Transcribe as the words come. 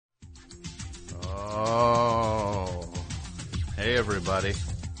Oh, hey everybody,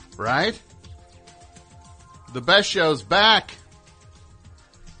 right? The Best Show's back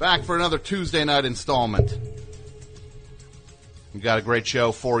for another Tuesday night installment. We've got a great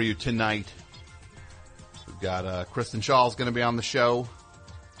show for you tonight. We've got KRISTEN Shaw's going to be on the show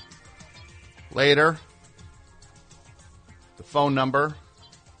later. The phone number,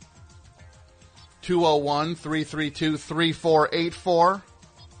 201-332-3484.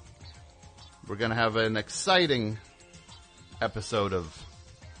 We're going to have an exciting episode of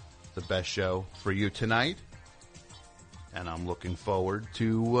The Best Show for you tonight. And I'm looking forward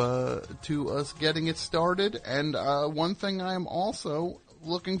to us getting it started. And one thing I'm also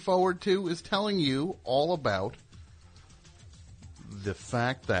looking forward to is telling you all about the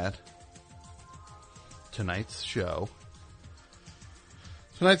fact that tonight's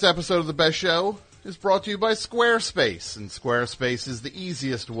episode of The Best Show is brought to you by Squarespace. And Squarespace is the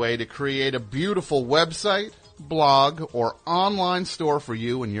easiest way to create a beautiful website, blog, or online store for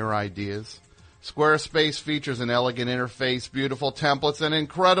you and your ideas. Squarespace features an elegant interface, beautiful templates, and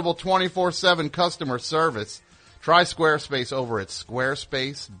incredible 24/7 customer service. Try Squarespace over at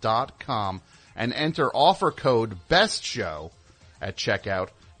squarespace.com and enter offer code BESTSHOW at checkout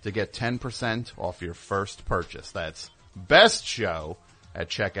to get 10% off your first purchase. That's BESTSHOW at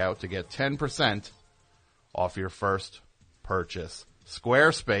checkout to get 10% off your first purchase.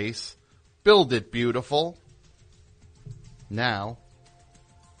 Squarespace, build it beautiful. Now,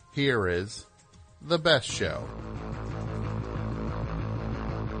 here is The Best Show.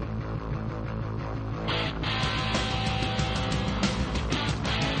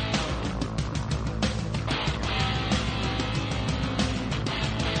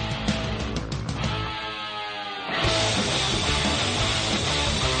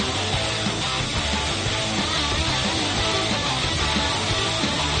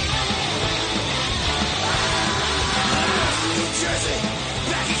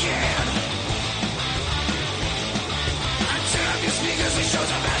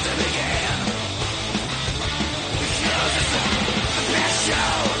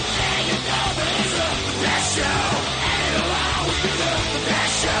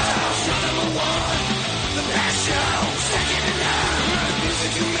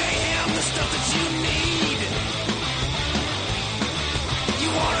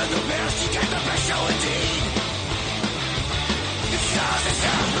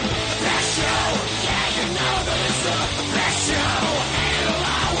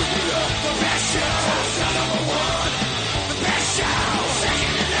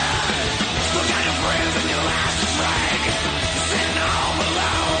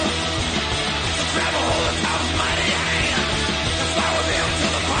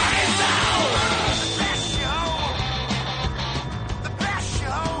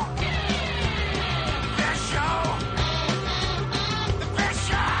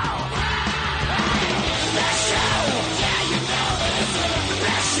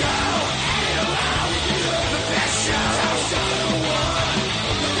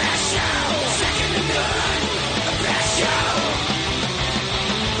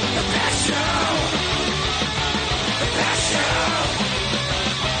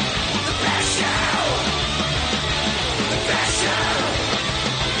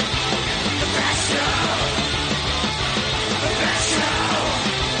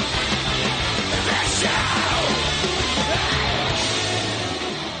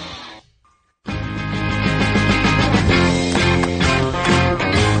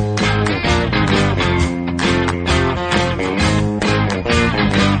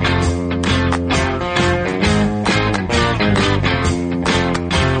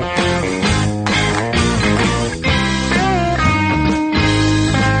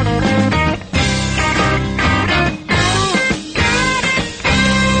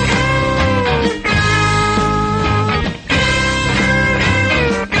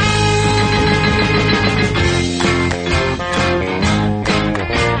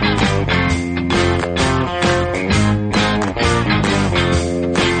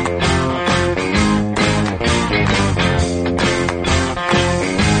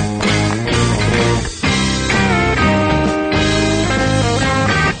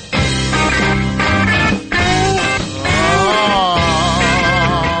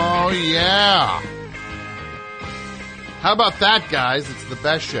 How about that, guys? It's The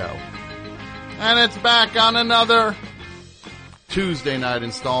Best Show. And it's back on another Tuesday night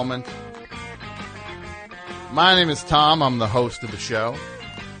installment. My name is Tom. I'm the host of the show.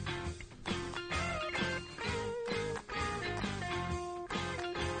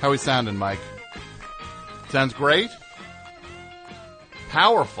 How are we sounding, Mike? Sounds great?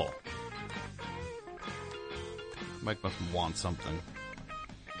 Powerful. Mike must want something.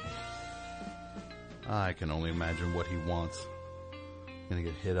 I can only imagine what he wants. Gonna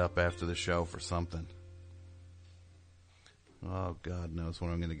get hit up after the show for something. Oh, God knows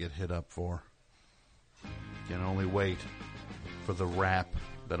what I'm gonna get hit up for. Can only wait for the rap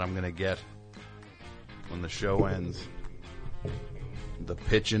that I'm gonna get when the show ends. The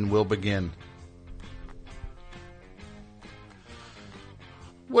pitching will begin.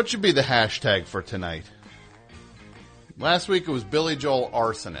 What should be the hashtag for tonight? Last week it was Billy Joel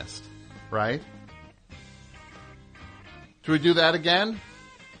Arsonist, right? Should we do that again?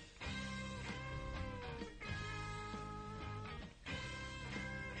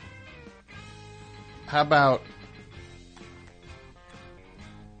 How about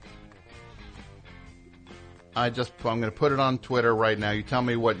I'm going to put it on Twitter right now. You tell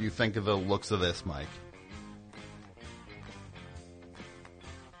me what you think of the looks of this, Mike.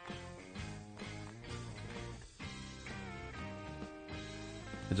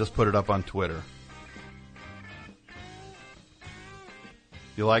 I just put it up on Twitter.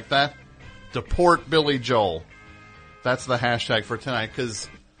 You like that? Deport Billy Joel. That's the hashtag for tonight, because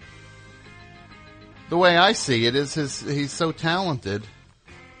the way I see it is he's so talented.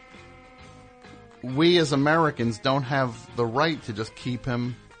 We as Americans don't have the right to just keep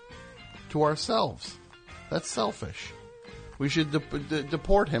him to ourselves. That's selfish. We should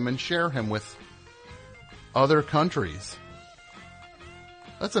deport him and share him with other countries.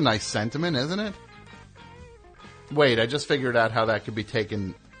 That's a nice sentiment, isn't it? Wait, I just figured out how that could be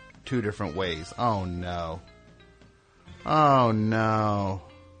taken two different ways. Oh, no. Oh, no.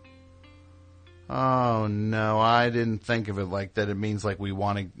 Oh, no, I didn't think of it like that. It means like we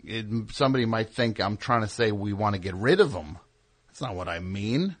want to... somebody might think I'm trying to say we want to get rid of them. That's not what I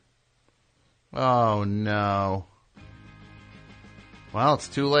mean. Oh, no. Well, it's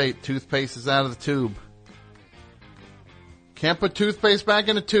too late. Toothpaste is out of the tube. Can't put toothpaste back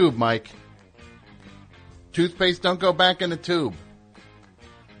in the tube, Mike. Toothpaste don't go back in the tube.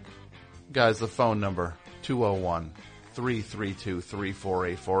 Guys, the phone number,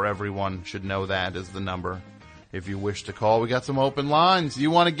 201-332-3484. Everyone should know that is the number. If you wish to call, we got some open lines. You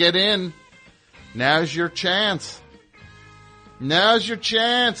want to get in? Now's your chance. Now's your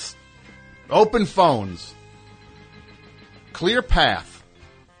chance. Open phones. Clear path.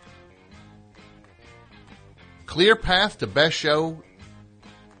 Clear path to best show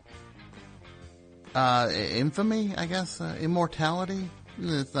infamy, I guess. Immortality.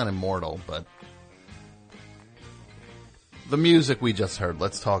 It's not immortal, but the music we just heard.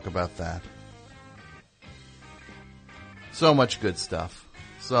 Let's talk about that. So much good stuff.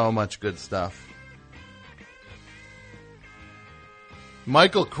 So much good stuff.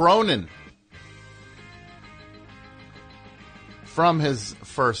 Michael Cronin, from his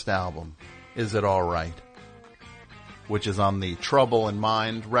first album, Is It All Right?, which is on the Trouble in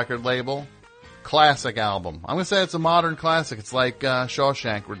Mind record label. Classic album. I'm going to say it's a modern classic. It's like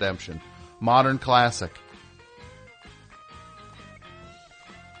Shawshank Redemption. Modern classic.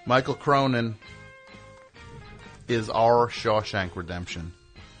 Michael Cronin is our Shawshank Redemption.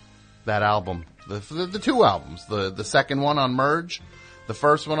 That album. The two albums. The second one on Merge. The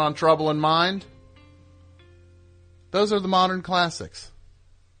first one on Trouble in Mind. Those are the modern classics.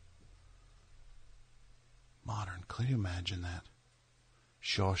 Modern. Could you imagine that?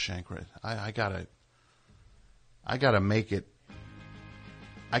 Shawshank Redemption. I gotta make it.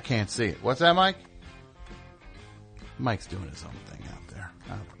 I can't see it. What's that, Mike? Mike's doing his own thing out there.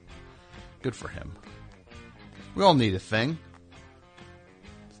 Good for him. We all need a thing.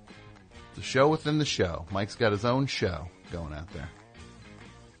 The show within the show. Mike's got his own show going out there.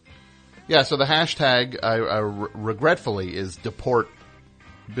 Yeah, so the hashtag, regretfully, is deport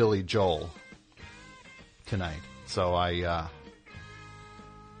Billy Joel tonight. So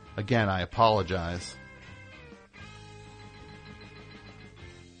again, I apologize.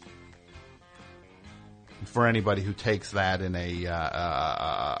 For anybody who takes that in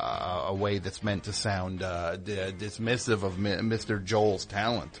a way that's meant to sound dismissive of Mr. Joel's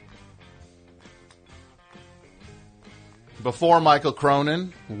talent. Before Michael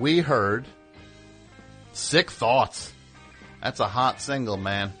Cronin, we heard Sick Thoughts. That's a hot single,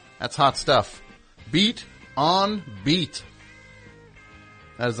 man. That's hot stuff. Beat on Beat.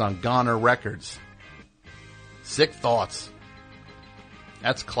 That is on Goner Records. Sick Thoughts.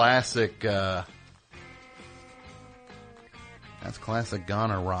 That's classic, that's classic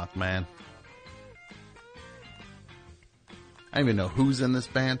Goner rock, man. I don't even know who's in this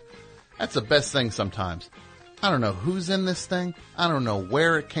band. That's the best thing sometimes. I don't know who's in this thing. I don't know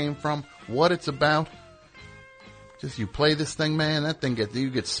where it came from, what it's about. Just you play this thing, man, that thing you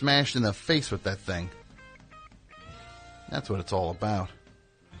get smashed in the face with that thing. That's what it's all about.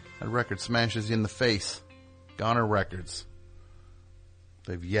 That record smashes you in the face. Goner Records.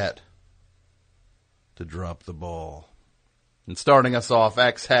 They've yet to drop the ball. And starting us off,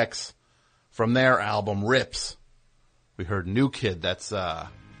 X-Hex from their album Rips. We heard New Kid. That's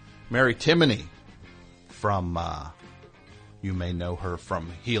Mary Timony from, you may know her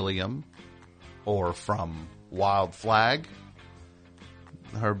from Helium or from Wild Flag.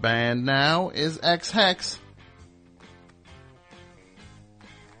 Her band now is X-Hex.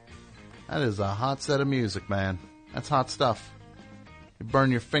 That is a hot set of music, man. That's hot stuff. You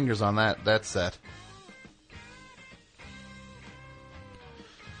burn your fingers on that set.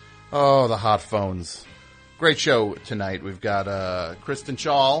 Oh, the hot phones. Great show tonight. We've got KRISTEN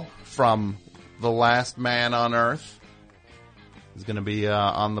SCHAAL from The Last Man on Earth. He's going to be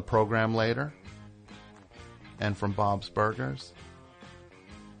on the program later. And from Bob's Burgers.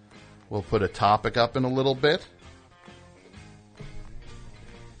 We'll put a topic up in a little bit.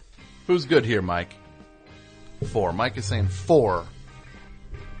 Who's good here, Mike? 4. Mike is saying 4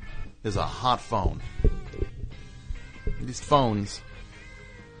 is a hot phone. These phones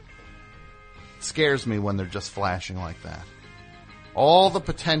scares me when they're just flashing like that. All the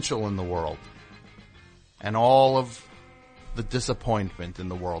potential in the world and all of the disappointment in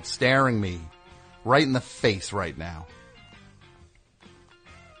the world staring me right in the face right now.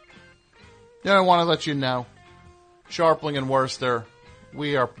 I want to let you know, Sharpling and Worcester,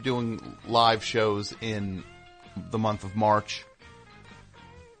 we are doing live shows in the month of March.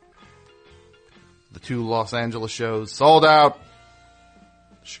 The 2 Los Angeles shows sold out.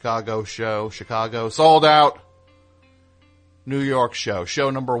 Chicago show, Chicago sold out. New York show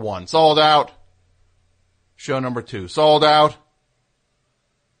number 1 sold out. Show number 2 sold out.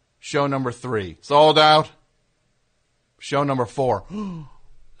 Show number 3 sold out. Show number 4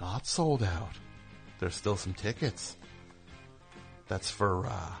 not sold out. There's still some tickets. That's for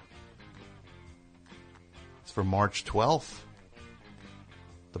it's for March 12th.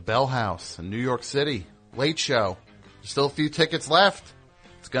 The Bell House in New York City. Late show. There's still a few tickets left.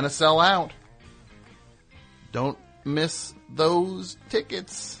 It's going to sell out. Don't miss those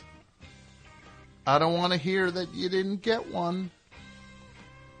tickets. I don't want to hear that you didn't get one.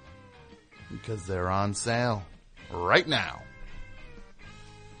 Because they're on sale right now.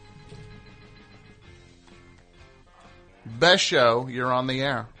 Best show, you're on the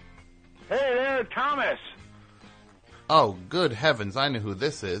air. Hey there, Thomas. Oh, good heavens, I know who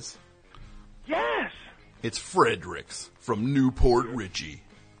this is. Yes. It's Fredericks from Newport Richey.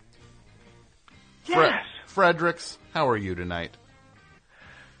 Yes. Fredericks, how are you tonight?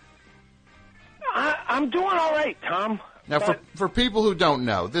 I'm doing all right, Tom. Now, for people who don't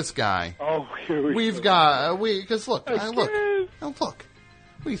know, this guy... Oh, here we we've go. got... Because look, look. Again. Now, look. What,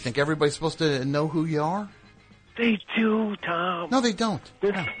 do you think everybody's supposed to know who you are? They do, Tom. No, they don't.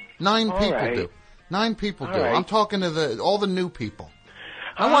 This- No. 9 All people right. do. 9 people All do. right. I'm talking to all the new people.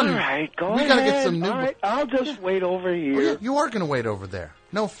 All right, go we ahead. gotta get some new... All right, I'll just wait over here. Oh, yeah, you are going to wait over there.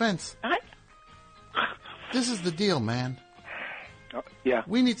 No offense. This is the deal, man. Yeah.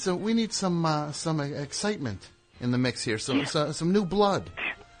 We need some excitement in the mix here. Some new blood.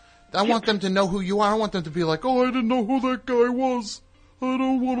 I want them to know who you are. I want them to be like, oh, I didn't know who that guy was. I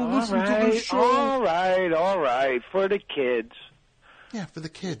don't want to listen to this show. All right. For the kids. Yeah, for the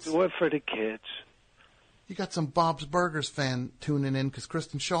kids. Do it for the kids. You got some Bob's Burgers fan tuning in because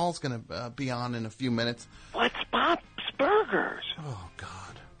KRISTEN SCHAAL's going to be on in a few minutes. What's Bob's Burgers? Oh, God.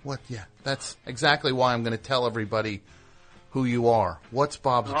 What? Yeah, that's exactly why I'm going to tell everybody who you are. What's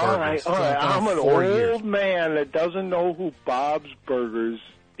Bob's Burgers? All right. I'm an 4 old years. man that doesn't know who Bob's Burgers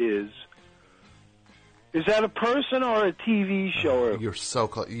is. Is that a person or a TV show? You're so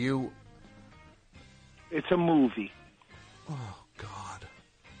close. It's a movie. Oh, God.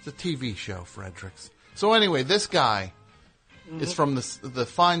 It's a TV show, Fredericks. So anyway, this guy is from the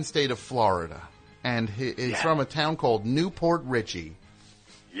fine state of Florida, and he's from a town called Newport Richey.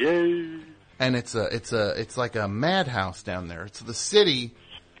 Yay! And it's like a madhouse down there. It's the city.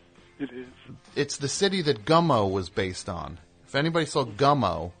 It is. It's the city that Gummo was based on. If anybody saw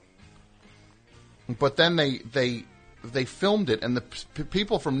Gummo, but then they filmed it, and the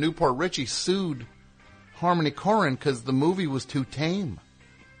people from Newport Richey sued Harmony Korine because the movie was too tame.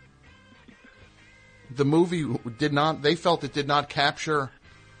 The movie they felt it did not capture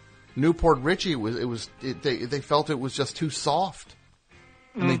Newport Richey. They felt it was just too soft.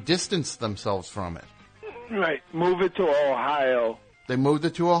 And they distanced themselves from it. Right. Move it to Ohio. They moved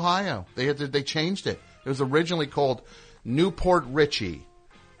it to Ohio. They changed it. It was originally called Newport Richey.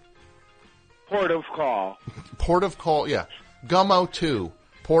 Port of call. Port of call, yeah. Gummo 2.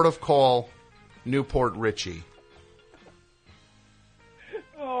 Port of call, Newport Richey.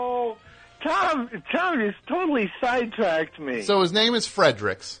 Tom, you totally sidetracked me. So his name is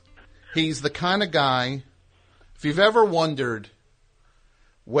Fredericks. He's the kind of guy, if you've ever wondered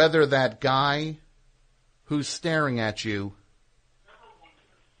whether that guy who's staring at you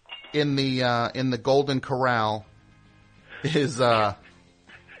in the Golden Corral is going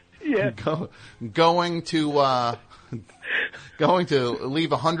to leave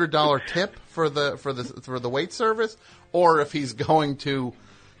 $100 tip for the wait service, or if he's going to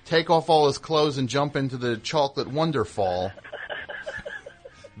take off all his clothes and jump into the chocolate wonderfall.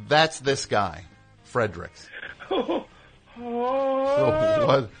 That's this guy, Fredericks. Oh.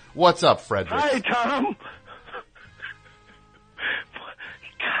 So what's up, Fredericks? Hi, Tom.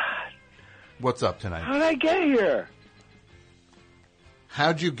 God. What's up tonight? How did I get here?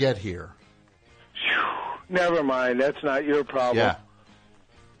 How'd you get here? Whew, never mind. That's not your problem. Yeah.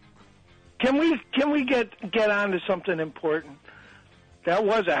 Can we get on to something important? That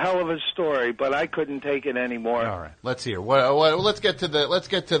was a hell of a story, but I couldn't take it anymore. All right, let's hear. Let's get to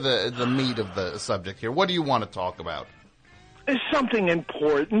the meat of the subject here. What do you want to talk about? It's something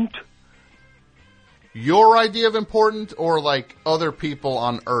important. Your idea of important, or like other people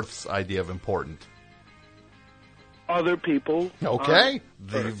on Earth's idea of important? Other people. Okay,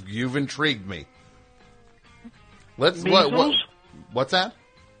 you've intrigued me. Let's. Measles? What's that?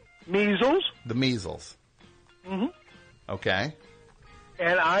 Measles. The measles. Mm-hmm. Okay.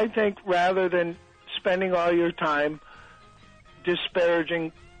 And I think rather than spending all your time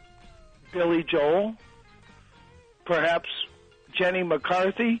disparaging Billy Joel, perhaps Jenny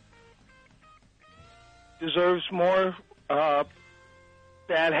McCarthy deserves more bad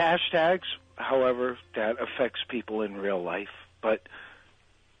hashtags. However, that affects people in real life. But,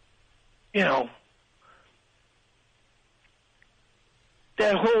 you know,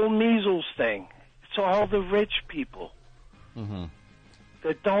 that whole measles thing, it's all the rich people. Mm-hmm.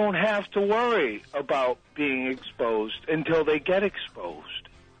 That don't have to worry about being exposed until they get exposed.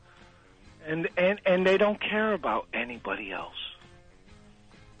 And they don't care about anybody else.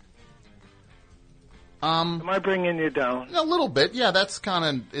 Am I bringing you down? A little bit, yeah. That's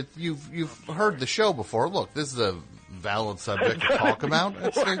kind of you've heard the show before. Look, this is a valid subject to talk about.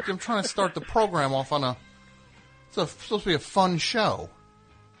 I'm trying to start the program off on it's supposed to be a fun show.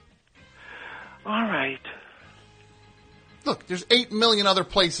 All right. Look, there's 8 million other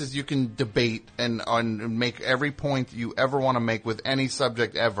places you can debate and make every point you ever want to make with any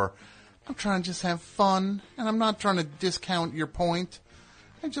subject ever. I'm trying to just have fun, and I'm not trying to discount your point.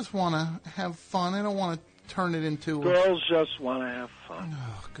 I just want to have fun. I don't want to turn it into... Girls just want to have fun.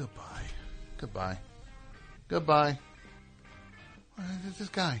 Oh, goodbye. This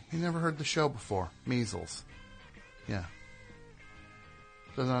guy, he never heard the show before. Measles. Yeah.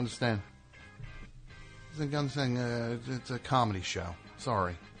 Doesn't understand. It's a comedy show.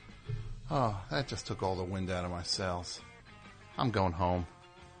 Sorry. Oh, that just took all the wind out of my sails. I'm going home.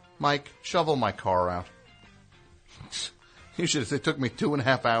 Mike, shovel my car out. You should have said it took me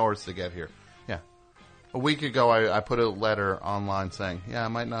 2.5 hours to get here. Yeah. A week ago, I put a letter online saying,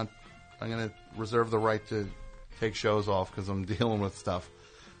 I'm going to reserve the right to take shows off because I'm dealing with stuff.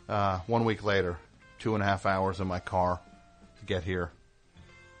 1 week later, 2.5 hours in my car to get here.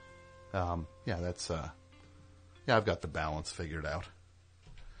 I've got the balance figured out.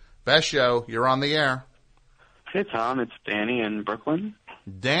 Best show, you're on the air. Hey, Tom, it's Danny in Brooklyn.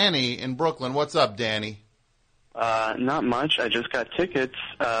 Danny in Brooklyn. What's up, Danny? Not much. I just got tickets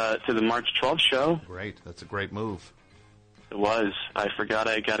to the March 12th show. Great. That's a great move. It was. I forgot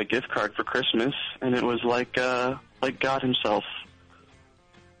I got a gift card for Christmas, and it was like God himself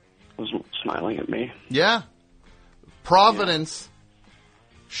was smiling at me. Yeah. Providence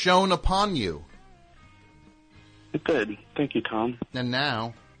shone upon you. It did. Thank you, Tom. And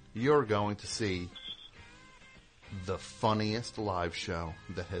now you're going to see the funniest live show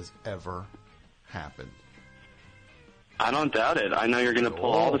that has ever happened. I don't doubt it. I know you're going to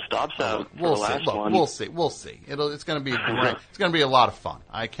pull all the stops out for the last one. We'll see. It's going to be great. It's going to be a lot of fun.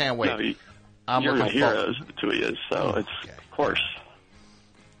 I can't wait. You're my heroes, the two of you, so of course.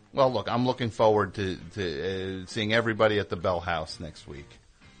 Well, look, I'm looking forward to seeing everybody at the Bell House next week.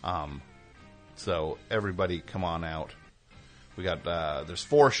 So everybody come on out. We got there's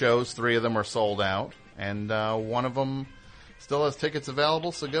 4 shows, 3 of them are sold out, and one of them still has tickets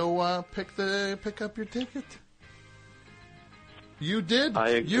available. So go pick up your ticket. You did.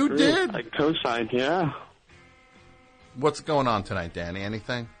 You did. I co-signed. Yeah. What's going on tonight, Danny?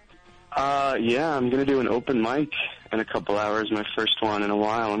 Anything? Yeah, I'm gonna do an open mic in a couple hours. My first one in a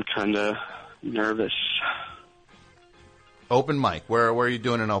while. I'm kind of nervous. Open mic. Where are you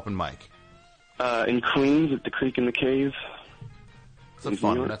doing an open mic? In Queens at the Creek in the Cave. It's a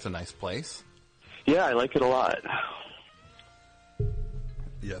fun. That's a nice place. Yeah, I like it a lot.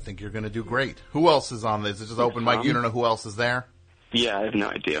 Yeah, I think you're going to do great. Who else is on this? Is it just open mic? You don't know who else is there? Yeah, I have no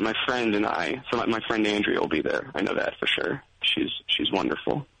idea. My friend and I. So my friend Andrea will be there. I know that for sure. She's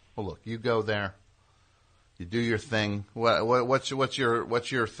wonderful. Well, look, you go there. You do your thing. What's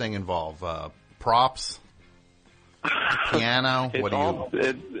your thing involve? Props? Piano?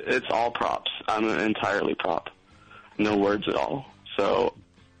 It's all props. I'm entirely prop. No words at all. So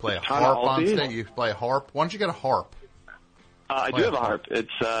play a harp on stage. You play a harp. Why don't you get a harp? I do have a harp.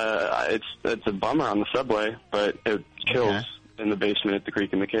 It's a bummer on the subway, but it kills in the basement at the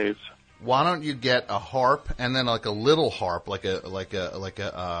Creek in the Cave. Why don't you get a harp and then like a little harp, like a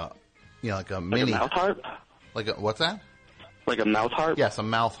mini mouth harp? What's that? Like a mouth harp? Yes, a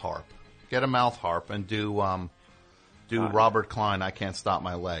mouth harp. Get a mouth harp and do Robert Klein, I Can't Stop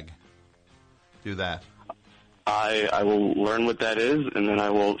My Leg. Do that. I will learn what that is, and then I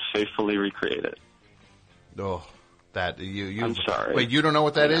will faithfully recreate it. Oh, I'm sorry. Wait, you don't know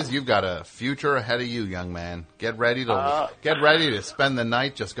what that is? You've got a future ahead of you, young man. Get ready to spend the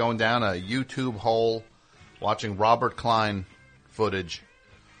night just going down a YouTube hole, watching Robert Klein footage.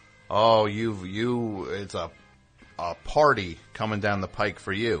 Oh, it's a party coming down the pike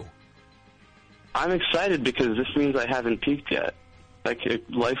for you. I'm excited because this means I haven't peaked yet.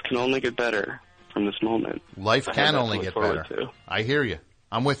 Life can only get better from this moment. Life can only get better. I hear you.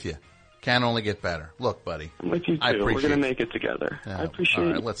 I'm with you. Can only get better. Look, buddy. I'm with you, too. We're going to make it together. I appreciate it.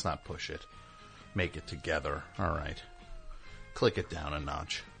 All right, let's not push it. Make it together. All right. Click it down a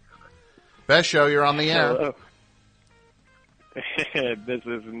notch. Best show, you're on the air. Hello. This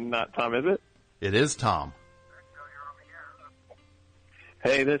is not Tom, is it? It is Tom.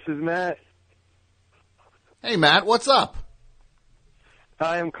 Hey, this is Matt. Hey, Matt, what's up?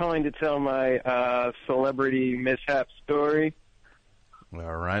 I am calling to tell my celebrity mishap story.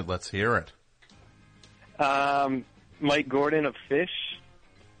 All right, let's hear it. Mike Gordon of Fish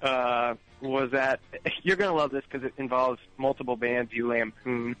was at... You're going to love this because it involves multiple bands you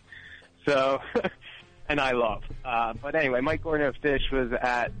lampoon. So, and I love. But anyway, Mike Gordon of Fish was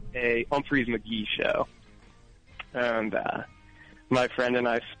at a Humphreys McGee show. And my friend and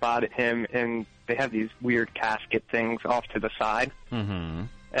I spotted him, and they have these weird casket things off to the side. Mm-hmm.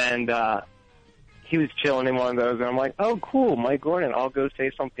 And he was chilling in one of those, and I'm like, oh, cool, Mike Gordon, I'll go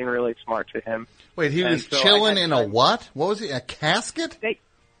say something really smart to him. Wait, he was chilling in a what? What was he, a casket?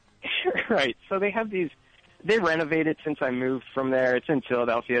 Right, so they have these, they renovated since I moved from there. It's in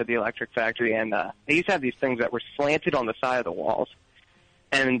Philadelphia, the Electric Factory, and they used to have these things that were slanted on the side of the walls,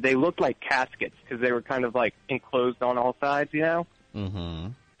 and they looked like caskets because they were kind of like enclosed on all sides, you know? Mm-hmm.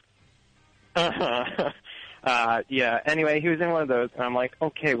 Yeah, anyway, he was in one of those, and I'm like,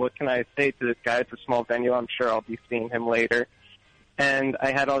 okay, what can I say to this guy? It's a small venue. I'm sure I'll be seeing him later. And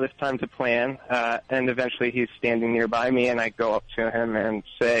I had all this time to plan, and eventually he's standing nearby me, and I go up to him and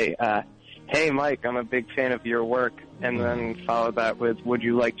say, hey, Mike, I'm a big fan of your work, and then follow that with, would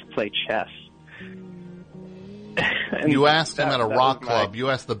you like to play chess? You asked him at a rock club. You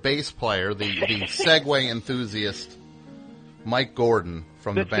asked the bass player, the Segway enthusiast, Mike Gordon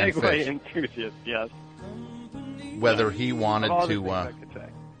from the band Fish. The Segway enthusiast, yes. Whether he wanted to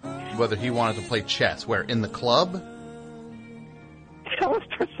play chess. Where, in the club? That was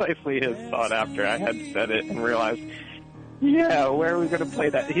precisely his thought after I had said it and realized, yeah, where are we going to play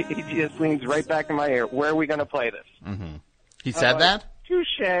that? He just leans right back in my ear. Where are we going to play this? Mm-hmm. He said that?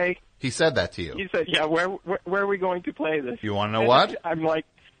 Touche. He said that to you? He said, yeah, where are we going to play this? You want to know what? I'm like...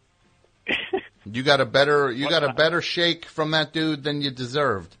 You got a better shake from that dude than you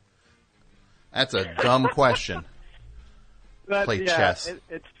deserved. That's a dumb question. Play chess.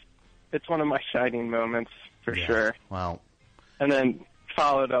 It's one of my shining moments for sure. Wow. And then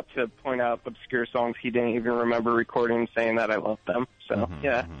followed up to point out obscure songs he didn't even remember recording, saying that I loved them. So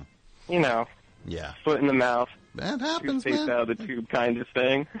you know, foot in the mouth. That happens, man. Out of the tube kind of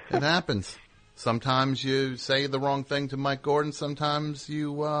thing. It happens. Sometimes you say the wrong thing to Mike Gordon. Sometimes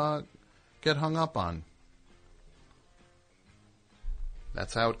you get hung up on.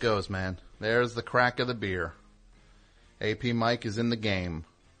 That's how it goes, man. There's the crack of the beer. AP Mike is in the game.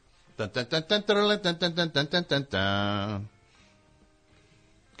 Dun, dun, dun, dun, dun, dun, dun, dun, dun, dun, dun.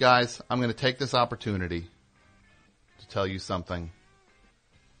 Guys, I'm going to take this opportunity to tell you something.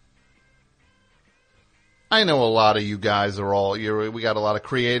 I know a lot of you guys we got a lot of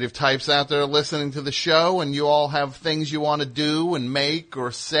creative types out there listening to the show, and you all have things you want to do and make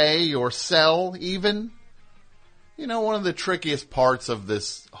or say or sell even. You know, one of the trickiest parts of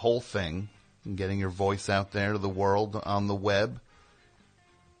this whole thing, getting your voice out there to the world on the web,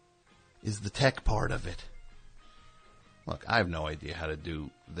 is the tech part of it. Look, I have no idea how to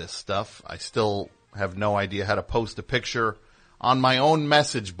do this stuff. I still have no idea how to post a picture on my own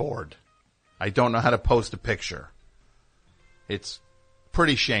message board. I don't know how to post a picture. It's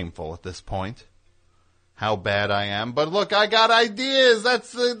pretty shameful at this point how bad I am. But look, I got ideas.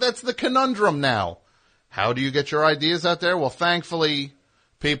 That's the conundrum now. How do you get your ideas out there? Well, thankfully,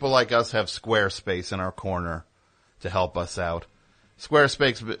 people like us have Squarespace in our corner to help us out.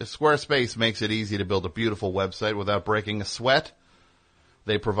 Squarespace makes it easy to build a beautiful website without breaking a sweat.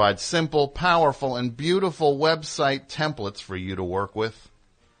 They provide simple, powerful, and beautiful website templates for you to work with.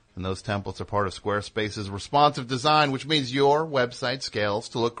 And those templates are part of Squarespace's responsive design, which means your website scales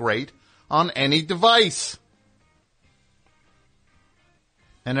to look great on any device.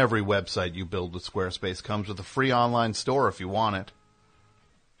 And every website you build with Squarespace comes with a free online store if you want it.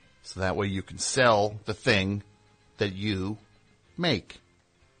 So that way you can sell the thing that you make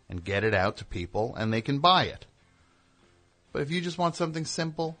and get it out to people and they can buy it. But if you just want something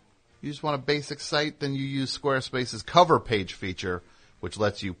simple, you just want a basic site, then you use Squarespace's cover page feature, which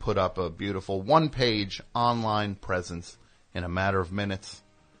lets you put up a beautiful one-page online presence in a matter of minutes.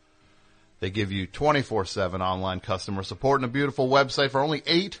 They give you 24/7 online customer support and a beautiful website for only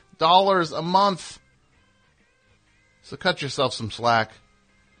 $8 a month. So cut yourself some slack.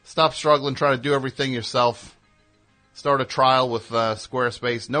 Stop struggling trying to do everything yourself. Start a trial with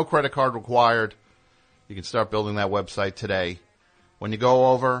Squarespace. No credit card required. You can start building that website today. When you go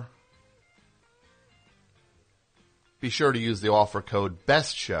over, be sure to use the offer code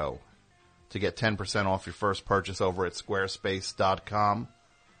BESTSHOW to get 10% off your first purchase over at squarespace.com.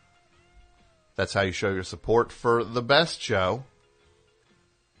 That's how you show your support for the best show.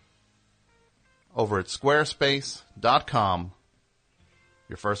 Over at squarespace.com,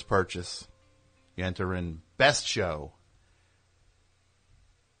 your first purchase, you enter in Best Show.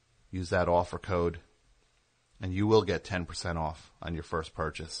 Use that offer code, and you will get 10% off on your first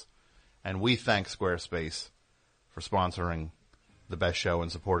purchase. And we thank Squarespace for sponsoring the best show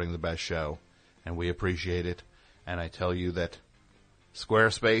and supporting the best show, and we appreciate it. And I tell you that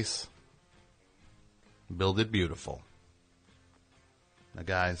Squarespace, build it beautiful. Now,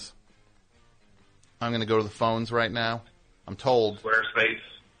 guys, I'm going to go to the phones right now. I'm told. Squarespace.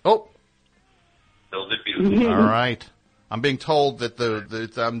 Oh. Build it beautiful. All right. I'm being told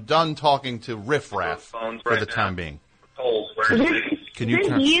that I'm done talking to riffraff for the time being. Can you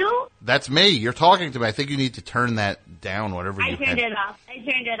turn? You? That's me. You're talking to me. I think you need to turn that down. Whatever you. I turned it off.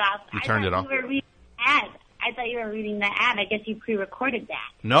 You turned it off. You were reading the ad. I thought you were reading the ad. I guess you pre-recorded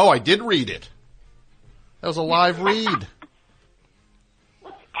that. No, I did read it. That was a live read.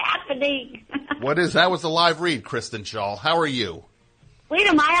 What's happening? What is that? Was a live read, KRISTEN SCHAAL. How are you? Wait,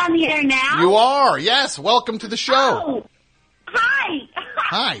 am I on the air now? You are. Yes. Welcome to the show. Oh, hi.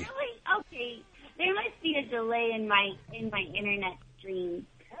 Hi. Really? Okay. There must be a delay in my internet stream.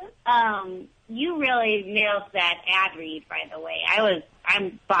 You really nailed that ad read, by the way.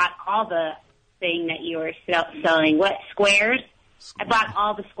 I bought all the thing that you were selling. What, squares? I bought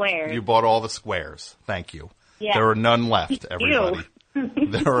all the squares. You bought all the squares. Thank you. Yeah. There are none left, everybody.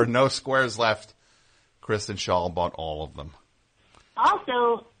 There are no squares left. KRISTEN SCHAAL bought all of them.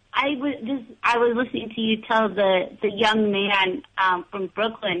 Also, I was listening to you tell the young man from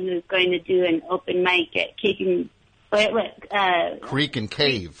Brooklyn who's going to do an open mic at Creek and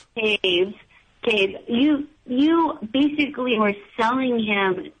Cave. Cave. You basically were selling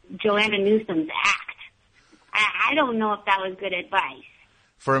him Joanna Newsom's act. I don't know if that was good advice.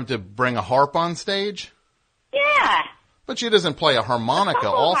 For him to bring a harp on stage? Yeah. But she doesn't play a harmonica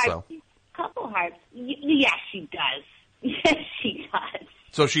also. Couple harps. Yes, she does. Yes, she does.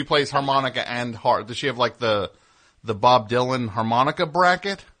 So she plays harmonica and harp. Does she have like the Bob Dylan harmonica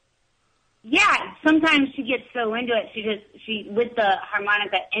bracket? Yeah, sometimes she gets so into it, she with the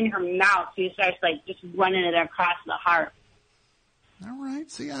harmonica in her mouth, she starts like just running it across the harp. All right.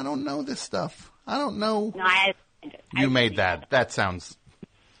 See, I don't know this stuff. I don't know. No, You made that. That sounds.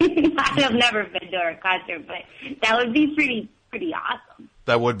 I have never been to her concert, but that would be pretty awesome.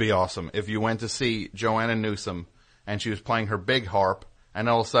 That would be awesome if you went to see Joanna Newsom and she was playing her big harp, and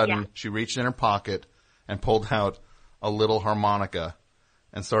all of a sudden she reached in her pocket and pulled out a little harmonica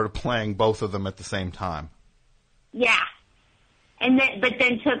and started playing both of them at the same time. Yeah. But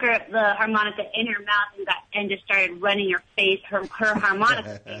then took the harmonica in her mouth and just started running her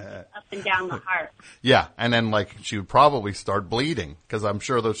harmonica face up and down the harp. Yeah, and then she would probably start bleeding because I'm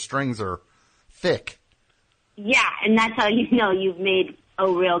sure those strings are thick. Yeah, and that's how you know you've made a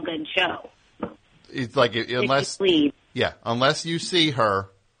real good show. It's like unless you see her,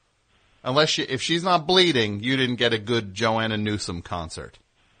 if she's not bleeding, you didn't get a good Joanna Newsom concert.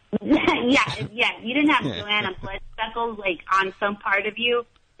 Yeah. You didn't have Joanna blood speckles like on some part of you,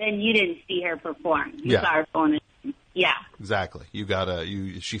 then you didn't see her perform. You saw her phone in. Yeah. Exactly.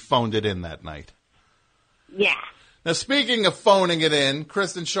 She phoned it in that night. Yeah. Now, speaking of phoning it in,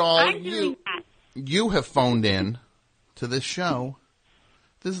 Kristen SCHAAL, you have phoned in to this show.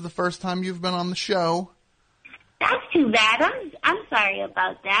 This is the first time you've been on the show. That's too bad. I'm sorry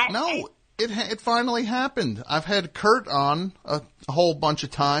about that. No, it finally happened. I've had Kurt on a whole bunch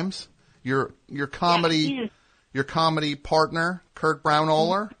of times. Your comedy partner, Kurt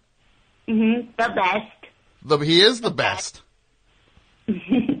Brownohler. The best. He is the best. He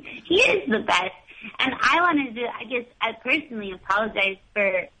is the best. And I wanted to, I personally apologize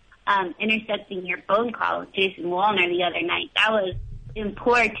for intercepting your phone call with Jason Wallner the other night. That was in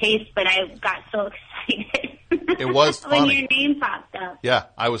poor taste, but I got so excited. It was funny. When your name popped up. Yeah,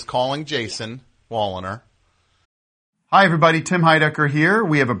 I was calling Jason Wallner. Hi, everybody. Tim Heidecker here.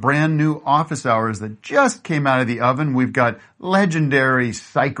 We have a brand new office hours that just came out of the oven. We've got legendary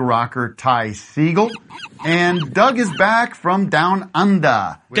psych rocker Ty Siegel. And Doug is back from down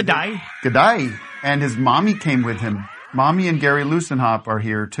under. G'day. G'day. And his mommy came with him. Mommy and Gary Lucenhop are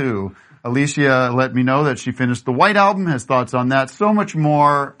here, too. Alicia let me know that she finished the White Album, has thoughts on that. So much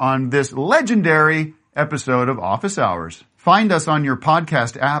more on this legendary episode of Office Hours. Find us on your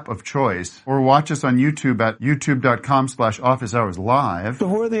podcast app of choice or watch us on YouTube at youtube.com/officehours-live. So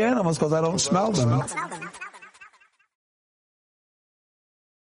who are the animals? Because I don't smell them.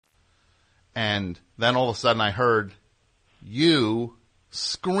 And then all of a sudden I heard you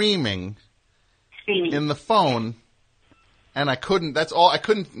screaming in the phone, and I couldn't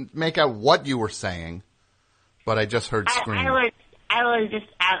make out what you were saying, but I just heard screaming. I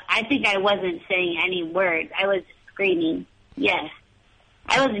think I wasn't saying any words. I was screaming. Yes.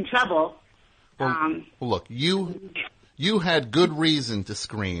 I was in trouble. Well, look, you had good reason to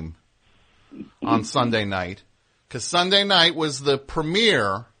scream on Sunday night, because Sunday night was the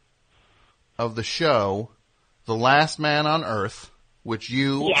premiere of the show, The Last Man on Earth, which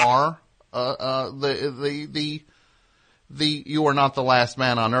you are, you are not the last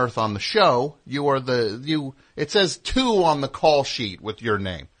man on Earth on the show. You are it says 2 on the call sheet with your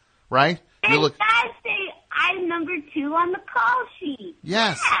name, right? It does say I'm number 2 on the call sheet.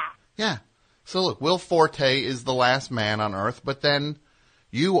 Yes. Yeah. So look, Will Forte is the last man on Earth, but then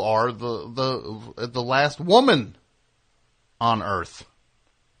you are the last woman on Earth.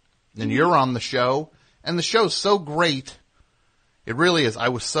 And you're on the show, and the show's so great. It really is. I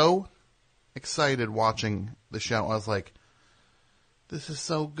was so excited watching the show. I was like, this is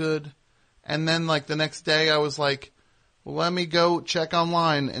so good. And then like the next day I was like, well, let me go check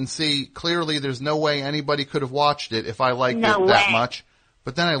online and see. Clearly there's no way anybody could have watched it if I liked it that much.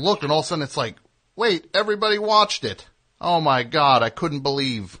 But then I looked and all of a sudden it's like, wait, everybody watched it. Oh my God, I couldn't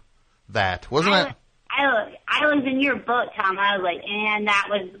believe that. Wasn't it? I was in your boat, Tom. I was like, and that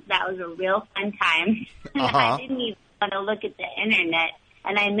was a real fun time. I didn't even want to look at the internet,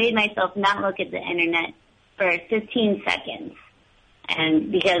 and I made myself not look at the internet for 15 seconds,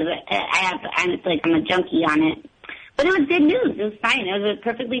 and because I'm a junkie on it. But it was good news. It was fine. It was a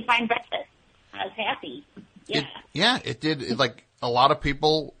perfectly fine breakfast. I was happy. Yeah. It did. Like a lot of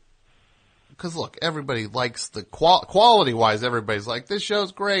people. Because look, everybody likes the quality-wise. Everybody's like, this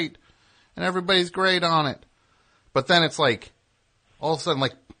show's great, and everybody's great on it. But then it's like, all of a sudden,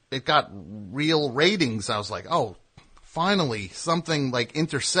 like, it got real ratings. I was like, oh, finally, something like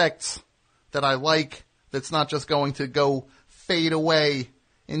intersects that I like. That's not just going to go fade away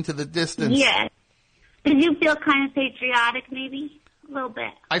into the distance. Yeah. Did you feel kind of patriotic, maybe a little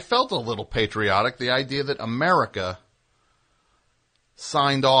bit? I felt a little patriotic. The idea that America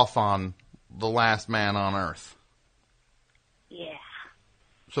signed off on The Last Man on Earth. Yeah.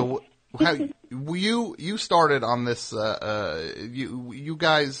 So how you started on this? You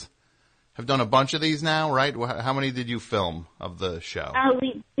guys have done a bunch of these now, right? How many did you film of the show?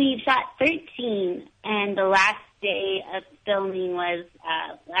 We shot 13, and the last day of filming was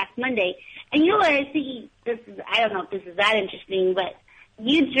last Monday. And you were thinking, I don't know if this is that interesting, but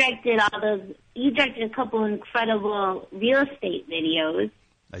you directed you directed a couple incredible real estate videos.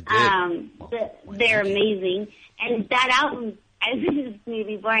 I did. They're amazing. And that album, this is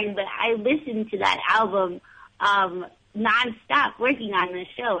maybe boring, but I listened to that album nonstop working on the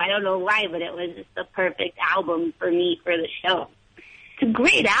show. I don't know why, but it was just the perfect album for me for the show. It's a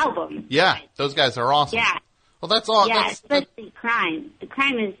great album. Yeah, those guys are awesome. Yeah. Well, that's all. Yeah, especially Crime. The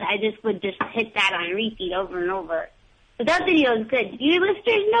Crime is, I just would just hit that on repeat over and over. But that video is good. Do your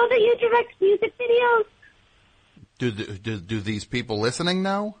listeners know that you direct music videos? Do these people listening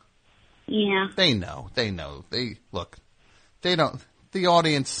know? Yeah. They know. They don't. the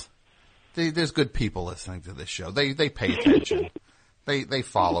audience, there's good people listening to this show. They pay attention. They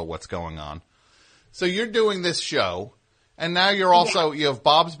follow what's going on. So you're doing this show, and now you're also you have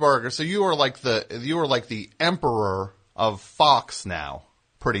Bob's Burgers. So you are like the emperor of Fox now,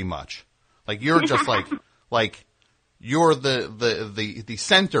 pretty much. Like you're just like you're the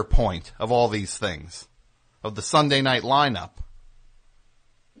center point of all these things, of the Sunday night lineup.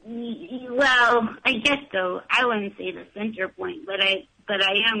 Well, I guess so. I wouldn't say the center point, but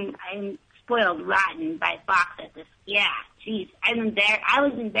I'm spoiled rotten by Fox at this. Yeah, geez, I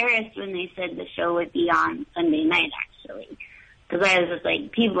was embarrassed when they said the show would be on Sunday night, actually, because I was just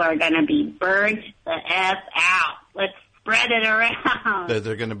like, people are gonna be burnt the F out. Let's spread it around.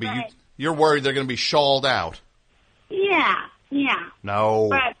 They're gonna be. You're worried they're gonna be shawled out. Yeah. No,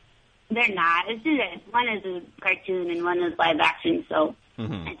 but they're not. It's just one is a cartoon and one is live action, so.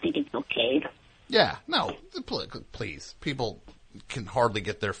 I think it's okay. Yeah, no, please. People can hardly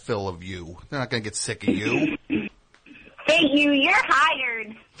get their fill of you. They're not going to get sick of you. Hey, you're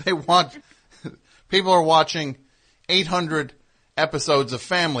hired. People are watching 800 episodes of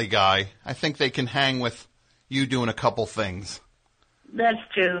Family Guy. I think they can hang with you doing a couple things. That's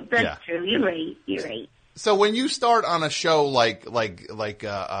true. That's true. You're right. So when you start on a show like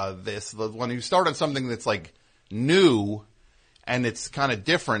this, when you start on something that's like new, and it's kind of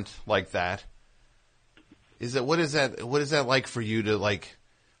different like that. What is that like for you to like?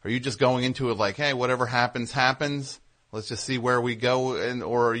 Are you just going into it like, hey, whatever happens, happens. Let's just see where we go,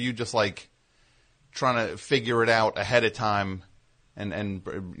 or are you just like trying to figure it out ahead of time, and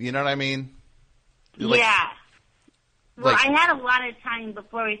you know what I mean? Yeah. Well, I had a lot of time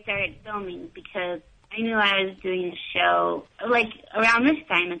before we started filming because I knew I was doing a show like around this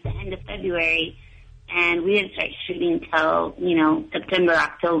time at the end of February. And we didn't start shooting till, September,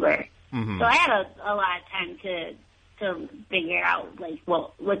 October. Mm-hmm. So I had a lot of time to figure out, like,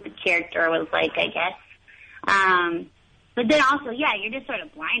 what the character was like, I guess. But then also, you're just sort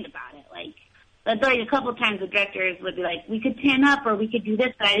of blind about it. Like a couple of times the directors would be like, we could pan up or we could do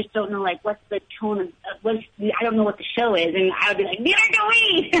this, but I just don't know, like, what's the tone of, I don't know what the show is. And I would be like, neither do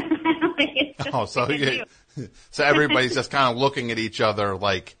we! So everybody's just kind of looking at each other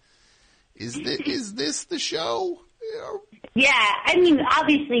like, is this the show? Yeah, I mean,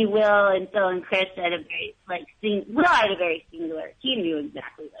 obviously Will and Phil and Chris had a very, Will had a very singular, he knew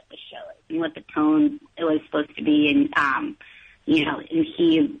exactly what the show is and what the tone it was supposed to be, and, and he's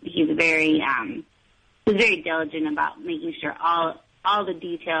very diligent about making sure all the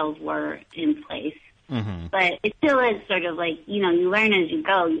details were in place. Mm-hmm. But it still is sort of like, you learn as you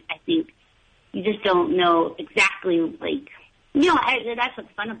go. I think you just don't know exactly, that's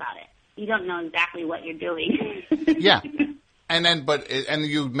what's fun about it. You don't know exactly what you're doing. Yeah. And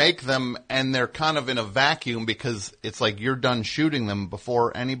you make them and they're kind of in a vacuum because it's like you're done shooting them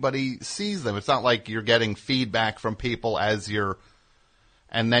before anybody sees them. It's not like you're getting feedback from people it's not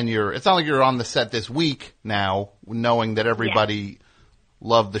like you're on the set this week now knowing that everybody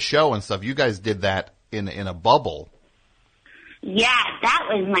loved the show and stuff. You guys did that in a bubble. Yeah, that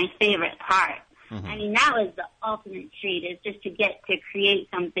was my favorite part. Mm-hmm. I mean, that was the ultimate treat, is just to get to create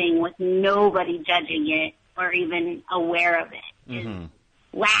something with nobody judging it or even aware of it. Mm-hmm.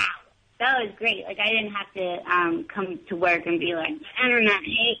 Wow, that was great. Like, I didn't have to come to work and be like, the internet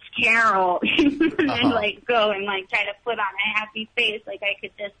hates Carol, and then, go and, try to put on a happy face. Like, I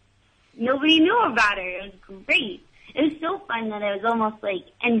could just, nobody knew about her. It was great. It was so fun that it was almost like,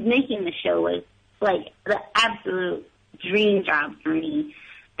 and making the show was, the absolute dream job for me.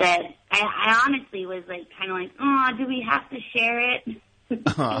 That I honestly was kind of oh, do we have to share it?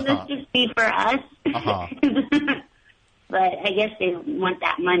 Can this just be for us? But I guess they want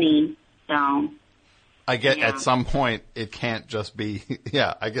that money, so. I get at some point it can't just be,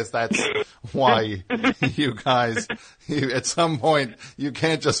 I guess that's why you guys, at some point you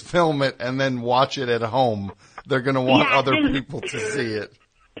can't just film it and then watch it at home. They're going to want other people to see it.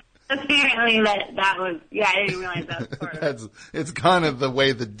 Apparently that was, I didn't realize that was part of it. It's kind of the way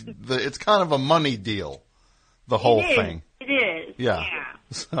it's kind of a money deal, the whole thing. It is. Yeah.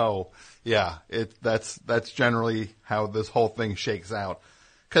 So, that's generally how this whole thing shakes out.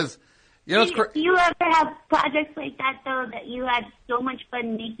 Cause, do you ever have projects like that though, that you had so much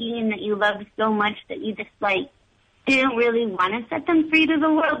fun making and that you loved so much that you just didn't really want to set them free to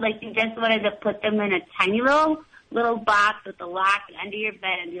the world? Like you just wanted to put them in a tiny little box with a lock under your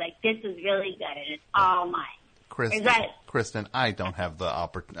bed and be like, this is really good and it's all mine. Kristen, I don't have the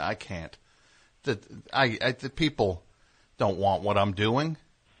opportunity. I can't. The people don't want what I'm doing.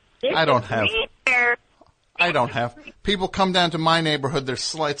 I don't have. People come down to my neighborhood.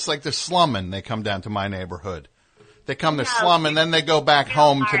 It's like they're slumming. They come down to my neighborhood. They come to slum, and then they go back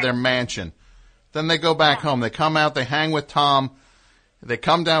home to their mansion. Then they go back home. They come out, they hang with Tom. They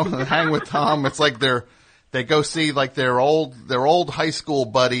come down and hang with Tom. It's like they go see like their old high school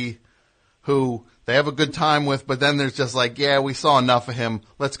buddy who they have a good time with, but then there's just like, yeah, we saw enough of him.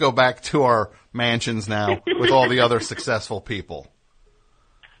 Let's go back to our mansions now with all the other successful people.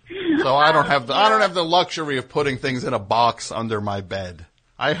 So I don't have the luxury of putting things in a box under my bed.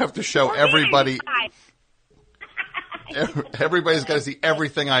 I have to show everybody. Everybody's got to see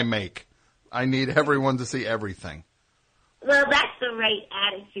everything I make. I need everyone to see everything. Well, that's the right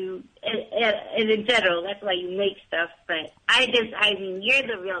attitude in general. That's why you make stuff. But I mean, you're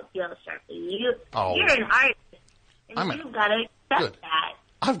the real deal, Sharpie. You're an artist. And you've got to accept that.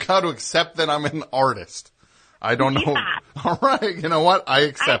 I've got to accept that I'm an artist. I don't know. Yeah. All right. You know what? I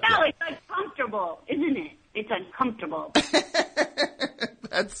accept it. I know. It's uncomfortable, isn't it? It's uncomfortable.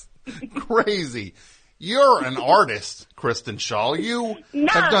 That's crazy. You're an artist, KRISTEN SCHAAL. You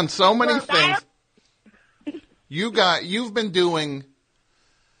have done so many things. You've been doing,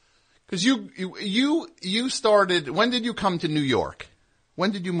 because you started, when did you come to New York? When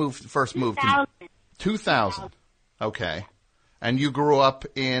did you first move to 2000. Okay. And you grew up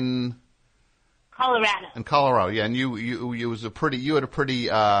in Colorado. In Colorado, yeah. And you had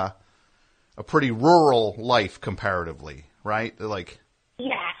a pretty rural life comparatively, right? Like,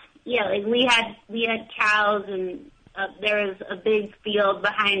 yeah, like we had cows, and there was a big field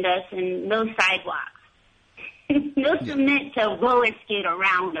behind us, and no sidewalks. No cement to roller skate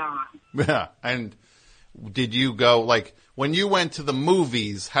around on. Yeah, and did you go, like, when you went to the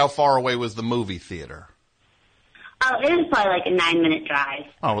movies, how far away was the movie theater? Oh, it was probably like a 9-minute drive.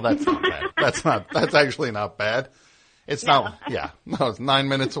 Oh, well, that's not bad. That's actually not bad. It's not, it's 9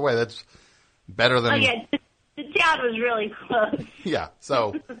 minutes away. That's better than... Oh, yeah, the town was really close. Yeah,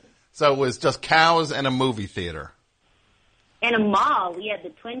 so it was just cows and a movie theater. And a mall. We had the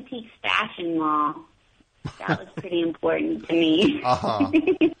Twin Peaks Fashion Mall. That was pretty important to me. Uh-huh.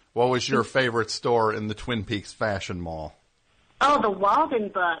 What was your favorite store in the Twin Peaks Fashion Mall? Oh, the Walden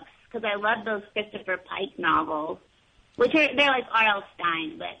books, because I love those Christopher Pike novels, they're like R.L.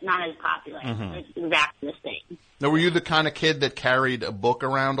 Stine, but not as popular. Mm-hmm. It's exactly the same. Now, were you the kind of kid that carried a book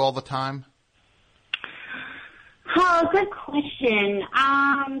around all the time? Oh, good question.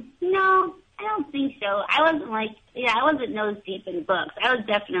 No, I don't think so. I wasn't nose deep in books. I was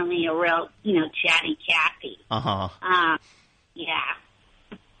definitely a real, chatty Cathy. Uh-huh. Yeah.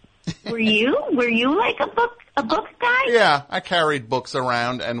 Were you like a book guy? Yeah, I carried books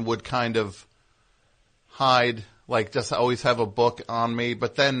around and would kind of hide, like just always have a book on me.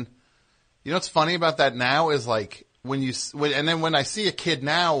 But then, what's funny about that now is like when I see a kid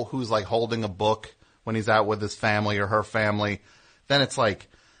now who's like holding a book when he's out with his family or her family, then it's like,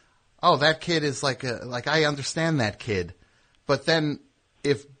 oh, that kid is like I understand that kid. But then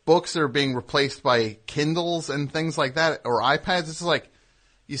if books are being replaced by Kindles and things like that or iPads, it's like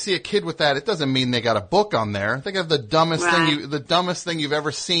you see a kid with that, it doesn't mean they got a book on there. They got the dumbest thing you've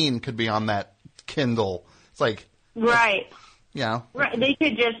ever seen could be on that Kindle. It's like right. Right. They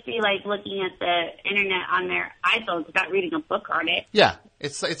could just be like looking at the internet on their iPhones without reading a book on it. Yeah.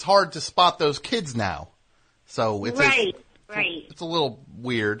 It's hard to spot those kids now. So it's right. It's a little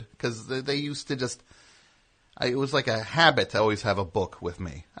weird because they used to just. It was like a habit to always have a book with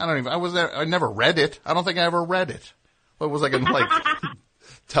me. I never read it. I don't think I ever read it. What was I going to like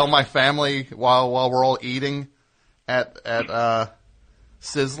tell my family while we're all eating at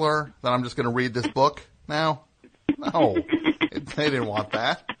Sizzler that I'm just going to read this book now? No, they didn't want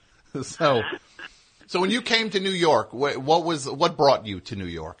that. So when you came to New York, what brought you to New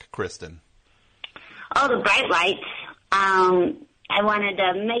York, KRISTEN? Oh, the bright lights. I wanted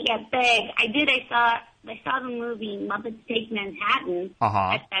to make it big. I saw the movie Muppets Take Manhattan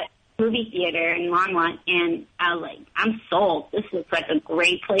at that movie theater in Longmont, and I was like, I'm sold. This looks like a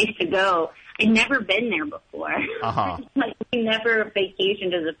great place to go. I'd never been there before. Like, we never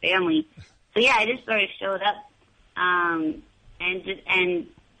vacationed as a family. So yeah, I just sort of showed up, and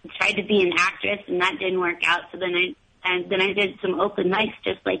tried to be an actress, and that didn't work out. So then I did some open mics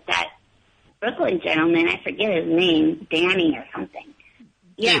just like that Brooklyn gentleman, I forget his name, Danny or something.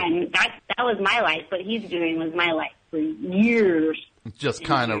 Yeah, and that was my life. What he's doing was my life for years. Just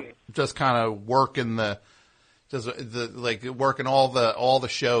kind of working working all the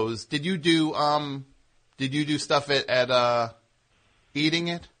shows. Did you do stuff at Eating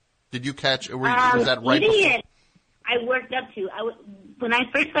It? Did you catch? Was that right? Eating It, I worked up to. When I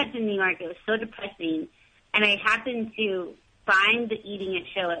first got to New York, it was so depressing, and I happened to find the Eating It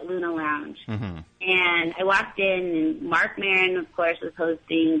show at Luna Lounge. Mm-hmm. And I walked in, and Mark Maron, of course, was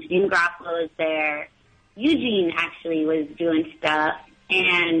hosting. Gene Garofalo was there. Eugene actually was doing stuff,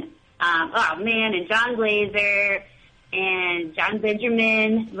 and and John Glazer and John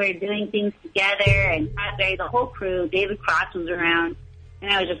Benjamin were doing things together, and the whole crew. David Cross was around,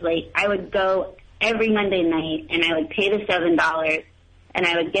 and I was just like, I would go every Monday night, and I would pay the $7, and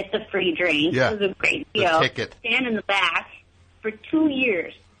I would get the free drink. Yeah. It was a great deal. The ticket. Stand in the back for 2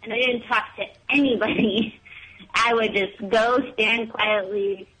 years, and I didn't talk to anybody. I would just go, stand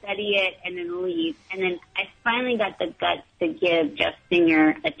quietly, study it, and then leave. And then I finally got the guts to give Jeff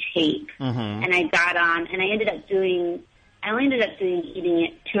Singer a tape. Mm-hmm. And I got on, and I only ended up doing Eating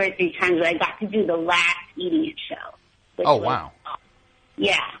It 2 or 3 times, but I got to do the last Eating It show. Oh, wow.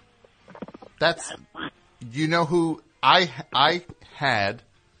 Yeah. That's, you know who, I had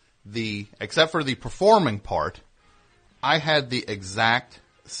except for the performing part, I had the exact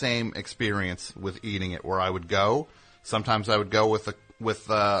same experience with Eating It, where I would go. Sometimes I would go with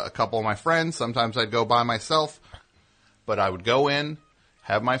a couple of my friends. Sometimes I'd go by myself. But I would go in,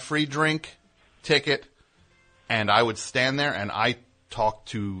 have my free drink, ticket, and I would stand there and I talked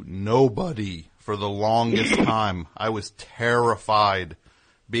to nobody for the longest time. I was terrified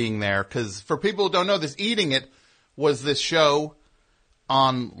being there because for people who don't know this, Eating It was this show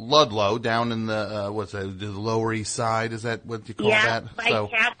on Ludlow, down in the the Lower East Side. Is that what you call that? Yeah, by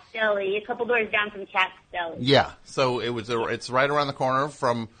Cat's Deli, a couple doors down from Cat's Deli. Yeah, so it's right around the corner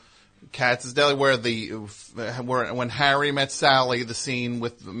from Cat's Deli, where when Harry Met Sally, the scene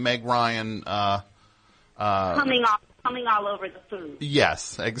with Meg Ryan, coming all over the food.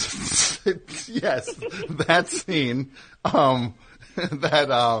 Yes, yes, that scene. But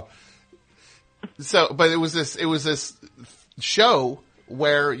it was this show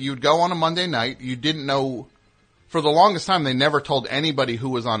where you'd go on a Monday night. You didn't know, for the longest time, they never told anybody who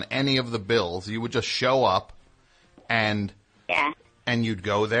was on any of the bills. You would just show up and you'd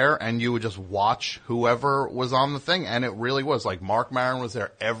go there and you would just watch whoever was on the thing. And it really was like Mark Maron was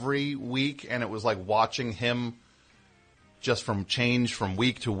there every week, and it was like watching him just change from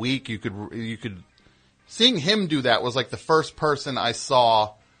week to week. You could seeing him do that was like the first person I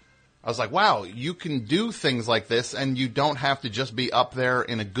saw. I was like, wow, you can do things like this, and you don't have to just be up there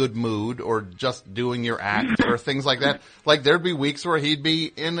in a good mood or just doing your act or things like that. Like, there'd be weeks where he'd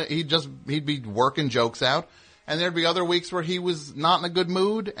be working jokes out, and there'd be other weeks where he was not in a good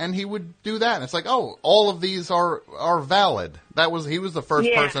mood, and he would do that. And it's like, oh, all of these are valid. He was the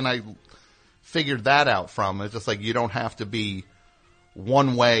first person I figured that out from. It's just like, you don't have to be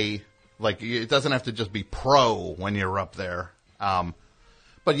one way. Like, it doesn't have to just be pro when you're up there.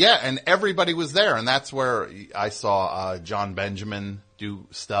 But yeah, and everybody was there, and that's where I saw John Benjamin do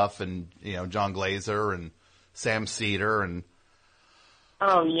stuff, and John Glazer and Sam Cedar and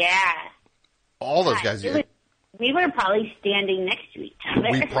all those guys. We were probably standing next to each other.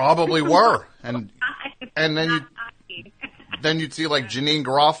 We probably were, and then you'd see like Janine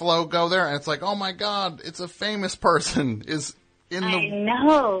Garofalo go there, and it's like, oh my God, it's a famous person is in the. I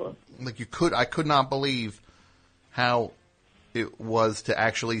know. Like I could not believe how it was to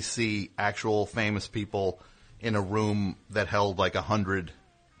actually see actual famous people in a room that held like 100.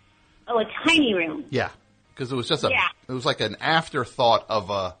 Oh, a tiny room. Yeah, because it was just it was like an afterthought of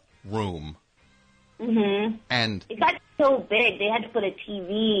a room. Mm-hmm. And it got so big, they had to put a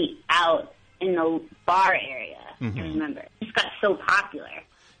TV out in the bar area. Mm-hmm. I remember. It just got so popular.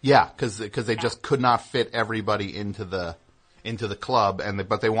 Yeah, because they just could not fit everybody into the club,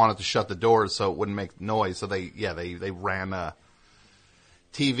 but they wanted to shut the doors so it wouldn't make noise. So they ran a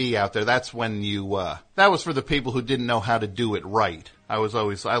TV out there. That's when that was for the people who didn't know how to do it right. I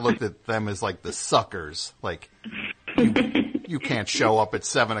looked at them as like the suckers. Like, you can't show up at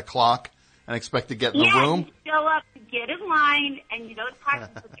 7:00 and expect to get in the room. You show up to get in line, and you don't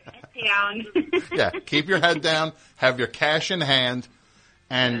talk to put your head down. Yeah, keep your head down, have your cash in hand,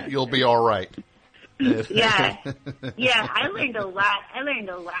 and you'll be all right. Yeah, I learned a lot. I learned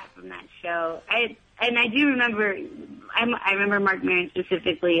a lot from that show. I do remember. I remember Mark Maron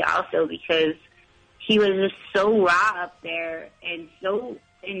specifically also because he was just so raw up there, and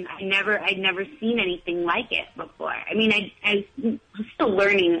I'd never seen anything like it before. I mean, I was still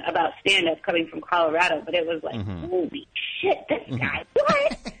learning about stand-up coming from Colorado, but it was like, holy shit, this guy,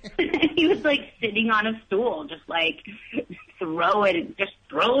 what? He was like sitting on a stool, just like throwing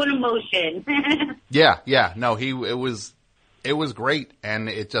emotion. Yeah. No, it was great, and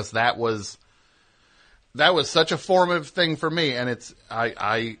it just that was such a formative thing for me, and it's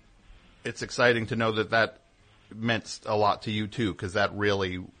exciting to know that meant a lot to you too, because that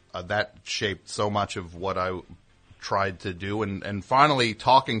really that shaped so much of what I tried to do, and finally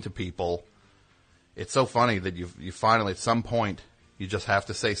talking to people. It's so funny that you finally at some point you just have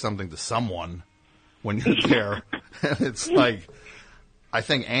to say something to someone, when you're there. And it's like, I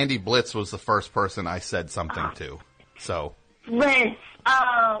think Andy Blitz was the first person I said something to. So Blitz.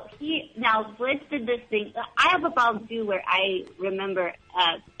 Oh, Blitz did this thing. I have a problem too where I remember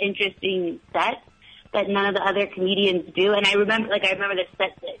interesting sets that none of the other comedians do. And I remember the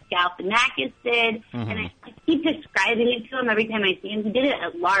set that Galifianakis did, and I keep describing it to him every time I see him. He did it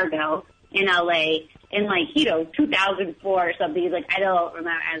at Largo in L.A. in 2004 or something. He's like, I don't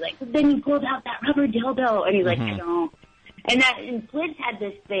remember. I was like, but then you pulled out that rubber dildo, and he's like, I don't. And Blitz had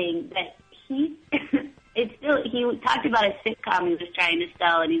this thing that he talked about a sitcom he was trying to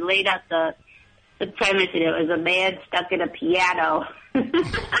sell, and he laid out the premise, and it was a man stuck in a piano.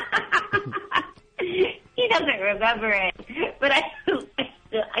 He doesn't remember it, but I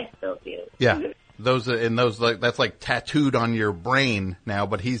still do. Yeah, that's like tattooed on your brain now.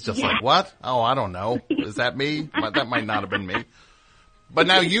 But he's just like, what? Oh, I don't know. Is that me? That might not have been me. But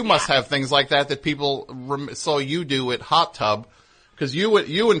now you must have things like that people saw you do at Hot Tub, because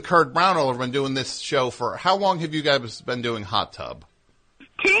you and Kurt Brownell have been doing this show for how long? Have you guys been doing Hot Tub?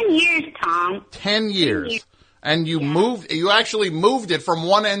 10 years, Tom. 10 years. And you actually moved it from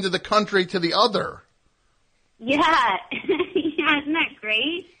one end of the country to the other. Yeah. Isn't that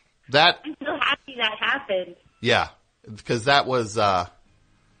great? I'm so happy that happened. Yeah, because that was,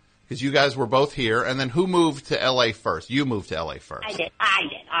 because you guys were both here, and then who moved to L.A. first? You moved to L.A. first. I did,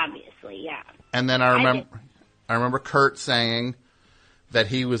 obviously, yeah. And then I remember Kurt saying that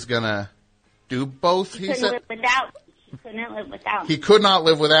he was going to do both. He couldn't live without me. He could not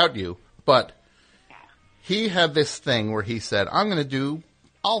live without you, but he had this thing where he said,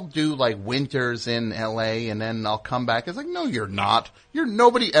 I'll do like winters in LA and then I'll come back. It's like, no, you're not.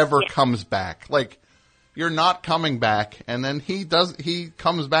 Nobody ever comes back. Like, you're not coming back. And then he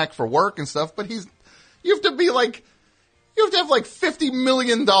comes back for work and stuff, but you have to have like $50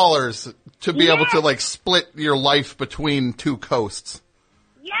 million to be able to like split your life between two coasts.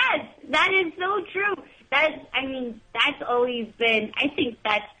 Yes, that is so true. That's always been, I think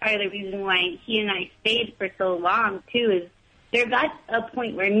that's part of the reason why he and I stayed for so long too, is there got a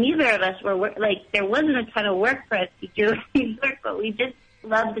point where neither of us were, there wasn't a ton of work for us to do any work, but we just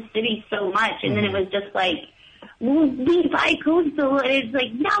loved the city so much. And then it was just like, well, we buy coastal, and it's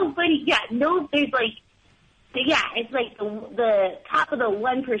like, it's like the top of the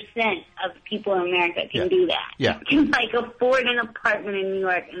 1% of people in America can do that. Yeah. You can afford an apartment in New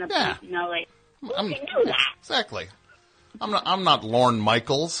York and a place, who can do that? Exactly. I'm not Lorne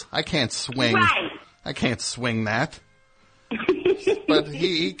Michaels. I can't swing. Right. I can't swing that. But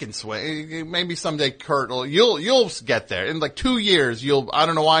he can swing. Maybe someday, Kurt, you'll get there. In 2 years, I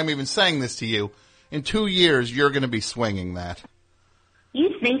don't know why I'm even saying this to you. In 2 years, you're going to be swinging that.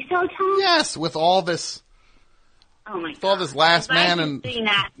 You think so, Tom? Yes, with all this. Oh my God. With all this last man on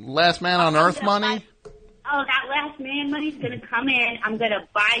earth money. That last man money's going to come in. I'm going to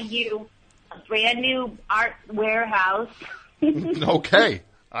buy you a brand new art warehouse. Okay.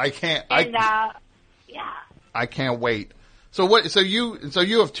 I can't wait. So what? So you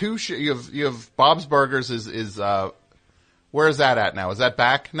have two. You have Bob's Burgers. Is where is that at now? Is that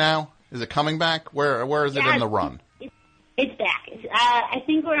back now? Is it coming back? Where is it in the run? It's back. I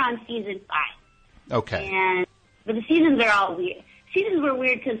think we're on season 5. Okay. But the seasons are all weird. Seasons were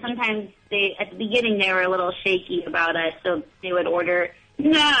weird because sometimes at the beginning they were a little shaky about us, so they would order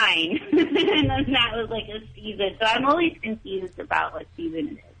 9, and then that was like a season. So I'm always confused about what season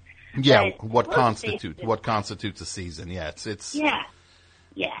it is. Yeah, what constitutes a season? Yeah, it's yeah.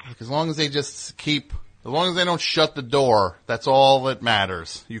 As long as they don't shut the door, that's all that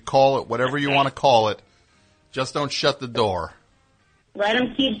matters. You call it whatever you want to call it, just don't shut the door. Let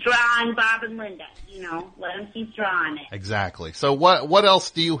them keep drawing Bob and Linda. Let them keep drawing it. Exactly. So what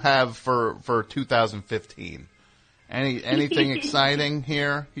else do you have for 2015? Anything exciting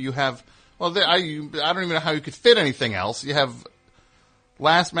here? You have I don't even know how you could fit anything else. You have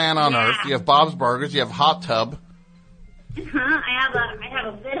Last Man on Earth. You have Bob's Burgers. You have Hot Tub. I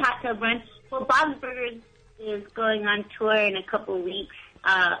have a good hot tub run. Well, Bob's Burgers is going on tour in a couple of weeks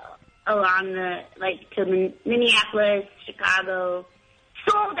along to Minneapolis, Chicago.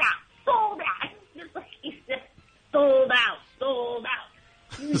 Sold out. Just like he said, sold out.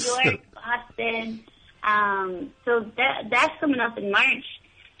 New York, Boston. So that's coming up in March.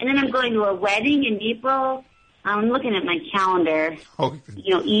 And then I'm going to a wedding in April. I'm looking at my calendar. Oh,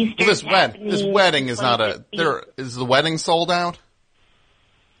 Easter. Well, this wedding is not is the wedding sold out?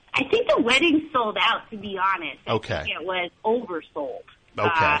 I think the wedding sold out, to be honest. Okay. I think it was oversold.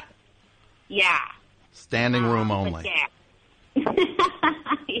 Okay. Yeah. Standing room only. Yeah.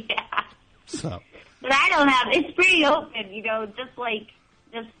 Yeah. So. But I don't have, it's pretty open, just like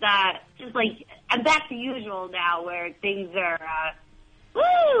I'm back to usual now, where things are.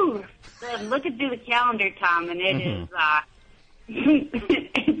 Woo! So I'm looking through the calendar, Tom, and it is.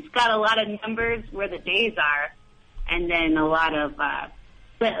 It's got a lot of numbers where the days are, and then a lot of.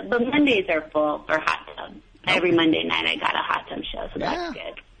 But Mondays are full for hot tub. Every Monday night I got a hot tub show, so that's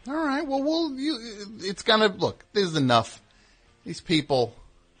good. All right. Well, it's gonna look. There's enough. These people,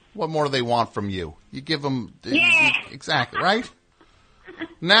 what more do they want from you? You give them exactly right.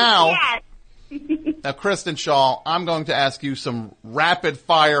 Now, now, KRISTEN Schaal, I'm going to ask you some rapid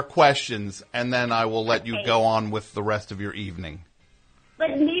fire questions, and then I will let you go on with the rest of your evening.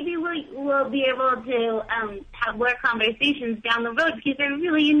 But maybe we'll be able to have more conversations down the road because I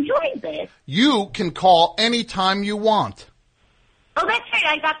really enjoyed this. You can call anytime you want. Oh, that's right.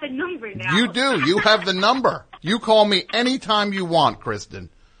 I got the number now. You do. You have the number. You call me anytime you want, KRISTEN.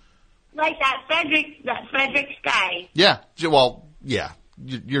 Like that Frederick guy. Yeah. Well, yeah.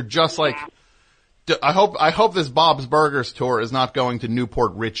 You're just like. I hope this Bob's Burgers tour is not going to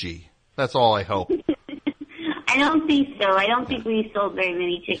Newport Richie. That's all I hope. I don't think so. I don't think we sold very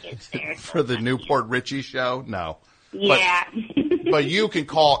many tickets there. For the Newport Richie show? No. Yeah. But you can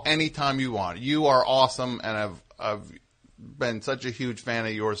call anytime you want. You are awesome, and I've been such a huge fan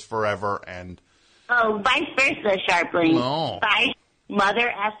of yours forever. And oh, vice versa, Sharpling. No. Vice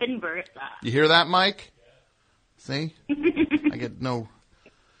mother effing versa. You hear that, Mike? See? I get no...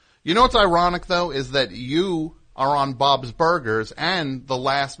 You know what's ironic, though, is that you are on Bob's Burgers and The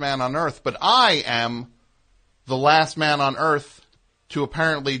Last Man on Earth, but I am the last man on Earth to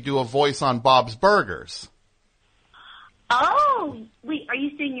apparently do a voice on Bob's Burgers. Oh, wait, are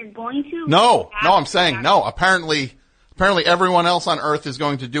you saying you're going to? No, I'm saying no. Apparently everyone else on Earth is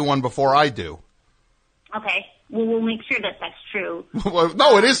going to do one before I do. Okay, well, we'll make sure that that's true. Well,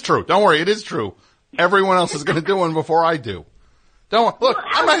 no, it is true. Don't worry, it is true. Everyone else is going to do one before I do. Don't look.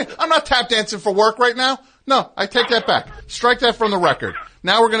 I'm not tap dancing for work right now. No, I take that back. Strike that from the record.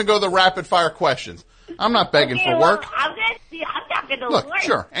 Now we're going to go to the rapid fire questions. I'm not begging for work. I'm not going to look. work.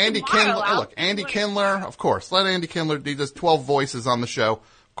 Sure, Andy Kindler. Look, Andy Kindler. Of course, let Andy Kindler. He does 12 voices on the show.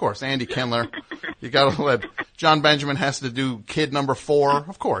 Of course, Andy Kindler. You got to let John Benjamin has to do kid number 4.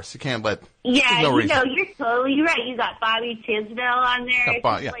 Of course, you can't let. Yeah, no you know, you're totally right. You got Bobby Tisdale on there. It's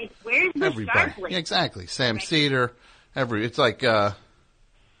like, where's the Sharpling? Yeah, exactly. Sam Cedar. It's like, yeah.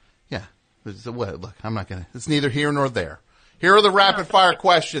 Look, I'm not gonna. It's neither here nor there. Here are the rapid fire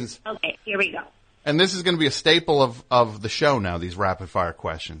questions. Okay, here we go. And this is going to be a staple of the show now. These rapid fire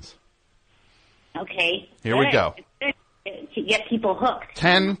questions. Okay. Here we go. To get people hooked.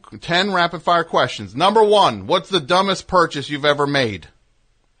 10 rapid fire questions. Number 1, what's the dumbest purchase you've ever made?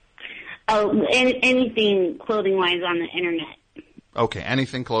 Oh, anything clothing-wise on the internet. Okay,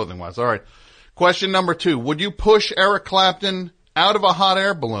 anything clothing-wise. All right. Question number 2, would you push Eric Clapton out of a hot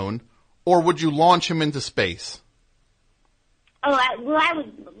air balloon, or would you launch him into space? Oh, I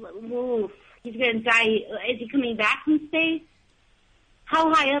would. Oof, he's going to die. Is he coming back from space?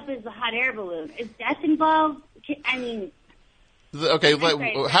 How high up is the hot air balloon? Is death involved? I mean. Okay,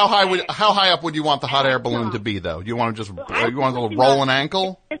 how high up would you want the hot air balloon to be, though? Do you want to just roll an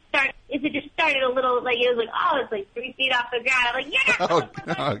ankle? If it just started a little, like, it was like, it's like 3 feet off the ground. I'm like, yeah,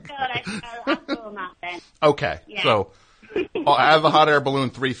 I'll throw him out then. Okay, yeah. So have the hot air balloon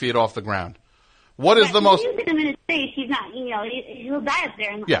 3 feet off the ground. What is the most? Using him in his space, he's not. He'll die up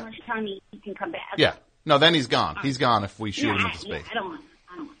there unless you tell me he can come back. Yeah. No, then he's gone. He's gone if we shoot him into space. I don't want that.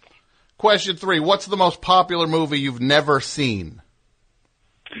 Question 3: what's the most popular movie you've never seen?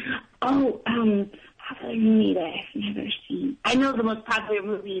 Oh, popular movie that I've never seen. I know the most popular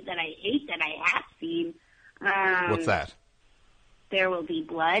movie that I hate that I have seen. What's that? There Will Be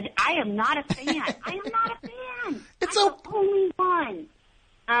Blood. I am not a fan. I'm the only one.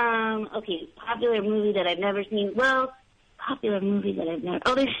 Okay, popular movie that I've never seen. Well, popular movie that I've never.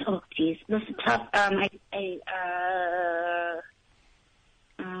 Geez, this is tough.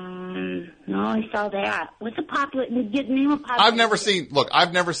 No, I saw that. What's a popular? Name a popular.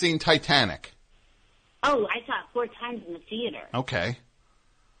 I've never seen Titanic. Oh, I saw it 4 times in the theater. Okay.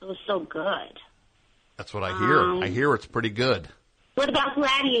 It was so good. That's what I hear. I hear it's pretty good. What about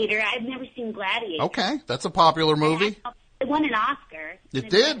Gladiator? I've never seen Gladiator. Okay, that's a popular movie. It won an Oscar. It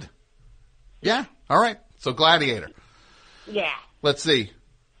did? Yeah. All right. So Gladiator. Yeah. Let's see.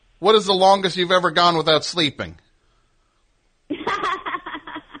 What is the longest you've ever gone without sleeping? Maybe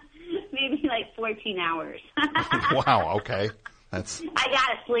like 14 hours. Wow. Okay. I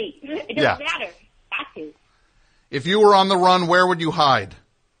gotta sleep. It doesn't matter. Got to. If you were on the run, where would you hide?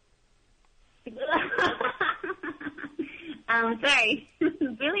 Sorry.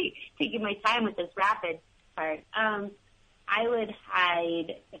 Really taking my time with this rapid part. I would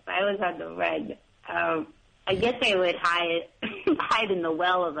hide, if I was on the reg, I guess I would hide in the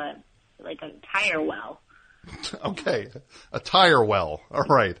well of a tire well. Okay, a tire well. All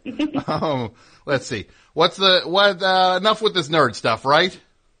right. Let's see. Enough with this nerd stuff, right?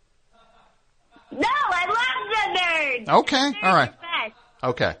 No, I love the nerds. Okay, Nerds all right. are best.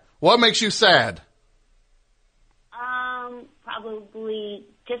 Okay. What makes you sad? Probably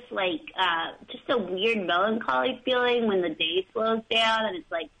just a weird melancholy feeling when the day slows down and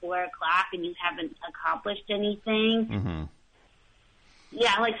it's like 4 o'clock and you haven't accomplished anything. Mm-hmm.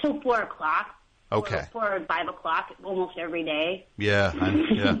 Yeah, 4 o'clock. Okay. 4 or 5 o'clock almost every day. Yeah.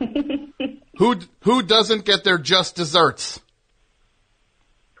 Who doesn't get their just desserts?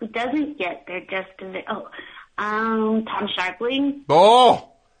 Who doesn't get their just desserts? Tom Sharpling. Oh!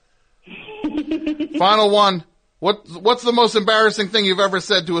 Final one. What's the most embarrassing thing you've ever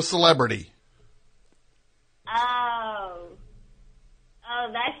said to a celebrity?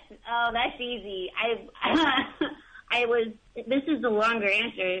 That's easy. This is the longer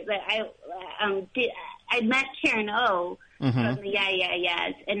answer, but I met Karen O from the Yeah Yeah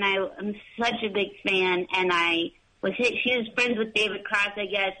Yeahs, and I'm such a big fan, and she was friends with David Cross, I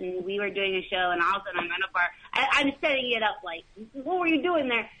guess, and we were doing a show, and all of a sudden I'm in a bar. I'm setting it up what were you doing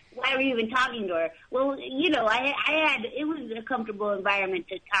there? Why were you even talking to her? Well, it was a comfortable environment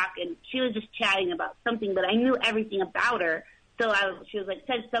to talk, and she was just chatting about something, but I knew everything about her. So she was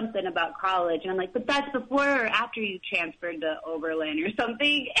said something about college, and I'm like, but that's before or after you transferred to Oberlin or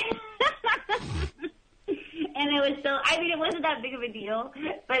something. And it was it wasn't that big of a deal,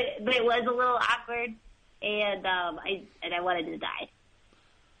 but it was a little awkward, and I wanted to die.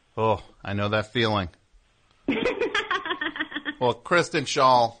 Oh, I know that feeling. Well, KRISTEN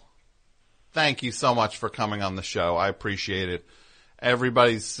SCHAAL, thank you so much for coming on the show. I appreciate it.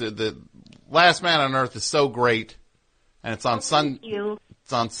 The Last Man on Earth is so great, and it's on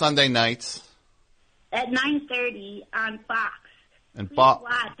It's on Sunday nights at 9:30 on Fox. And Please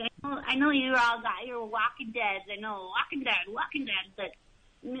watch. I know you all got your Walking Dead. I know Walking Dead, but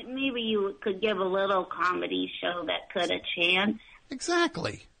maybe you could give a little comedy show that could a chance.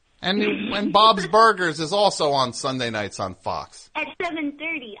 Exactly. And Bob's Burgers is also on Sunday nights on Fox. At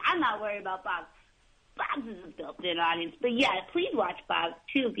 7:30. I'm not worried about Bob's. Bob's is a built-in audience. But yeah, please watch Bob's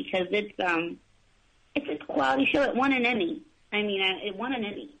too, because it's a quality show. It won an Emmy. It won an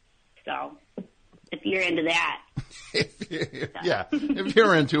Emmy. So if you're into that. If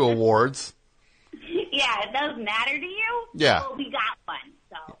you're into awards. Yeah, it does matter to you. Yeah. Well, we got one.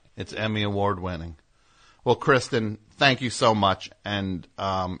 So It's Emmy Award winning. Well, KRISTEN, thank you so much, and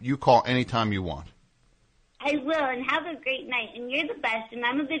you call anytime you want. I will, and have a great night. And you're the best, and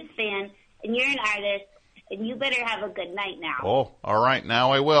I'm a big fan, and you're an artist, and you better have a good night now. Oh, all right.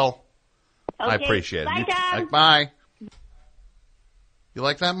 Now I will. Okay. I appreciate Bye, it. Tom. Bye. You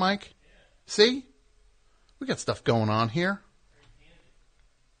like that, Mike? See? We got stuff going on here.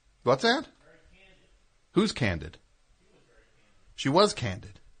 What's that? Who's candid? She was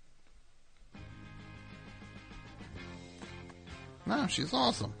candid. No, she's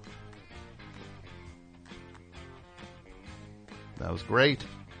awesome. That was great.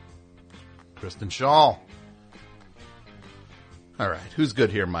 KRISTEN SCHAAL. All right, who's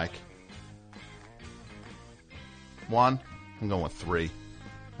good here, Mike? 1? I'm going with 3.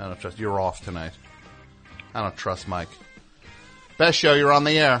 I don't trust. You're off tonight. I don't trust Mike. Best show, you're on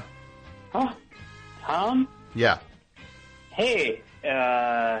the air. Huh? Tom? Yeah. Hey,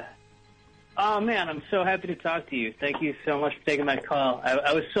 oh man, I'm so happy to talk to you. Thank you so much for taking my call.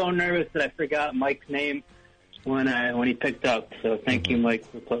 I was so nervous that I forgot Mike's name when he picked up. So thank you, Mike,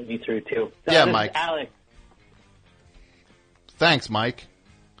 for putting me through too. So yeah, this Mike. Is Alex. Thanks, Mike.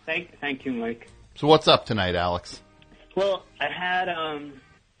 Thank you, Mike. So what's up tonight, Alex? Well, I had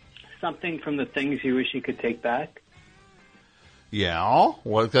something from the things you wish you could take back. Yeah,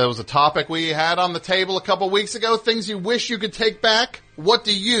 well, that was a topic we had on the table a couple weeks ago. Things you wish you could take back. What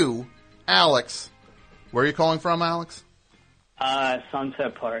do you, Alex? Where are you calling from, Alex?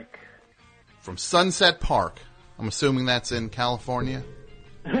 Sunset Park. From Sunset Park. I'm assuming that's in California?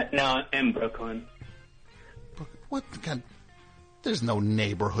 No, in Brooklyn. What kind? There's no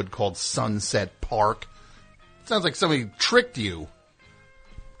neighborhood called Sunset Park. Sounds like somebody tricked you.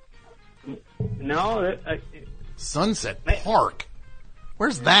 No, Sunset Park?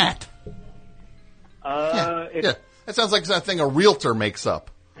 Where's that? Yeah. That sounds like something a realtor makes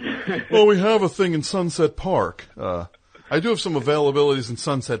up. Well, we have a thing in Sunset Park. I do have some availabilities in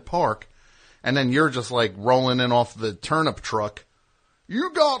Sunset Park. And then you're just like rolling in off the turnip truck.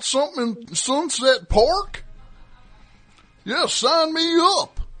 You got something in Sunset Park? Yeah, sign me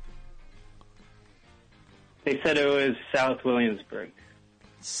up. They said it was South Williamsburg.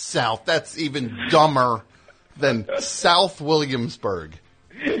 South. That's even dumber than South Williamsburg.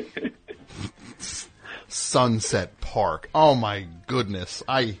 Sunset Park. Oh my goodness.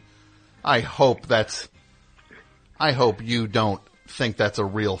 I hope you don't think that's a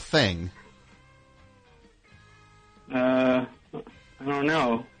real thing. I don't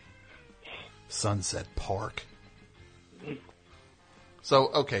know. Sunset Park. So,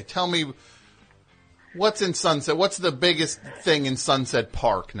 okay, tell me, what's in Sunset? What's the biggest thing in Sunset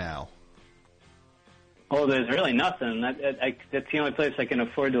Park now? Oh, there's really nothing. That's the only place I can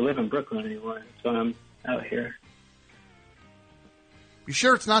afford to live in Brooklyn anymore. So I'm out here. You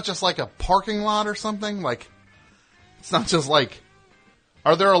sure it's not just like a parking lot or something? Like, it's not just like,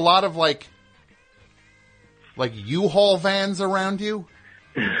 are there a lot of like U-Haul vans around you?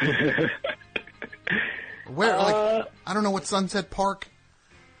 Where, I don't know what Sunset Park.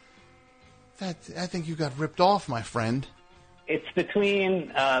 I think you got ripped off, my friend. It's between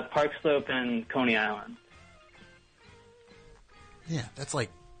Park Slope and Coney Island. Yeah, that's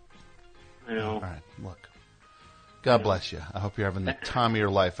like. I know. All right, look. God bless you. I hope you're having the time of your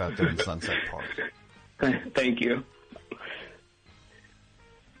life out there in Sunset Park. Thank you.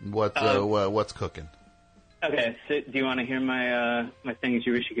 What's cooking? Okay, so do you want to hear my things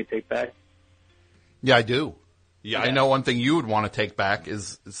you wish you could take back? Yeah, I do. Yeah, okay. I know one thing you would want to take back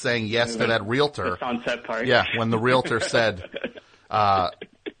is saying yes to that realtor. The Sunset Park. Yeah, when the realtor said, I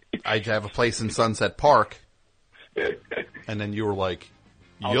have a place in Sunset Park, and then you were like,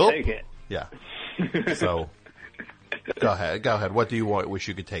 yup. I'll take it. Yeah. So, go ahead. What do you wish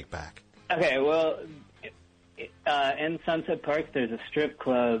you could take back? Okay, well, in Sunset Park, there's a strip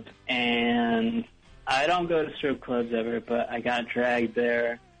club, and I don't go to strip clubs ever, but I got dragged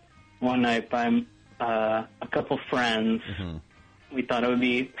there one night by a couple friends. Mm-hmm. We thought it would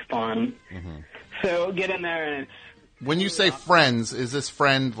be fun. Mm-hmm. So get in there, and it's... When you say friends, is this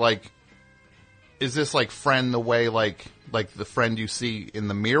friend like friend the way like the friend you see in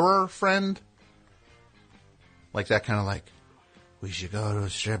the mirror friend? Like that kind of like, we should go to a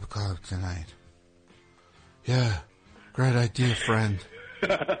strip club tonight. Yeah, great idea, friend.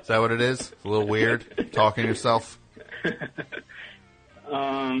 Is that what it is? It's a little weird, talking to yourself?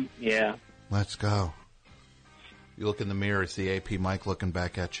 Yeah. Let's go. You look in the mirror, see AP Mike looking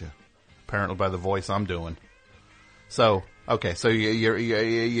back at you. Apparently by the voice I'm doing. So, okay, so you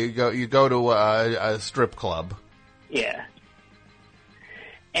go to a strip club. Yeah.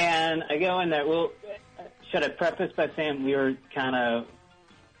 And I go in there. Well, should I preface by saying we were kind of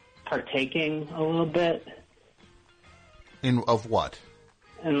partaking a little bit? Of what?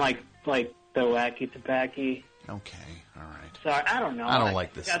 And like the wacky tobacco. Okay, all right. Sorry, I don't know. I don't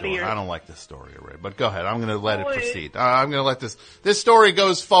like this story. I don't like this story already. But go ahead. I'm going to let it proceed. I'm going to let this story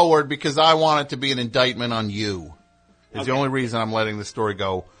goes forward because I want it to be an indictment on you. It's the only reason I'm letting this story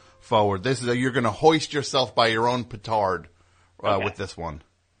go forward. You're going to hoist yourself by your own petard with this one.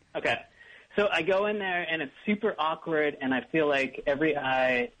 Okay. So I go in there, and it's super awkward, and I feel like every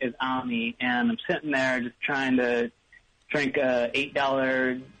eye is on me, and I'm sitting there just trying to drink a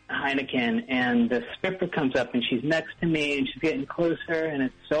 $8 Heineken, and the stripper comes up, and she's next to me, and she's getting closer, and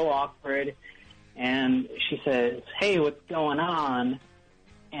it's so awkward. And she says, "Hey, what's going on?"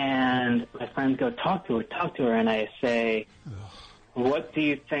 And my friends go, talk to her. And I say, "What do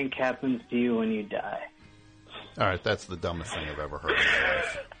you think happens to you when you die?" All right, that's the dumbest thing I've ever heard in my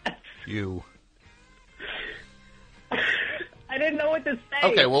life. You. I didn't know what to say.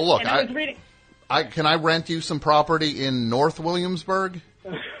 Okay, well, look, I was reading. Can I rent you some property in North Williamsburg?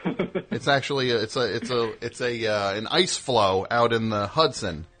 It's actually an ice floe out in the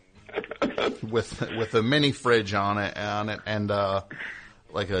Hudson with a mini fridge on it and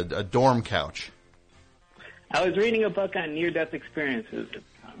like a dorm couch. I was reading a book on near-death experiences.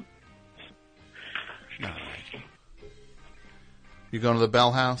 All right. You going to the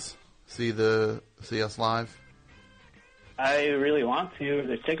Bell House? See us live? I really want to. Are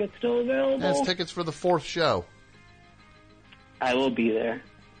the tickets still available? There's tickets for the 4th show. I will be there.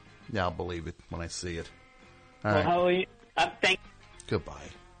 Yeah, I'll believe it when I see it. All right. How are you? Thank. Goodbye.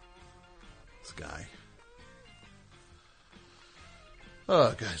 This guy.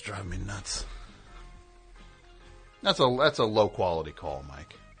 Oh, guy's driving me nuts. That's a low quality call,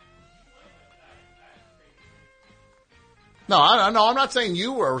 Mike. No, I'm not saying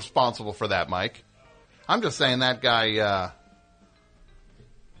you were responsible for that, Mike. I'm just saying that guy.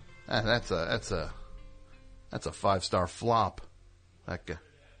 That's a 5-star flop. That guy.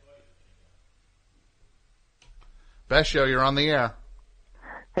 Best show, you're on the air.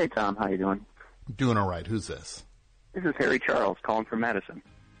 Hey Tom, how you doing? Doing all right. Who's this? This is Harry Charles calling from Madison.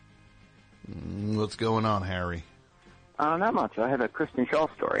 What's going on, Harry? Not much. I have a KRISTEN SCHAAL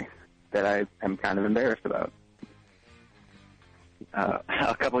story that I am kind of embarrassed about.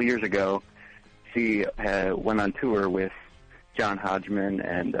 A couple of years ago, she went on tour with John Hodgman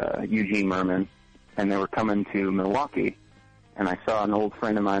and Eugene Merman, and they were coming to Milwaukee, and I saw an old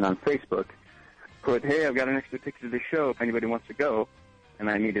friend of mine on Facebook put, "Hey, I've got an extra ticket to the show if anybody wants to go." And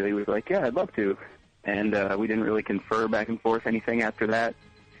I immediately was like, "Yeah, I'd love to." And we didn't really confer back and forth anything after that.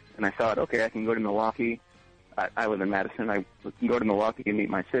 And I thought, okay, I can go to Milwaukee. I live in Madison. I can go to Milwaukee and meet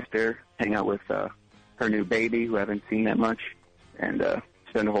my sister, hang out with her new baby, who I haven't seen that much, and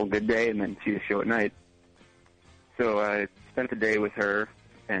spend a whole good day, and then see the show at night. So I spent the day with her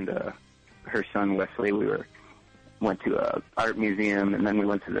and her son, Wesley. We went to an art museum, and then we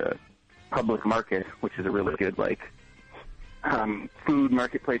went to the public market, which is a really good, food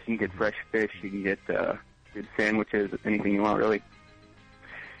marketplace. You can get fresh fish. You can get good sandwiches, anything you want, really.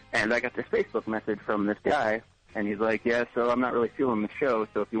 And I got this Facebook message from this guy, and he's like, "Yeah, so I'm not really feeling the show,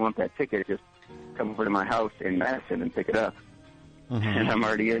 so if you want that ticket, just come over to my house in Madison and pick it up." Mm-hmm. And I'm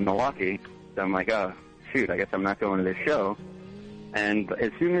already in Milwaukee, so I'm like, "Oh, shoot, I guess I'm not going to this show." And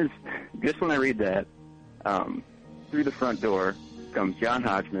just when I read that, through the front door comes John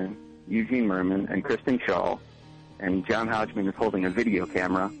Hodgman, Eugene Merman, and KRISTEN SCHAAL. And John Hodgman is holding a video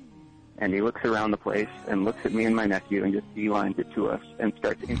camera, and he looks around the place and looks at me and my nephew and just beelines it to us and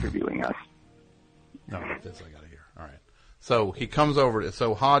starts interviewing us. No, this I got to hear. All right. So he comes over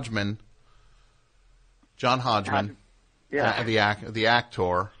to, Hodgman, John Hodgman, the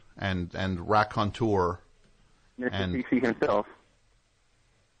actor and raconteur. Mr. DC himself.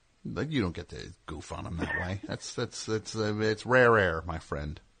 You don't get to goof on him that way. It's rare air, my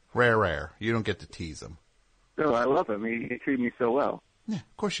friend. Rare air. You don't get to tease him. No, I love him. He treated me so well. Yeah,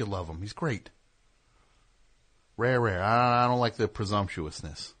 of course you love him. He's great. Rare air. I don't like the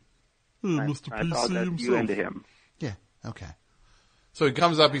presumptuousness. Mr. PC himself. You into him. Yeah, okay. So he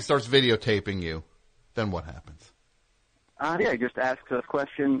comes up, he starts videotaping you. Then what happens? He just asks us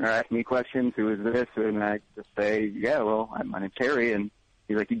questions, or asks me questions. Who is this? And I just say, "Yeah, well, my name's Harry." And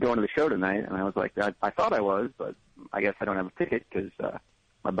he's like, "You going to the show tonight?" And I was like, I thought I was, but I guess I don't have a ticket because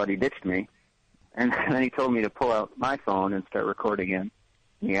my buddy ditched me. And then he told me to pull out my phone and start recording him.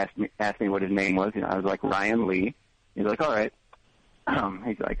 And he asked me what his name was. I was like, Ryan Lee. He's like, all right.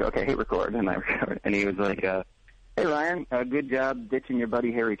 He's like, okay, hit record. And I record. And he was like, hey, Ryan, good job ditching your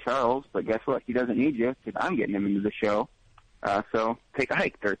buddy Harry Charles. But guess what? He doesn't need you because I'm getting him into the show. So take a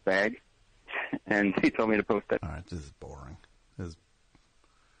hike, dirtbag. And he told me to post it. All right, this is boring.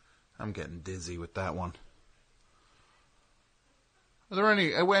 I'm getting dizzy with that one. Are there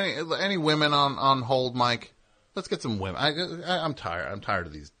any women on hold, Mike? Let's get some women. I'm tired. I'm tired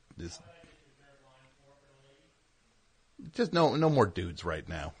of these. Just no more dudes right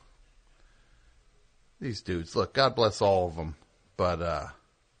now. These dudes, look, God bless all of them, but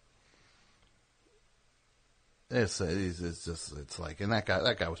it's like, and that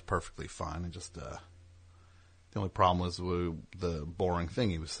guy was perfectly fine, and just the only problem was the boring thing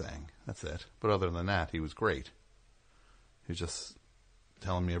he was saying. That's it. But other than that, he was great. He was just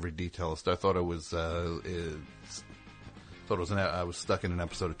telling me every detail. I thought I was stuck in an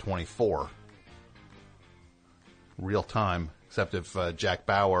episode of 24, real time. Except if Jack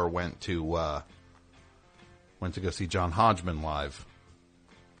Bauer went to go see John Hodgman live.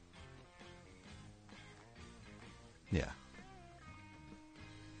 Yeah,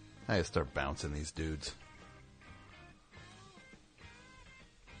 I gotta start bouncing these dudes.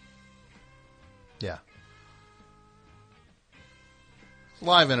 Yeah.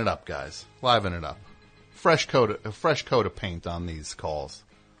 Liven it up, guys. Liven it up. Fresh coat of paint on these calls.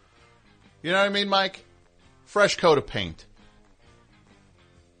 You know what I mean, Mike? Fresh coat of paint.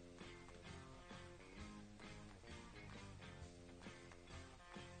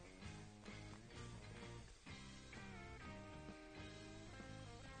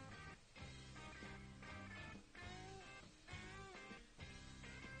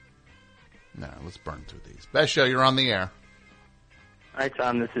 No, let's burn through these. Best show, you're on the air. Hi,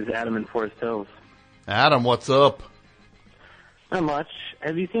 Tom. This is Adam in Forest Hills. Adam, what's up? Not much.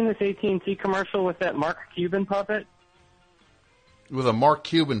 Have you seen this AT&T commercial with that Mark Cuban puppet? With a Mark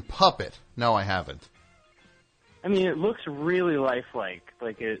Cuban puppet? No, I haven't. I mean, it looks really lifelike.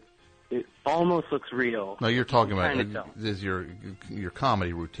 Like it almost looks real. No, you're talking about is your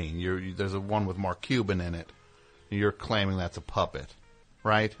comedy routine. There's a one with Mark Cuban in it. You're claiming that's a puppet,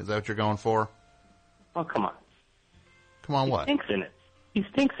 right? Is that what you're going for? Oh, come on. Come on, what? He stinks in it. He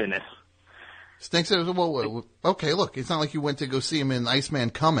stinks in it. Stinks in it? Well, okay, look, it's not like you went to go see him in Iceman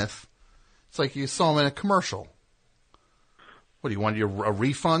Cometh. It's like you saw him in a commercial. What, do you want a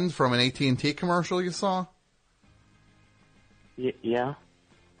refund from an AT&T commercial you saw? Yeah.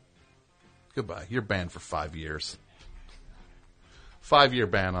 Goodbye. You're banned for 5 years. 5-year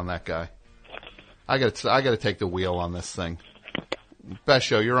ban on that guy. I got to take the wheel on this thing. Best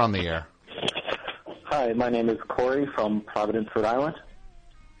show, you're on the air. Hi, my name is Corey from Providence, Rhode Island.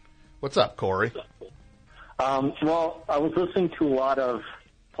 What's up, Corey? Well, I was listening to a lot of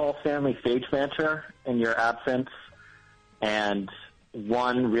Paul Stanley stage banter in your absence, and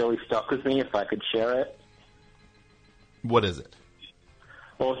one really stuck with me, if I could share it. What is it?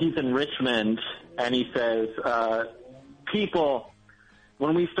 Well, he's in Richmond, and he says, people,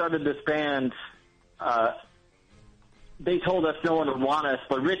 when we started this band, they told us no one would want us,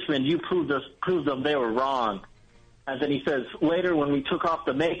 but Richmond, you proved them they were wrong. And then he says, later when we took off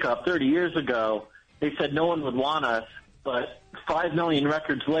the makeup 30 years ago, they said no one would want us, but 5 million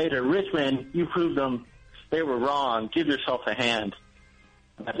records later, Richmond, you proved them they were wrong. Give yourself a hand.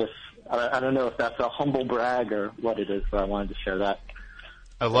 I don't know if that's a humble brag or what it is, but I wanted to share that.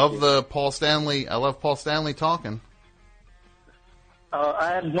 I love Paul Stanley talking.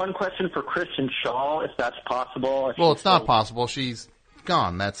 I had one question for KRISTEN SCHAAL, if that's possible. Well, it's not possible. She's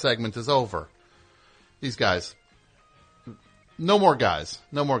gone. That segment is over. These guys. No more guys.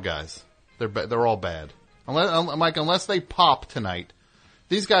 They're all bad. Unless they pop tonight.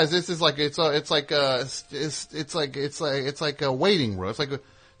 These guys, this is like it's like a waiting room. I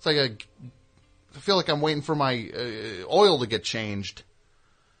feel like I'm waiting for my oil to get changed.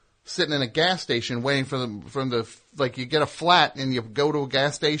 Sitting in a gas station waiting from the like you get a flat and you go to a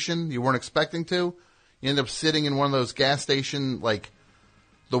gas station you weren't expecting to. You end up sitting in one of those gas station, like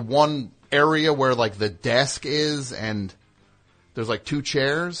the one area where like the desk is and there's like 2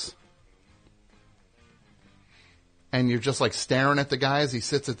 chairs. And you're just like staring at the guy as he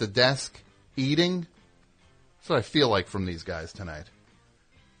sits at the desk eating. That's what I feel like from these guys tonight.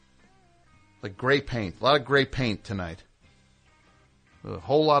 Like gray paint. A lot of gray paint tonight. A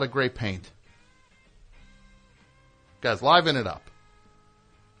whole lot of gray paint. Guys, liven it up.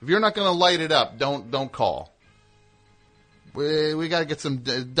 If you're not going to light it up, don't call. We got to get some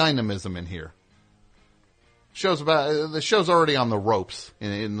dynamism in here. The show's already on the ropes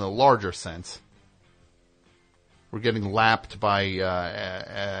in the larger sense. We're getting lapped by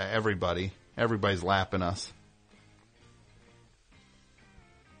everybody. Everybody's lapping us.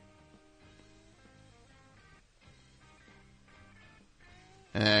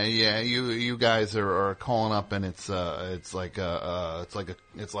 Yeah, you guys are calling up, and it's like a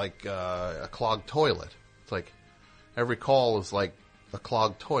clogged toilet. It's like every call is like a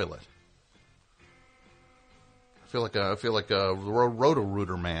clogged toilet. I feel like a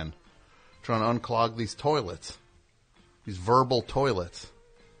Roto-Rooter man trying to unclog these toilets, these verbal toilets.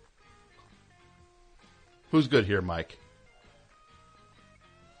 Who's good here, Mike?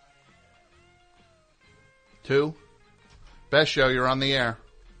 2? Best show, you're on the air.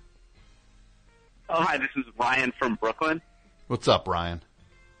 Oh, hi, this is Ryan from Brooklyn. What's up, Ryan?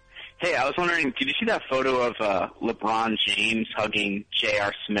 Hey, I was wondering, did you see that photo of LeBron James hugging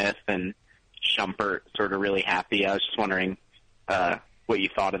J.R. Smith and Shumpert sort of really happy? I was just wondering what you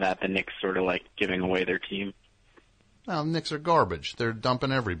thought of that, the Knicks sort of like giving away their team. Well, the Knicks are garbage. They're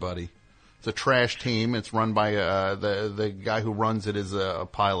dumping everybody. It's a trash team. It's run by the guy who runs it is a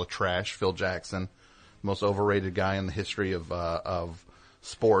pile of trash, Phil Jackson. Most overrated guy in the history of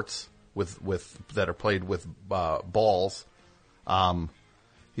sports that are played with balls.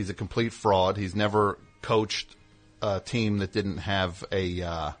 He's a complete fraud. He's never coached a team that didn't have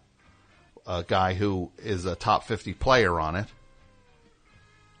a guy who is a top 50 player on it.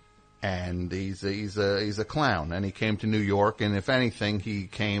 And he's a clown. And he came to New York, and if anything, he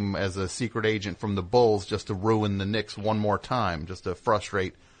came as a secret agent from the Bulls just to ruin the Knicks one more time, just to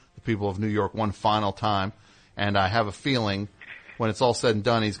frustrate the people of New York one final time. And I have a feeling when it's all said and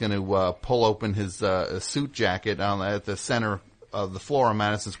done, he's going to pull open his suit jacket at the center of the floor on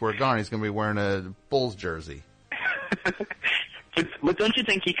Madison Square Garden. He's going to be wearing a Bulls jersey. But don't you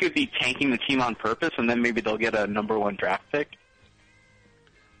think he could be tanking the team on purpose, and then maybe they'll get a number 1 draft pick?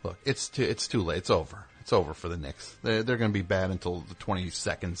 Look, it's too late. It's over. It's over for the Knicks. They're going to be bad until the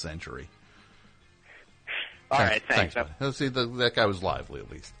 22nd century. All right, thanks. Let's see, that guy was lively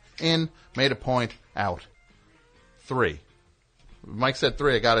at least. In, made a point, out. 3. Mike said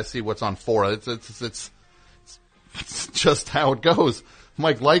 3. I got to see what's on 4. It's just how it goes.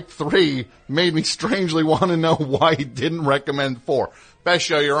 Mike liked 3, made me strangely want to know why he didn't recommend 4. Best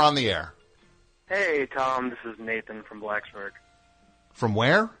show, you're on the air. Hey, Tom, this is Nathan from Blacksburg. From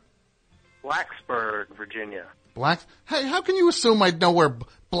where? Blacksburg, Virginia. Hey, how can you assume I'd know where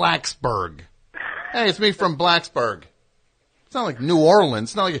Blacksburg? Hey, it's me from Blacksburg. It's not like New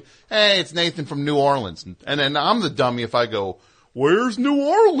Orleans. It's not like, hey, it's Nathan from New Orleans. And then I'm the dummy if I go, where's New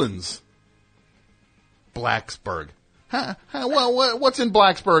Orleans? Blacksburg. Well, what's in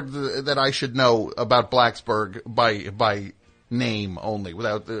Blacksburg that I should know about Blacksburg by name only,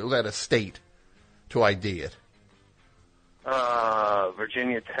 without a state to ID it?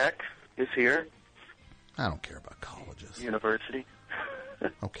 Virginia Tech is here. I don't care about colleges. University.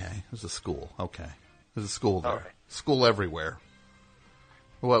 Okay, there's a school. Okay, there's a school there. All right. School everywhere.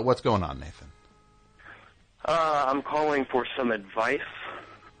 What's going on, Nathan? I'm calling for some advice.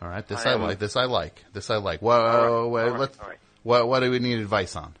 All right, this I like. Whoa, what do we need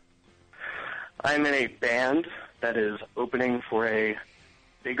advice on? I'm in a band that is opening for a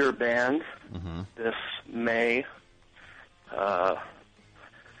bigger band this May, and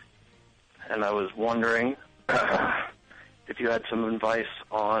I was wondering if you had some advice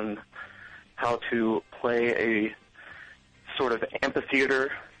on how to play a sort of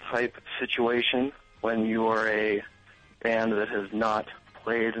amphitheater type situation when you are a band that has not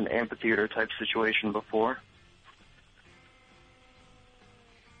played an amphitheater type situation before.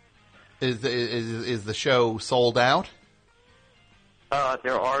 Is the show sold out?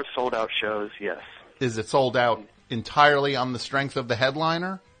 There are sold out shows, yes. Is it sold out entirely on the strength of the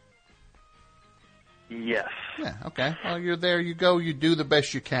headliner? Yes. Yeah, okay. Well, you're there, you go, you do the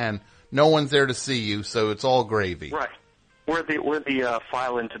best you can. No one's there to see you, so it's all gravy. Right. We're the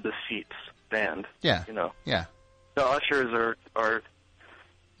file into the seats band. Yeah. You know. Yeah. The ushers are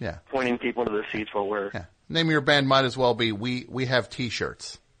yeah, pointing people to the seats while we're... Yeah. Name of your band might as well be We Have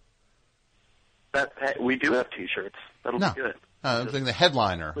T-Shirts. We do have T-shirts. That'll be good. I think the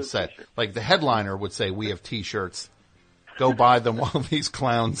headliner said, like the headliner would say, we have T-shirts. Go buy them while these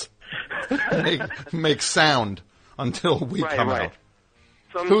clowns make sound until we come out.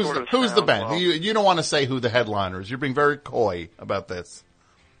 Who's the band? Well, you don't want to say who the headliner is. You're being very coy about this.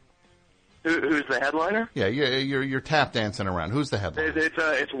 Who's the headliner? Yeah, you're tap dancing around. Who's the headliner?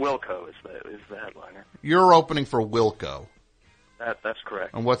 It's Wilco is the headliner. You're opening for Wilco. That's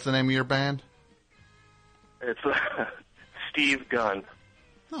correct. And what's the name of your band? It's Steve Gunn.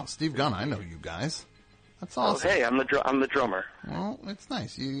 Oh, Steve Gunn. I know you guys. That's awesome. Oh, hey, I'm the drummer. Well, it's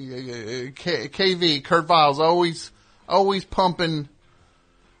nice. KV Kurt Vile's always pumping,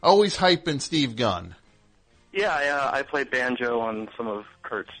 always hyping Steve Gunn. Yeah, I play banjo on some of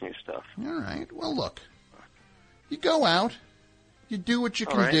Kurt's new stuff. All right. Well, look, you go out, you do what you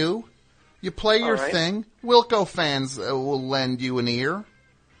can do, you play your thing. Wilco fans will lend you an ear.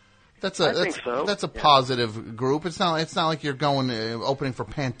 I think so. That's a positive group. It's not like you're going opening for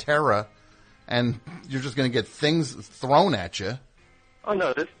Pantera, and you're just going to get things thrown at you. Oh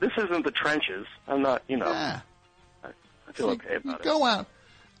no, this isn't the trenches. I'm not. Yeah. I feel okay about it. Go out.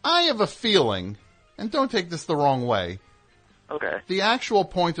 I have a feeling, and don't take this the wrong way. Okay. The actual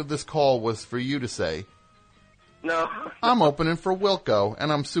point of this call was for you to say, no, I'm opening for Wilco,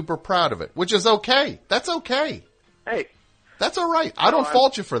 and I'm super proud of it, which is okay. That's okay. Hey. That's all right. I don't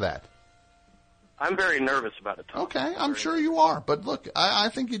fault you for that. I'm very nervous about it, Tom. Okay, I'm sure you are. But look, I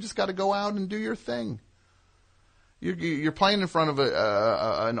think you just got to go out and do your thing. You're playing in front of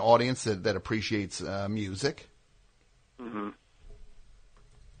an audience that appreciates music. Mm-hmm.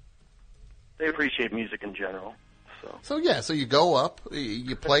 They appreciate music in general. So you go up,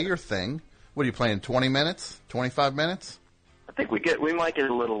 you play your thing. What are you playing, 20 minutes, 25 minutes? I think we might get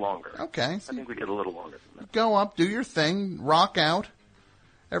a little longer. Okay. So I think we get a little longer than that. Go up, do your thing, rock out.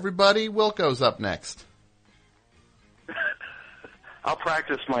 Everybody, Wilco's up next. I'll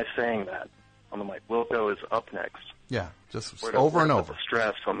practice my saying that on the mic. Wilco is up next. Yeah, just over and over.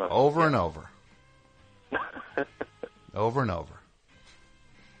 Stress on the over and over. Over and over.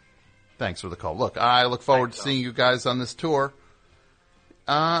 Thanks for the call. Look, I look forward to seeing you guys on this tour.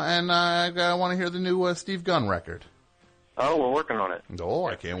 And I want to hear the new Steve Gunn record. Oh, we're working on it. Oh,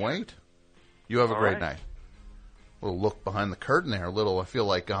 I can't wait. You have a great night. A little look behind the curtain there. I feel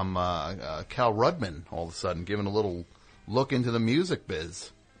like I'm Cal Rudman all of a sudden, giving a little look into the music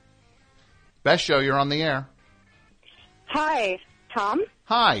biz. Best show, you're on the air. Hi, Tom.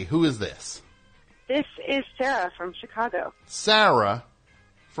 Hi, who is this? This is Sarah from Chicago. Sarah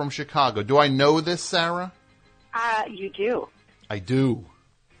from Chicago. Do I know this, Sarah? You do. I do.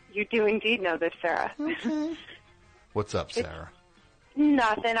 You do indeed know this, Sarah. Okay. What's up, Sarah?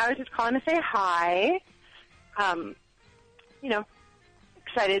 Nothing. I was just calling to say hi.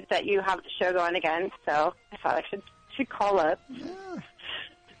 Excited that you have the show going again, so I thought I should call up. Yeah.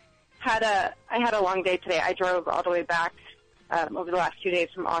 I had a long day today. I drove all the way back over the last 2 days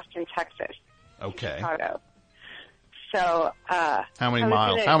from Austin, Texas. Okay. To Chicago. So how many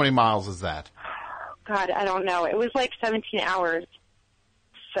miles? How many miles is that? God, I don't know. It was like 17 hours.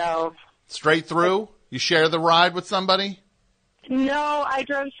 So. Straight through? You share the ride with somebody? No, I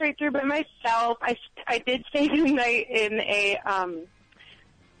drove straight through by myself. I did stay the night in a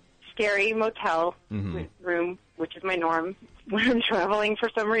scary motel room, which is my norm when I'm traveling for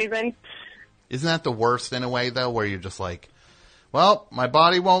some reason. Isn't that the worst in a way, though, where you're just like, well, my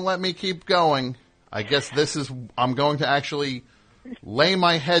body won't let me keep going. I guess I'm going to actually lay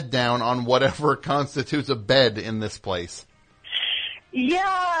my head down on whatever constitutes a bed in this place. Yeah,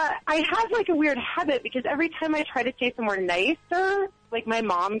 I have like a weird habit because every time I try to stay somewhere nicer, like my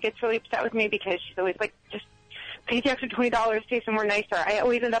mom gets really upset with me because she's always like, just pay the extra $20, stay somewhere nicer. I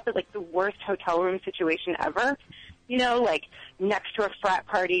always end up at like the worst hotel room situation ever, you know, like next to a frat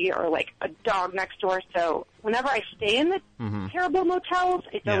party or like a dog next door. So whenever I stay in the terrible motels,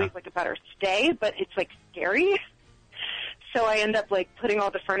 it's always like a better stay, but it's like scary. So I end up like putting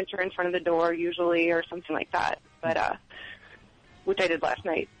all the furniture in front of the door usually or something like that. But, which I did last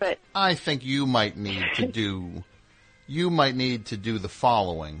night, but I think you might need to do the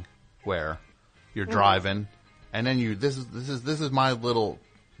following, where you're driving, and then this is my little.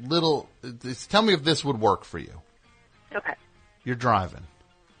 Tell me if this would work for you. Okay. You're driving.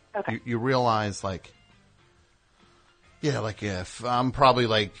 Okay. You realize if I'm probably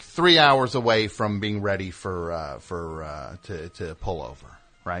like 3 hours away from being ready to pull over,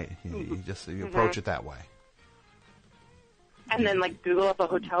 right? You approach it that way. And then, like, Google up a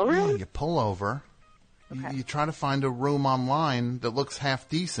hotel room? Yeah, you pull over. Okay. You try to find a room online that looks half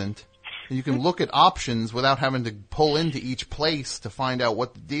decent. And you can look at options without having to pull into each place to find out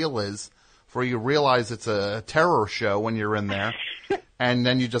what the deal is before you realize it's a terror show when you're in there. And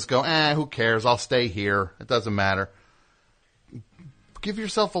then you just go, who cares? I'll stay here. It doesn't matter. Give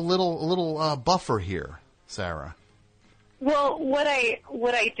yourself a little buffer here, Sarah. Well, what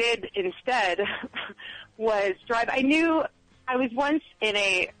I did instead was drive. I was once in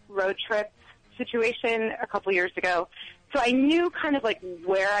a road trip situation a couple years ago, so I knew kind of like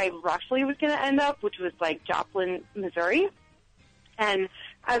where I roughly was going to end up, which was like Joplin, Missouri. And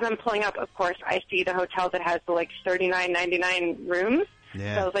as I'm pulling up, of course, I see the hotel that has the like $39.99 rooms.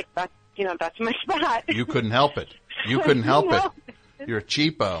 Yeah. So I was like, that's my spot. You couldn't help it. You couldn't help it. You're a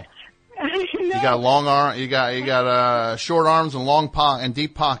cheapo. You got long arm. You got short arms and and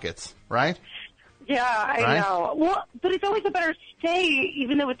deep pockets, right? Yeah, I know. Well, but it's always a better stay,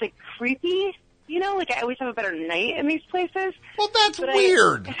 even though it's like creepy. You know, like I always have a better night in these places. Well, that's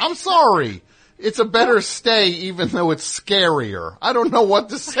weird. I'm sorry. It's a better stay, even though it's scarier. I don't know what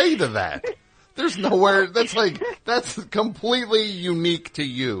to say to that. There's nowhere. That's completely unique to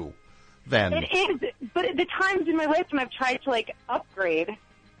you. Then it is. But at the times in my life when I've tried to like upgrade,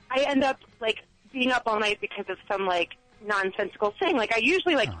 I end up like being up all night because of some like nonsensical thing. Like I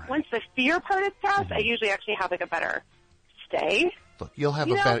usually once the fear part is passed, I usually actually have like a better stay. Look, you'll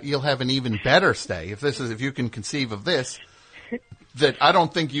have an even better stay if you can conceive of this. That I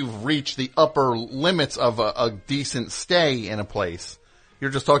don't think you've reached the upper limits of a decent stay in a place. You're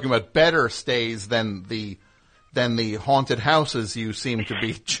just talking about better stays than the haunted houses you seem to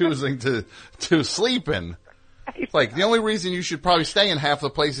be choosing to sleep in. Like the only reason you should probably stay in half the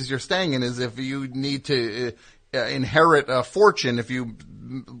places you're staying in is if you need to inherit a fortune if you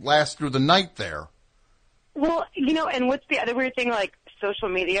last through the night there. Well, you know, and what's the other weird thing, like social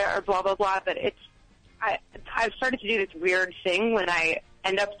media or blah, blah, blah, but I've started to do this weird thing when I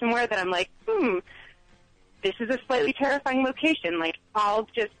end up somewhere that I'm like, this is a slightly terrifying location. Like, I'll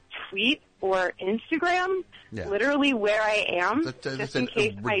just tweet or Instagram literally where I am, just in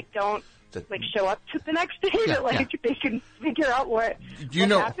case I don't show up to the next day. They can figure out what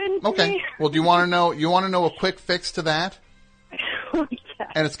happened to me. Well, do you want to know? You want to know a quick fix to that?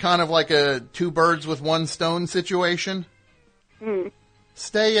 And it's kind of like a two birds with one stone situation.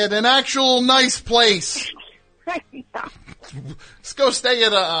 Stay at an actual nice place. Let's go stay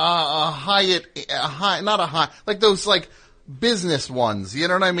at a Hyatt, like those like business ones. You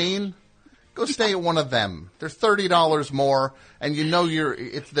know what I mean? Go stay at one of them. They're $30 more, and you know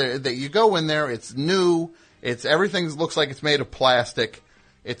you go in there. It's new. Everything looks like it's made of plastic.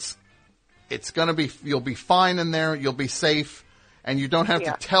 It's gonna be. You'll be fine in there. You'll be safe, and you don't have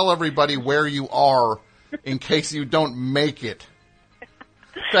to tell everybody where you are in case you don't make it.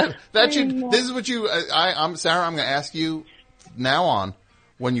 This is what you. I'm Sarah. I'm going to ask you now on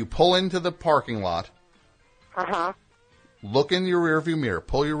when you pull into the parking lot. Look in your rearview mirror.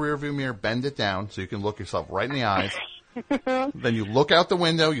 Pull your rearview mirror. Bend it down so you can look yourself right in the eyes. Then you look out the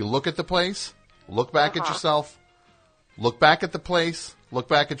window. You look at the place. Look back at yourself. Look back at the place. Look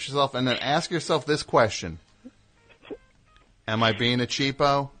back at yourself, and then ask yourself this question: am I being a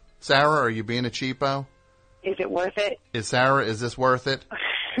cheapo? Sarah, are you being a cheapo? Is it worth it? Sarah, is this worth it?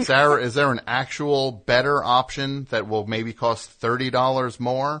 Sarah, is there an actual better option that will maybe cost $30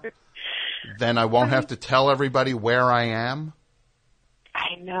 more? Then I won't have to tell everybody where I am?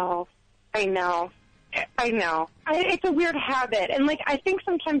 I know. It's a weird habit. And, like, I think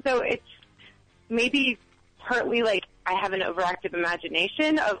sometimes, though, it's maybe partly, like, I have an overactive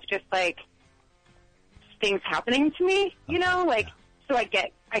imagination of just, like, things happening to me, you know? Like, so I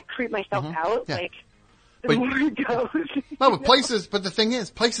creep myself out, like, the more it goes. No, but but the thing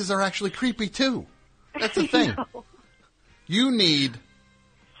is, places are actually creepy, too. That's the thing. You know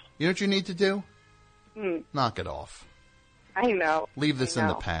what you need to do? Knock it off. I know. Leave this in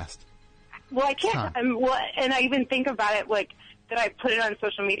the past. Well, I can't. And I even think about it, like, that I put it on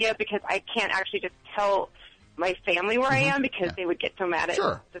social media because I can't actually just tell my family where I am because they would get so mad at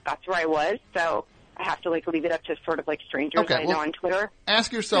that that's where I was. So I have to, like, leave it up to sort of, like, strangers I know on Twitter.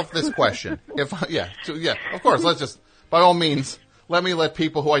 Ask yourself this question. Of course, let's just, by all means, let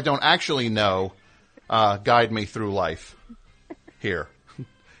people who I don't actually know guide me through life here.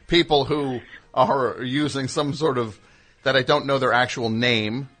 People who are using some sort of, that I don't know their actual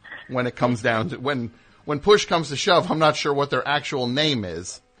name when it comes down to, when push comes to shove, I'm not sure what their actual name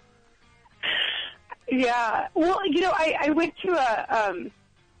is. Yeah. Well, you know, I went to I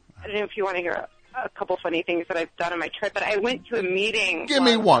don't know if you want to hear a couple funny things that I've done on my trip, but I went to a meeting. Give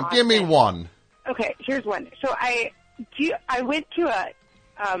me one. Okay, here's one. So I went to a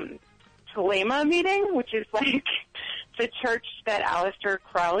Thelema meeting, which is like the church that Aleister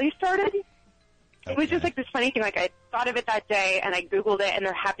Crowley started. It was just like this funny thing. Like, I thought of it that day, and I Googled it, and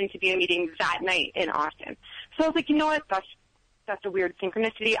there happened to be a meeting that night in Austin. So I was like, you know what? That's a weird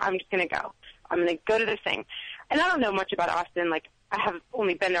synchronicity. I'm just going to go. I'm going to go to this thing. And I don't know much about Austin. Like, I have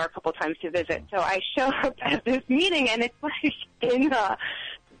only been there a couple times to visit. So I show up at this meeting, and it's like in a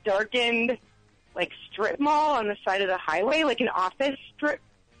darkened, like, strip mall on the side of the highway, like an office strip.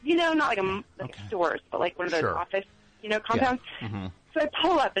 You know, not like stores, but like one of those office, you know, compounds. Yeah. Mm-hmm. So I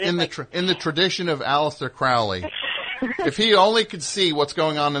pull up, and in the tradition of Aleister Crowley, if he only could see what's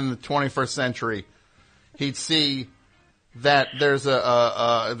going on in the 21st century, he'd see that there's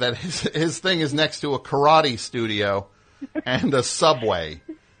that his thing is next to a karate studio and a Subway,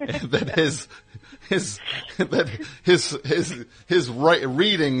 and that his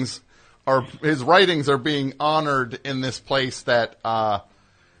writings are being honored in this place that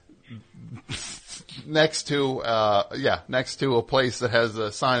next to a place that has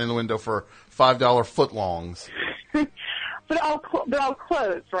a sign in the window for $5 footlongs. but I'll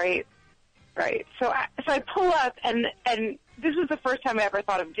close, right? Right. So I pull up, and this was the first time I ever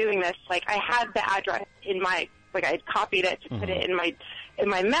thought of doing this. Like, I had the address in my, like, I had copied it to put it in my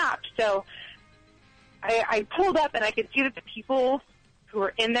map. So I pulled up, and I could see that the people who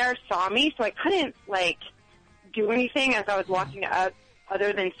were in there saw me. So I couldn't, like, do anything as I was walking up,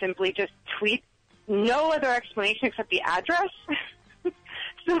 other than simply just tweet. No other explanation except the address.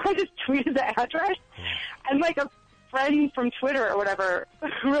 So I just tweeted the address, and like a friend from Twitter or whatever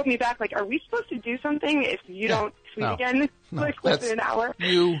wrote me back like, "Are we supposed to do something if you don't tweet again like within an hour?"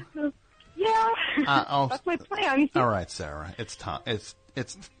 Yeah, that's my plan. All right, Sarah, it's time. It's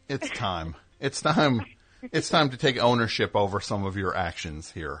time. It's time. It's time to take ownership over some of your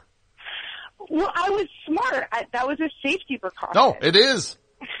actions here. Well, I was smart. That was a safety precaution. No, it is.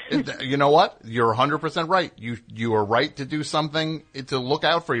 You know what? You're 100% right. You are right to do something to look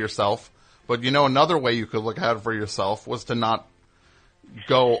out for yourself. But you know, another way you could look out for yourself was to not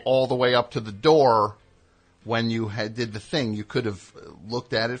go all the way up to the door when you did the thing. You could have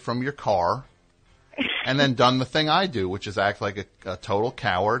looked at it from your car and then done the thing I do, which is act like a total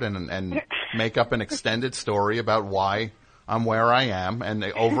coward and make up an extended story about why I'm where I am and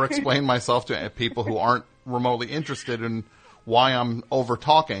over-explain myself to people who aren't remotely interested in why I'm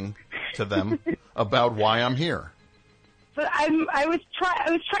over-talking to them about why I'm here. But I was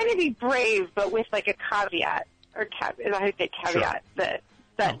trying to be brave, but with like a caveat, or I say caveat, sure.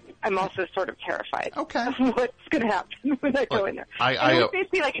 that I'm also sort of terrified of what's going to happen when I go in there. It was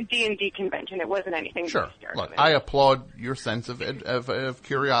basically like a D&D convention. It wasn't anything sure. to be scared Look, I applaud your sense of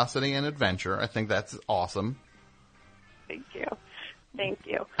curiosity and adventure. I think that's awesome. Thank you.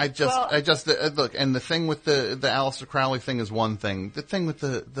 I just look, and the thing with the Aleister Crowley thing is one thing. The thing with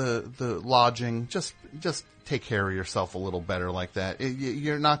the lodging, just take care of yourself a little better like that.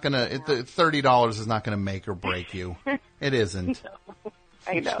 You're not gonna. The $30 is not gonna make or break you. It isn't. No,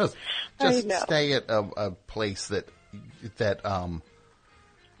 I know. Just stay at a place that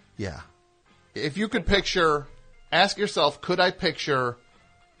yeah. If you could ask yourself, could I picture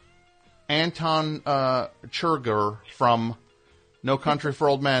Anton Chigurh from No Country for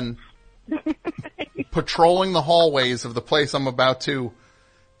Old Men, patrolling the hallways of the place I'm about to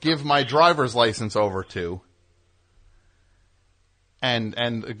give my driver's license over to, and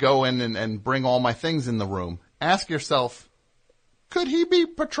go in and bring all my things in the room. Ask yourself, could he be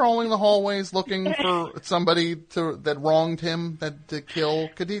patrolling the hallways looking for somebody that wronged him, to kill?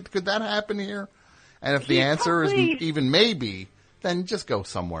 Could that happen here? And if the answer is even maybe, then just go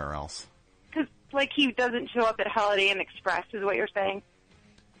somewhere else. Because, he doesn't show up at Holiday Inn Express, is what you're saying?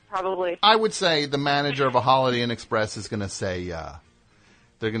 Probably. I would say the manager of a Holiday Inn Express is going to say,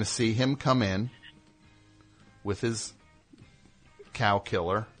 they're going to see him come in with his cow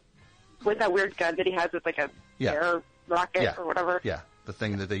killer. With that weird gun that he has with, a air rocket or whatever. Yeah, the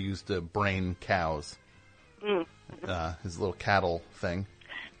thing that they use to brain cows. His little cattle thing.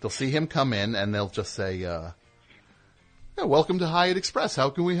 They'll see him come in, and they'll just say, welcome to Hyatt Express.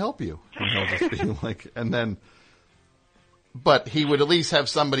 How can we help you? And he'll just be but he would at least have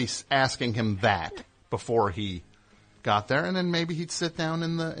somebody asking him that before he got there, and then maybe he'd sit down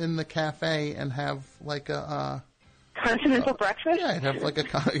in the cafe and have a continental breakfast. Yeah,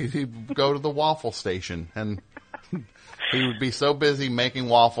 he'd go to the waffle station, and he would be so busy making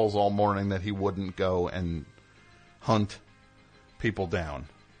waffles all morning that he wouldn't go and hunt people down.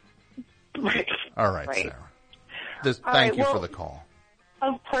 Right. All right, right. Sarah. Thank you for the call.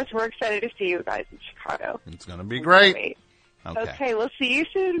 Of course, we're excited to see you guys in Chicago. It's going to be great. Okay, we'll see you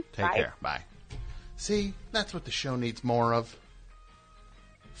soon. Take care. Bye. See, that's what the show needs more of.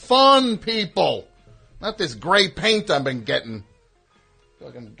 Fun people. Not this gray paint I've been getting.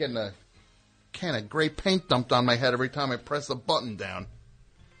 I'm getting a can of gray paint dumped on my head every time I press a button down.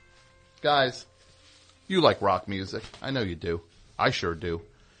 Guys, you like rock music. I know you do. I sure do.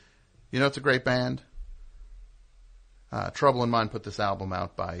 You know it's a great band? Trouble in Mind put this album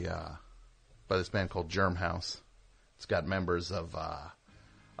out by this band called Germ House. It's got members of the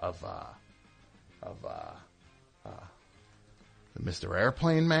Mr.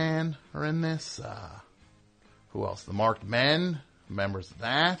 Airplane Man are in this. Who else? The Marked Men, members of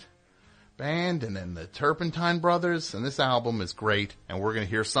that band, and then the Turpentine Brothers. And this album is great, and we're going to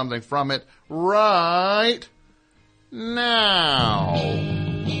hear something from it right now.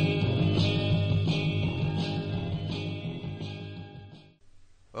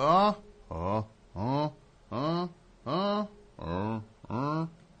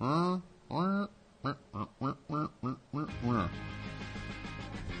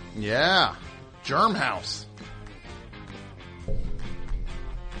 Yeah, Germ House.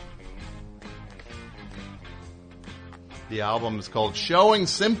 The album is called Showing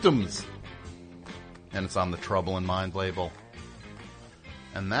Symptoms, and it's on the Trouble in Mind label.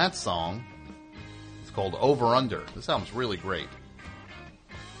 And that song is called Over Under. This album's really great.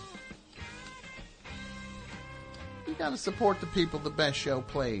 You gotta support the people the best show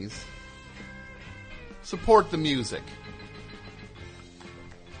plays. Support the music.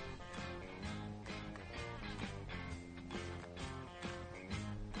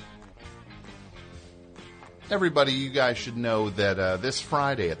 Everybody, you guys should know that this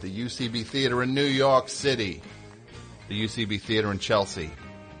Friday at the UCB Theater in New York City, the UCB Theater in Chelsea,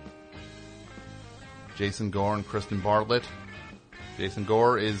 Jason Gore and Kristen Bartlett. Jason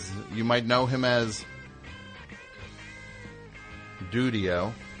Gore is, you might know him as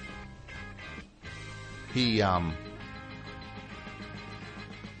Dudio.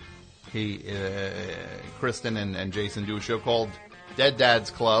 Kristen and Jason do a show called Dead Dad's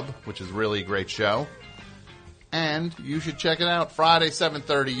Club, which is really a great show. And you should check it out Friday,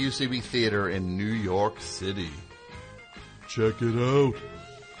 7:30, UCB Theater in New York City. Check it out.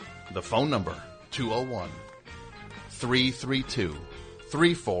 The phone number,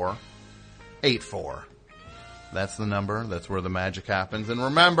 201-332-3484. That's the number. That's where the magic happens. And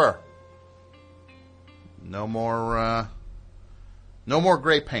remember, no more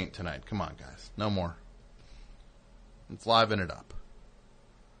gray paint tonight. Come on, guys. No more. Let's liven it up.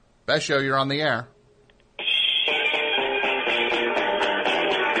 Best show, you're on the air.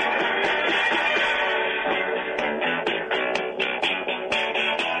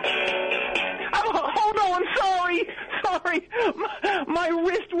 My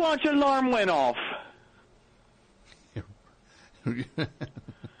wristwatch alarm went off.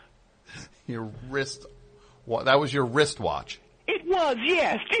 Your wrist... That was your wristwatch? It was,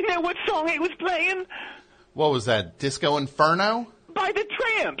 yes. Do you know what song it was playing? What was that, Disco Inferno? By the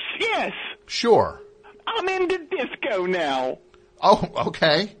Tramps, yes. Sure. I'm into disco now. Oh,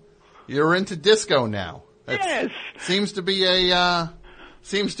 okay. You're into disco now. Yes. Seems to be a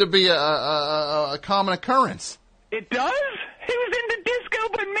common occurrence. It does? Who's into disco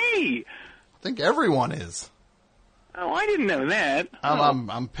but me? I think everyone is. Oh, I didn't know that.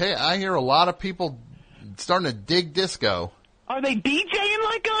 I hear a lot of people starting to dig disco. Are they DJing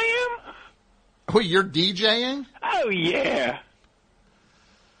like I am? Oh, you're DJing? Oh, yeah.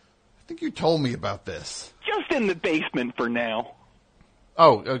 I think you told me about this. Just in the basement for now.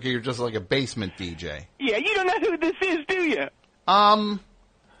 Oh, okay, you're just like a basement DJ. Yeah, you don't know who this is, do you?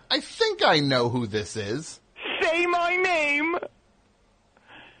 I think I know who this is. Say my name.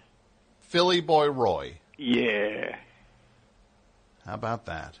 Philly Boy Roy. Yeah. How about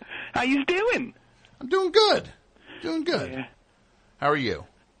that? How you doing? I'm doing good. Doing good. Yeah. How are you?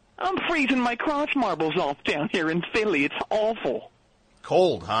 I'm freezing my crotch marbles off down here in Philly. It's awful.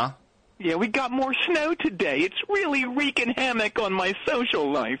 Cold, huh? Yeah, we got more snow today. It's really wreaking havoc on my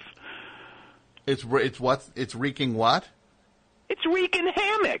social life. It's what? It's wreaking what? It's wreaking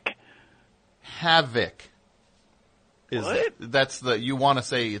havoc. Havoc. What? You want to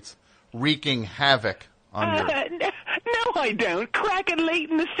say it's wreaking havoc on your... No, I don't. Cracking late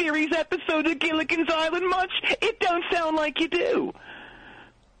in the series episode of Gilligan's Island much? It don't sound like you do.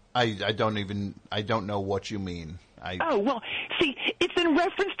 I don't know what you mean. Oh, well, see, it's in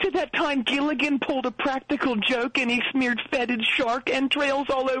reference to that time Gilligan pulled a practical joke and he smeared fetid shark entrails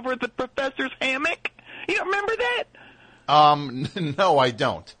all over the professor's hammock. You don't remember that? No, I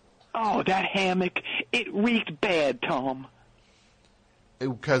don't. Oh, that hammock, it reeked bad, Tom.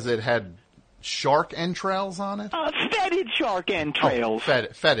 Because it had shark entrails on it? Fetid shark entrails. Oh,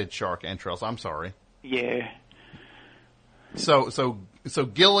 fetid shark entrails, I'm sorry. Yeah. So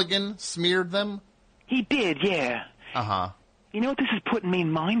Gilligan smeared them? He did, yeah. Uh-huh. You know what this is putting me in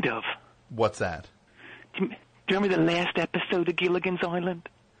mind of? What's that? Do you remember the last episode of Gilligan's Island?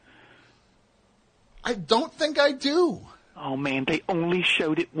 I don't think I do. Oh, man, they only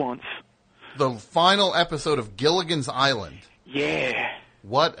showed it once. The final episode of Gilligan's Island? Yeah.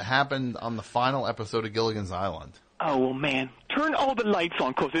 What happened on the final episode of Gilligan's Island? Oh, well, man, turn all the lights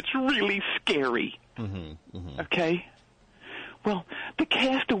on because it's really scary. Mm-hmm, mm-hmm. Okay? Well, the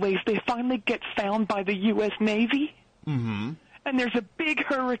castaways, they finally get found by the U.S. Navy. Mm-hmm. And there's a big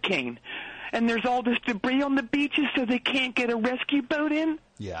hurricane. And there's all this debris on the beaches so they can't get a rescue boat in.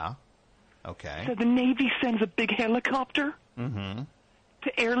 Yeah. Okay. So the Navy sends a big helicopter mm-hmm.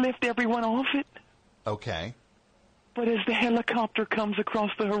 to airlift everyone off it. Okay. But as the helicopter comes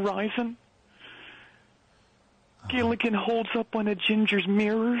across the horizon, Gilligan holds up one of Ginger's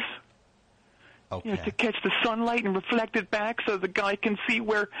mirrors. Okay. To catch the sunlight and reflect it back so the guy can see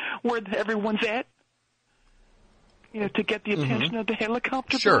where everyone's at. To get the attention of the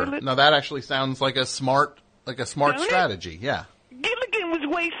helicopter pilot. Sure. Now that actually sounds like a smart strategy. Yeah. Gilligan was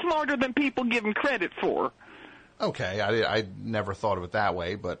way smarter than people give him credit for. Okay. I never thought of it that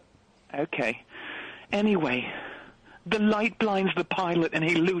way, but... Okay. Anyway, the light blinds the pilot and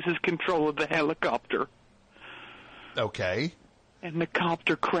he loses control of the helicopter. Okay. And the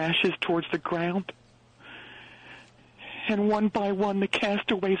copter crashes towards the ground. And one by one, the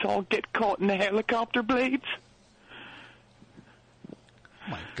castaways all get caught in the helicopter blades. Oh,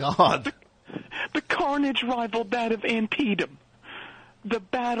 my God. The carnage rivaled that of Antietam. The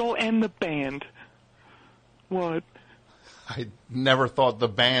battle and the band. What? I never thought the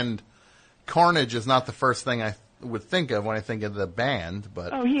band... Carnage is not the first thing I would think of when I think of the band,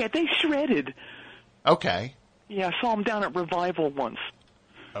 but... Oh, yeah, they shredded. Okay. Yeah, I saw them down at Revival once.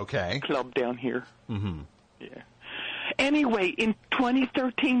 Okay. Club down here. Mm-hmm. Yeah. Anyway, in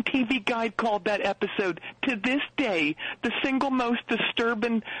 2013, TV Guide called that episode, to this day, the single most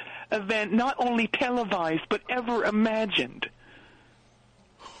disturbing event, not only televised, but ever imagined.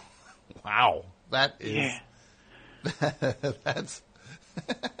 Wow. That is... Yeah. That's...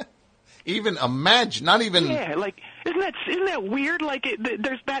 Even imagine, not even... Yeah, like, isn't that weird? Like,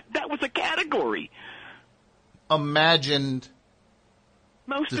 there's that was a category. Imagined...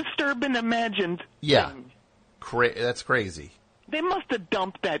 Most disturbing imagined. Yeah. That's crazy. They must have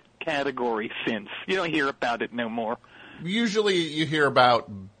dumped that category since. You don't hear about it no more. Usually you hear about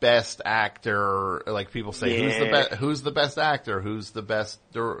best actor, like people say, who's the best actor, who's the best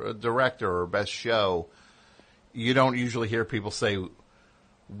director or best show. You don't usually hear people say,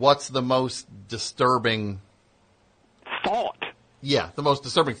 what's the most disturbing thought? Yeah, the most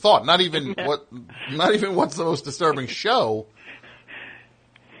disturbing thought. Not even what's the most disturbing show.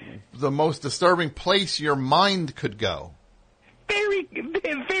 The most disturbing place your mind could go.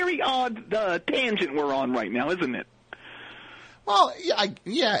 Very odd tangent we're on right now, isn't it? Well,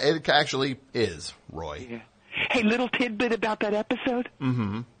 yeah, it actually is, Roy. Yeah. Hey, little tidbit about that episode.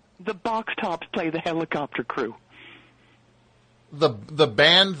 Mm-hmm. The Box Tops play the helicopter crew. The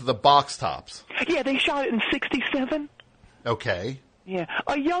band, the Box Tops. Yeah, they shot it in '67. Okay. Yeah,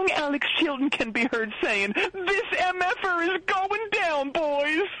 a young Alex Chilton can be heard saying, "This MFer is going down,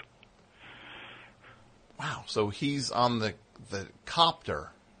 boys." Wow, so he's on the copter.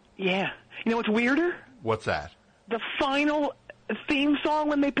 Yeah. You know what's weirder? What's that? The final theme song,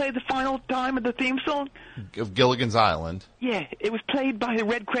 when they play the final time of the theme song. Of Gilligan's Island. Yeah, it was played by the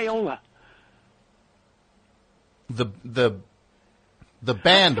Red Crayola. The band.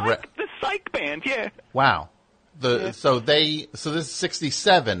 The Psych Band, yeah. Wow. So this is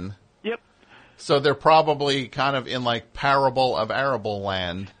 67. Yep. So they're probably kind of in like Parable of Arable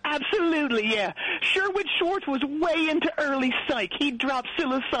land. Absolutely, yeah. Sherwood Schwartz was way into early Psych. He dropped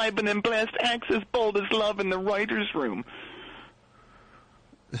psilocybin and blast Axis Bold as Love in the writer's room.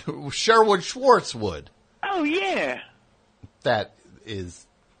 Sherwood Schwartz would. Oh, yeah. That's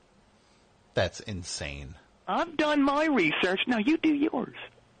insane. I've done my research. Now you do yours.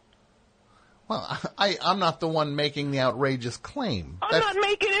 Well, I'm not the one making the outrageous claim. I'm not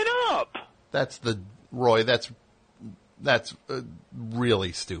making it up. That's Roy, that's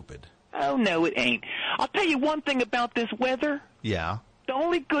really stupid. Oh, no, it ain't. I'll tell you one thing about this weather. Yeah. The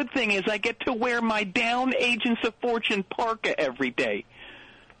only good thing is I get to wear my down Agents of Fortune parka every day.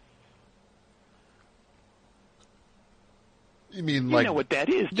 You mean you like... know what that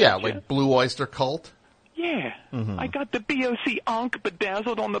is, yeah, don't you? like Blue Oyster Cult? Yeah. Mm-hmm. I got the BOC Ankh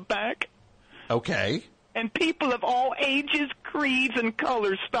bedazzled on the back. Okay. And people of all ages, creeds, and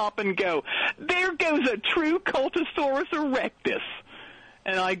colors stop and go, "There goes a true Cultosaurus erectus."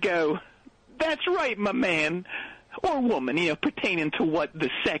 And I go, "That's right, my man." Or woman, pertaining to what the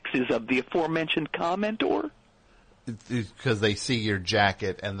sex is of the aforementioned commentor. Because they see your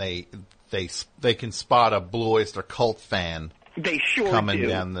jacket and they can spot a Blue Oyster Cult fan. They sure coming do.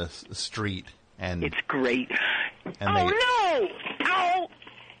 down the street, and it's great. And no! Oh!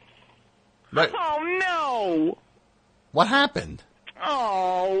 Right. Oh no! What happened?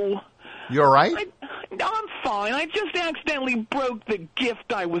 Oh. You all right? I'm fine. I just accidentally broke the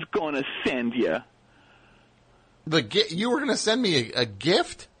gift I was going to send you. You were going to send me a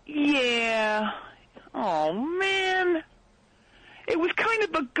gift? Yeah. Oh, man. It was kind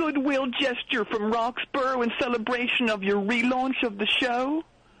of a goodwill gesture from Roxborough in celebration of your relaunch of the show.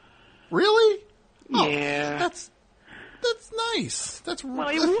 Really? Yeah. Oh, that's nice. Well,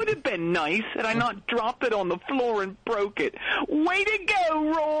 it would have been nice had I not dropped it on the floor and broke it. Way to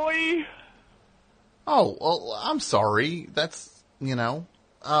go, Roy! Oh, well, I'm sorry. That's,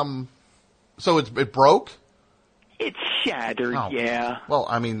 so it broke? It's shattered, yeah. Well,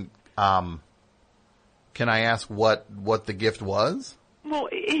 I mean, can I ask what the gift was? Well,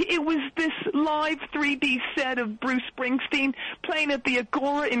 it was this live 3D set of Bruce Springsteen playing at the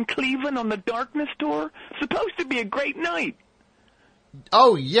Agora in Cleveland on the Darkness Tour. Supposed to be a great night.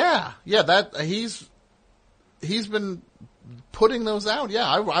 Oh, yeah. Yeah, that he's been putting those out. Yeah,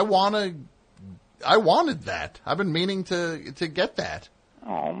 I wanted that. I've been meaning to get that.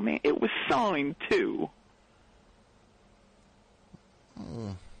 Oh, man, it was signed, too.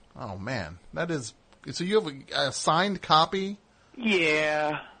 Oh, man. That is... So you have a signed copy?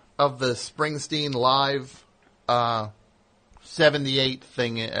 Yeah. Of the Springsteen Live 78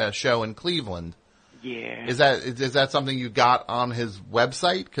 show in Cleveland. Yeah. Is that something you got on his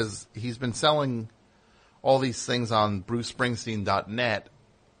website? Because he's been selling all these things on BruceSpringsteen.net.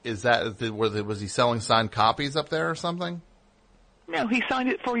 Was he selling signed copies up there or something? No, he signed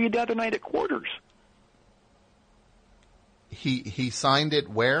it for you the other night at Quarters. He signed it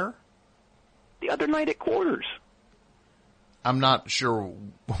where? The other night at Quarters. I'm not sure.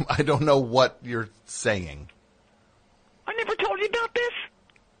 I don't know what you're saying. I never told you about this.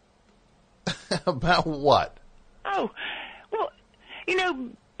 About what? Oh, well,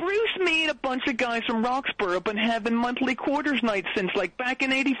 Bruce, me, and a bunch of guys from Roxborough have been having monthly Quarters nights since, back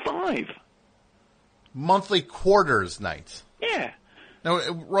in '85. Monthly Quarters nights? Yeah. Now,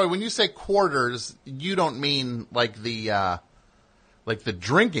 Roy, when you say Quarters, you don't mean like the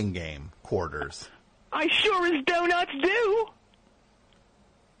drinking game Quarters. I sure as donuts do.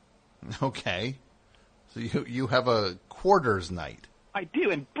 Okay. So you have a Quarters night. I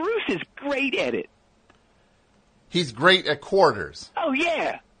do, and Bruce is great at it. He's great at Quarters. Oh,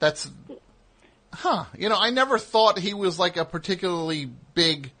 yeah. That's... Huh. I never thought he was like a particularly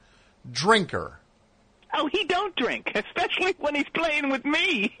big drinker. Oh, he don't drink, especially when he's playing with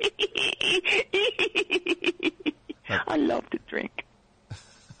me. I love to drink.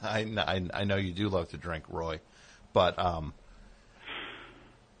 I know you do love to drink, Roy, but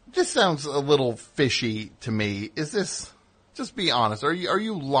this sounds a little fishy to me. Is this? Just be honest. Are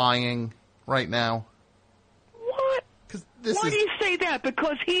you lying right now? What? Because Why do you say that?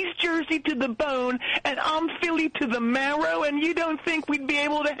 Because he's Jersey to the bone, and I'm Philly to the marrow, and you don't think we'd be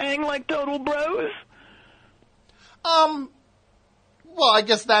able to hang like total bros? Well, I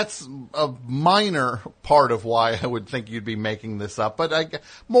guess that's a minor part of why I would think you'd be making this up, but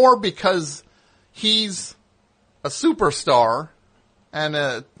more because he's a superstar and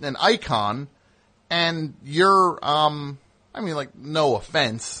an icon, and you're, no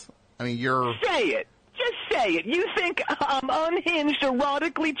offense. I mean, you're... Say it. Just say it. You think I'm unhinged,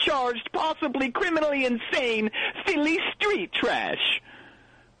 erotically charged, possibly criminally insane, Philly street trash.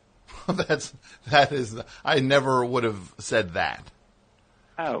 That is, I never would have said that.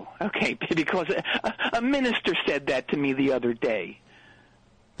 Oh, okay, because a minister said that to me the other day.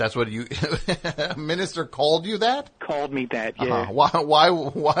 That's what a minister called you that? Called me that, yeah.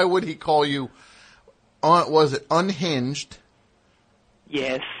 Why would he call you, was it unhinged?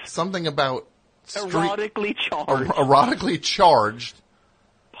 Yes. Something about... Erotically charged. Erotically charged.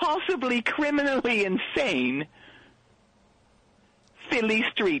 Possibly criminally insane. Philly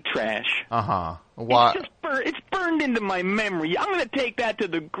street trash. Why? It's burned into my memory. I'm going to take that to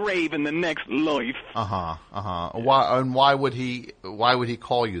the grave in the next life. Why would he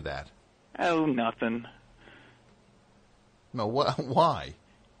call you that? Oh, nothing. No, why?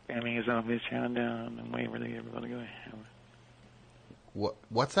 Family is obvious, chowing down and wait where they everybody go.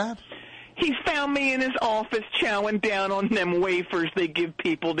 What's that? He's found me in his office chowing down on them wafers they give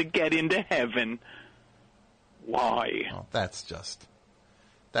people to get into heaven. Why? Oh, that's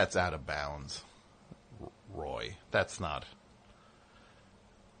out of bounds, Roy. That's not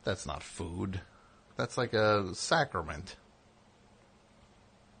food. That's like a sacrament.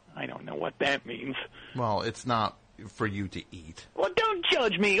 I don't know what that means. Well, it's not for you to eat. Well, don't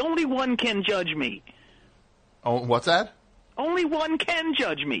judge me. Only one can judge me. Oh, what's that? Only one can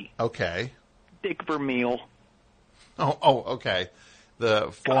judge me. Okay. Dick Vermeil. Oh, okay.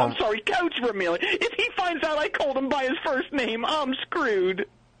 I'm sorry, Coach Vermeil. If he finds out I called him by his first name, I'm screwed.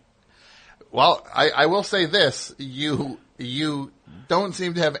 Well, I will say this. You don't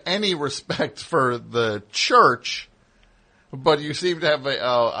seem to have any respect for the church, but you seem to have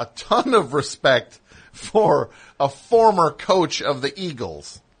a ton of respect for a former coach of the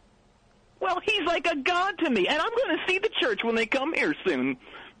Eagles. Well, he's like a god to me, and I'm going to see the church when they come here soon.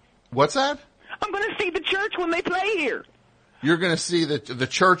 What's that? I'm going to see the church when they play here. You're going to see that the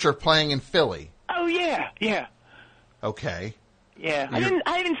church are playing in Philly. Oh yeah. Okay. Yeah,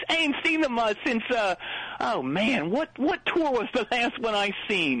 I ain't seen them since. Oh man, what tour was the last one I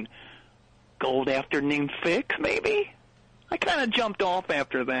seen? Gold Afternoon Fix, maybe. I kind of jumped off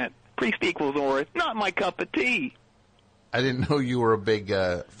after that. Priest Equals Or, not my cup of tea. I didn't know you were a big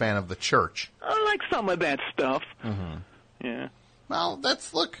fan of the church. I like some of that stuff. Mm-hmm. Yeah. Well,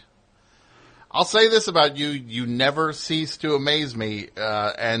 look. I'll say this about you: you never cease to amaze me,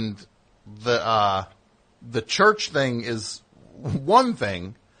 and the church thing is one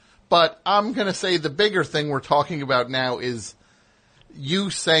thing, but I'm going to say the bigger thing we're talking about now is you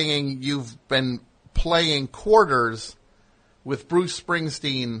saying you've been playing quarters with Bruce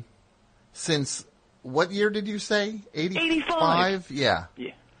Springsteen since, what year did you say? 85? Yeah.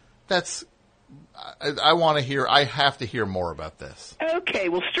 That's, I have to hear more about this. Okay,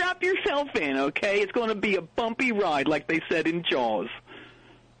 well strap yourself in, okay? It's going to be a bumpy ride, like they said in Jaws.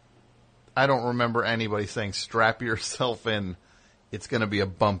 I don't remember anybody saying strap yourself in. It's going to be a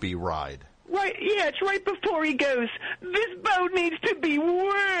bumpy ride. Right, yeah, it's right before he goes, this boat needs to be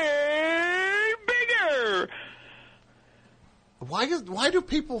way bigger. Why do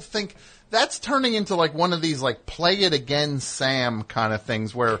people think that's turning into like one of these like play it again Sam kind of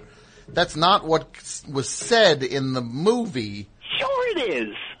things where that's not what was said in the movie. Sure it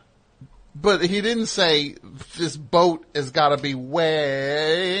is. But he didn't say this boat has got to be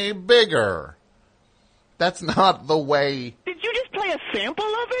way bigger. That's not the way. Did you just play a sample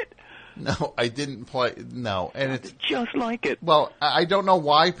of it? No, I didn't play. No, and it's just like it. Well, I don't know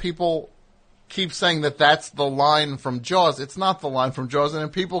why people keep saying that that's the line from Jaws. It's not the line from Jaws, and then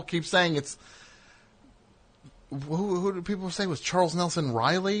people keep saying it's. Who did people say was Charles Nelson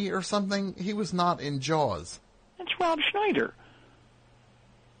Riley or something? He was not in Jaws. That's Rob Schneider.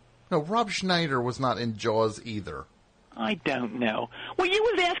 No, Rob Schneider was not in Jaws either. I don't know. Well, you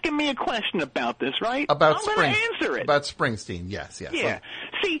was asking me a question about this, right? I'm going to answer it. About Springsteen, yes. Yeah.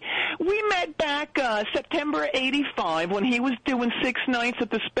 See, we met back September 85 when he was doing 6 nights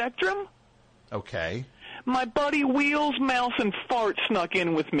at the Spectrum. Okay. My buddy Wheels, Mouse, and Fart snuck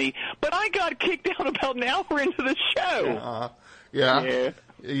in with me, but I got kicked out about an hour into the show. Yeah.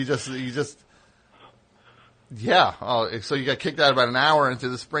 You just. Yeah. Oh, so you got kicked out about an hour into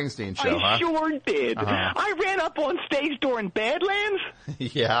the Springsteen show, huh? I sure did. Uh-huh. I ran up on stage during Badlands.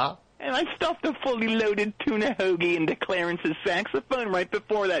 Yeah. And I stuffed a fully loaded tuna hoagie into Clarence's saxophone right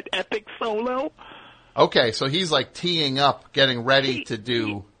before that epic solo. Okay, so he's like teeing up, getting ready to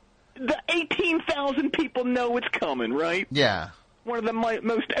do... The 18,000 people know it's coming, right? Yeah. One of the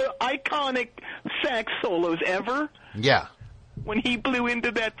most iconic sax solos ever. Yeah. When he blew into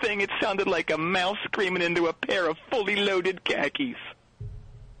that thing, it sounded like a mouse screaming into a pair of fully loaded khakis.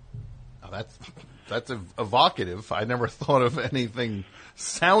 Oh, that's evocative. I never thought of anything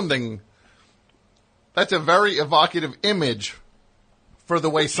sounding... That's a very evocative image for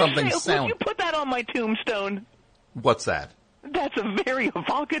the way something sounds. Would you put that on my tombstone? What's that? That's a very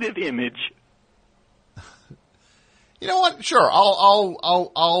evocative image. You know what? Sure,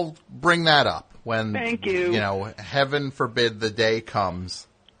 I'll bring that up when. Thank you. You know, heaven forbid the day comes.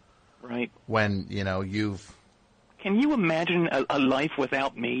 Right. When you've. Can you imagine a life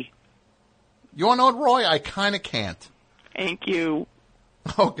without me? You want to know what, Roy? I kind of can't. Thank you.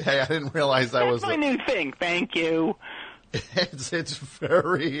 Okay, I didn't realize that was my new thing. Thank you. It's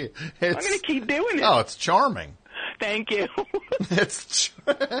very. I'm going to keep doing it. Oh, it's charming. Thank you. It's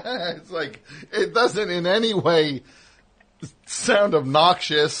like it doesn't in any sound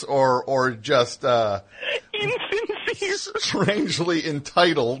obnoxious or just insincere, strangely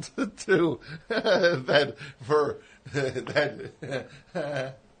entitled to that for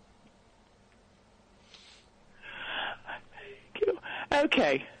that.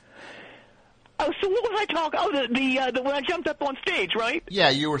 Okay. Oh, so what was I talking? Oh, the when I jumped up on stage, right? Yeah,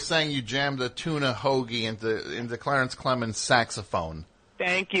 you were saying you jammed a tuna hoagie into Clarence Clemens' saxophone.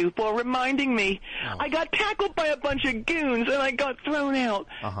 Thank you for reminding me. Oh. I got tackled by a bunch of goons, and I got thrown out.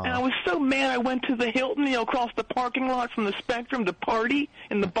 Uh-huh. And I was so mad I went to the Hilton, across the parking lot from the Spectrum to party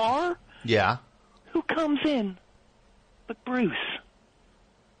in the bar. Yeah. Who comes in but Bruce?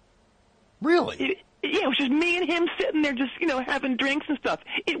 Really? Yeah, it was just me and him sitting there just, having drinks and stuff.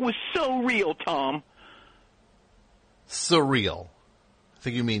 It was so real, Tom. Surreal. I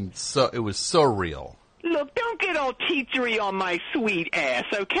think you mean it was so real. Look, don't get all teachery on my sweet ass,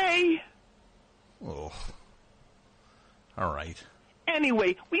 okay? Oh. All right.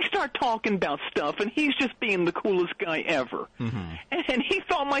 Anyway, we start talking about stuff, and he's just being the coolest guy ever. Mm-hmm. And he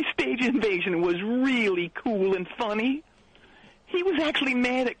thought my stage invasion was really cool and funny. He was actually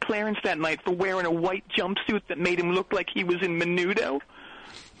mad at Clarence that night for wearing a white jumpsuit that made him look like he was in Menudo.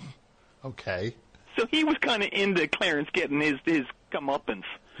 Okay. So he was kind of into Clarence getting his comeuppance.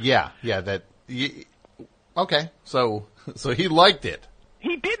 Yeah, okay, so he liked it.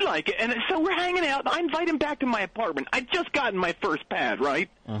 He did like it, and so we're hanging out. I invite him back to my apartment. I'd just gotten my first pad, right?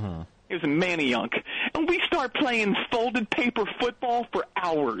 Mm-hmm. It was a Manayunk. And we start playing folded paper football for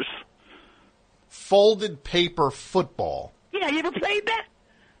hours. Folded paper football? Yeah, you ever played that?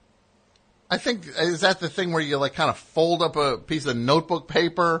 I think, is that the thing where you kind of fold up a piece of notebook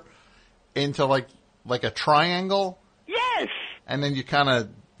paper into like a triangle? Yes. And then you kind of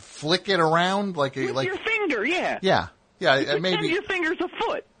flick it around with your finger, yeah. Yeah. You pretend your finger's a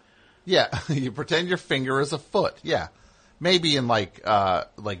foot. Yeah, you pretend your finger is a foot. Yeah. Maybe in like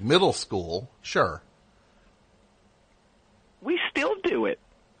middle school, sure. We still do it.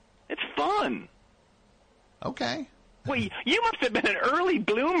 It's fun. Okay. Well, you must have been an early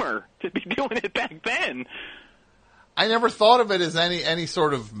bloomer to be doing it back then. I never thought of it as any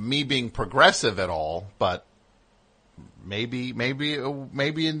sort of me being progressive at all, but maybe we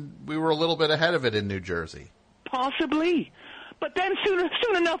were a little bit ahead of it in New Jersey. Possibly. But then soon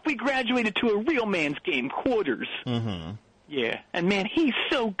enough we graduated to a real man's game, quarters. Mm-hmm. Yeah, and man, he's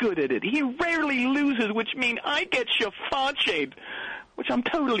so good at it. He rarely loses, which means I get chaffache'd, which I'm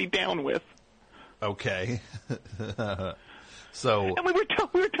totally down with. Okay. So. And we were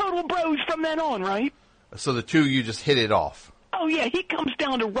total bros from then on, right? So the two of you just hit it off. Oh yeah, he comes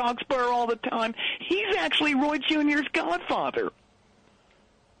down to Roxborough all the time. He's actually Roy Jr.'s godfather.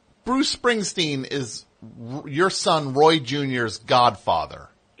 Bruce Springsteen is your son Roy Jr.'s godfather.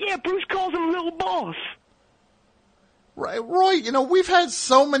 Yeah, Bruce calls him Little Boss. Right, Roy, we've had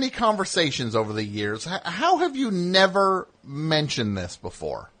so many conversations over the years. How have you never mentioned this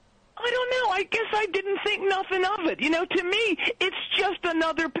before? I don't know. I guess I didn't think nothing of it. To me, it's just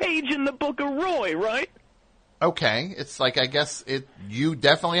another page in the book of Roy, right? Okay. It's like, I guess you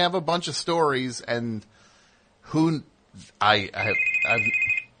definitely have a bunch of stories, and I've...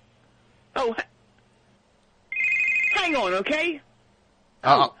 Oh, hang on, okay?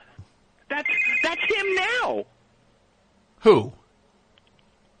 That's him now. Who?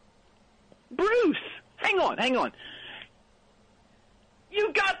 Bruce. Hang on.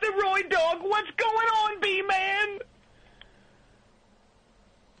 You got the Roy dog. What's going on, B-Man?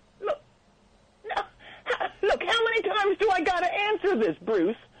 Look, how many times do I gotta answer this,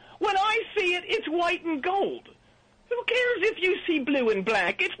 Bruce? When I see it, it's white and gold. Who cares if you see blue and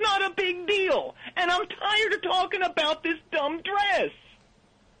black? It's not a big deal. And I'm tired of talking about this dumb dress.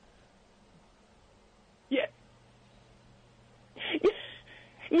 Yeah.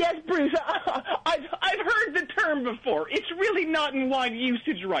 Yes, Bruce, I've heard the term before. It's really not in wide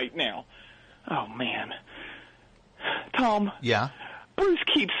usage right now. Oh, man. Tom. Yeah? Bruce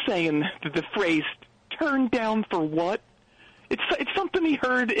keeps saying the phrase, turn down for what? It's something he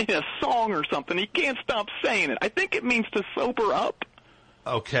heard in a song or something. He can't stop saying it. I think it means to sober up.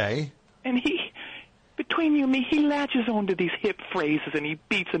 Okay. And between you and me, he latches onto these hip phrases and he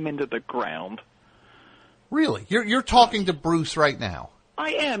beats them into the ground. Really? You're talking to Bruce right now? I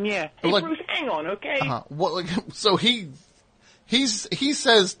am, yeah. Hey, Bruce, hang on, okay? What? So he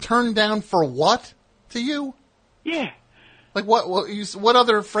says turn down for what to you? Yeah. Like what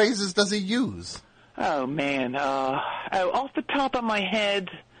other phrases does he use? Oh, man. Off the top of my head,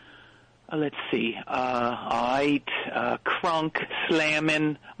 let's see. Aight, crunk,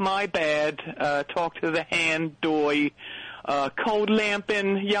 slamming, my bad, talk to the hand, doy, cold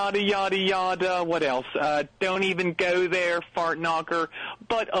lamping, yada, yada, yada. What else? Don't even go there, fart knocker,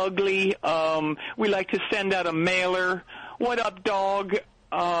 butt ugly. We like to send out a mailer. What up, dog?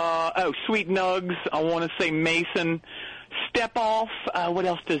 Sweet nugs. I want to say Mason. Step off. What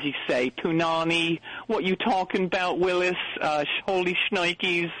else does he say? Punani. What you talking about, Willis? Holy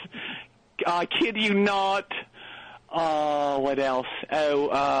shnikes. Kid you not. What else?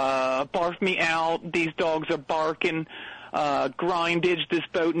 Barf me out. These dogs are barking. Grindage. This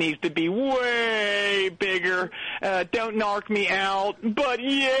boat needs to be way bigger. Don't narc me out. But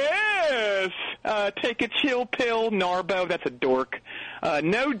yes. Take a chill pill. Narbo. That's a dork.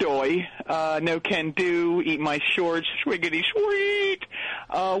 No doy, no can do, eat my shorts, swiggity sweet.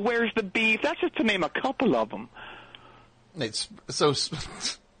 Where's the beef? That's just to name a couple of them.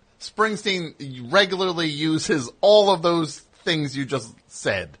 Springsteen regularly uses all of those things you just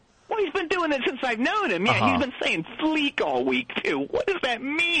said. Well, he's been doing it since I've known him. Yeah, he's been saying fleek all week, too. What does that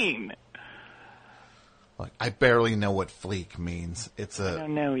mean? Look, I barely know what fleek means. I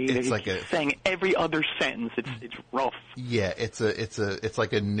don't know either. It's like saying every other sentence. It's rough. Yeah, it's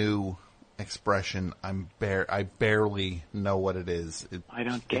like a new expression. I barely know what it is. I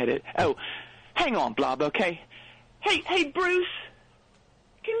don't get it. Oh, hang on, Blob. Okay. Hey, Bruce.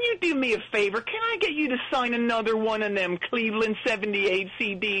 Can you do me a favor? Can I get you to sign another one of them Cleveland 78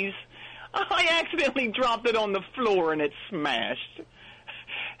 CDs? I accidentally dropped it on the floor and it smashed.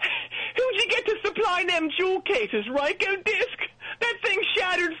 Who'd you get to supply them jewel cases, Ryko Disc? That thing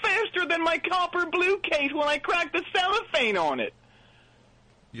shattered faster than my copper blue case when I cracked the cellophane on it.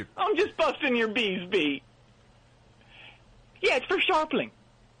 I'm just busting your bees, B. Yeah, it's for Sharpling.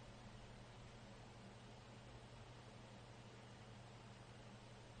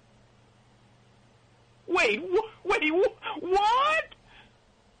 Wait, what?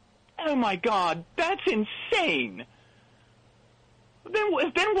 Oh my God, that's insane. Then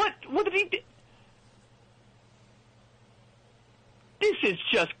what did he do? This is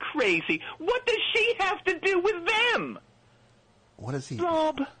just crazy. What does she have to do with them? What is he?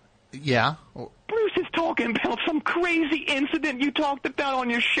 Rob. Yeah? Bruce is talking about some crazy incident you talked about on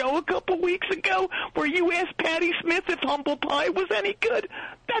your show a couple weeks ago where you asked Patti Smith if humble pie was any good.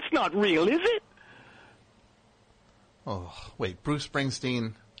 That's not real, is it? Oh, wait, Bruce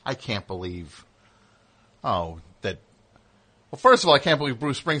Springsteen, I can't believe. Well, first of all, I can't believe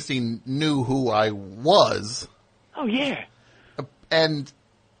Bruce Springsteen knew who I was. Oh, yeah. And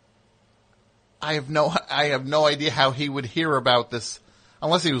I have no idea how he would hear about this,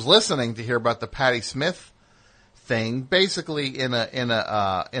 unless he was listening to hear about the Patti Smith thing. Basically, in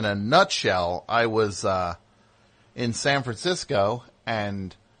a nutshell, I was in San Francisco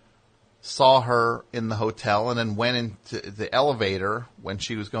and saw her in the hotel, and then went into the elevator when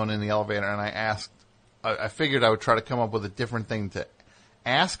she was going in the elevator, and I figured I would try to come up with a different thing to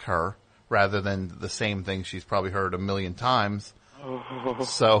ask her rather than the same thing she's probably heard a million times. Oh.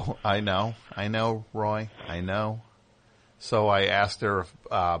 So I know, Roy, I know. So I asked her if,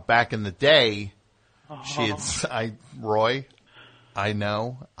 back in the day, Roy, I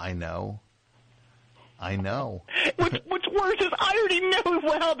know. What's worse is I already know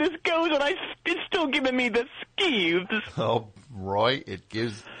how this goes, and it's still giving me the skeeves. Oh, Roy,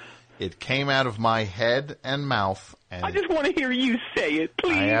 it came out of my head and mouth. And I just want to hear you say it,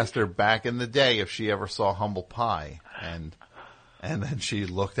 please. I asked her back in the day if she ever saw Humble Pie, and then she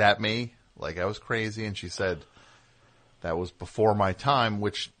looked at me like I was crazy, and she said, that was before my time,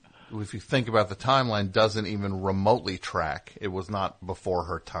 which, if you think about the timeline, doesn't even remotely track. It was not before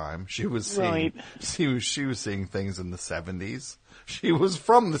her time. She was seeing, she was seeing things in the 70s. She was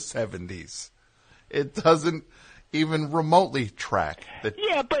from the 70s. It doesn't even remotely track.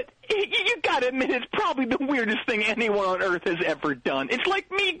 Yeah, but you gotta admit, it's probably the weirdest thing anyone on Earth has ever done. It's like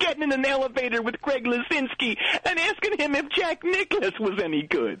me getting in an elevator with Greg Lisinski and asking him if Jack Nicklaus was any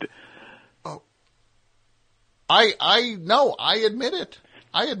good. Oh, I admit it.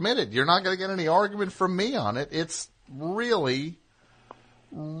 I admit it. You're not going to get any argument from me on it. It's really,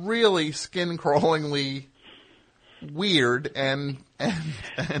 really skin-crawlingly weird and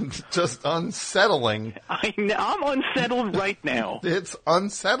just unsettling. I know, I'm unsettled right now. It's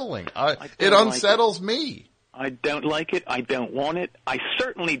unsettling. It unsettles me. I don't like it. I don't want it. I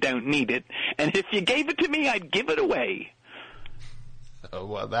certainly don't need it. And if you gave it to me, I'd give it away. Oh,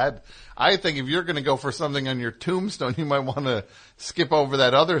 well, I think if you're going to go for something on your tombstone, you might want to skip over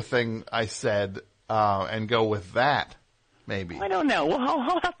that other thing I said and go with that, maybe. I don't know. Well,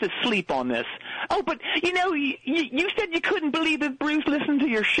 I'll have to sleep on this. Oh, but, you said you couldn't believe that Bruce listened to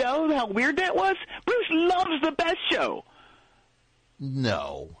your show, how weird that was? Bruce loves the Best Show.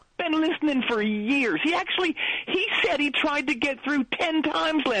 No. Been listening for years. He said he tried to get through 10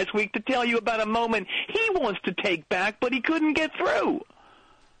 times last week to tell you about a moment he wants to take back, but he couldn't get through.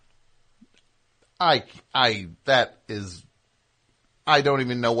 I don't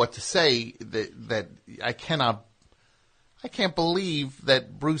even know what to say. That I can't believe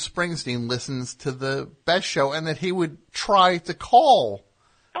that Bruce Springsteen listens to the Best Show and that he would try to call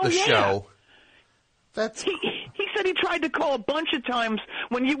the show. He said he tried to call a bunch of times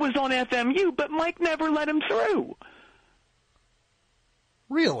when you was on FMU, but Mike never let him through.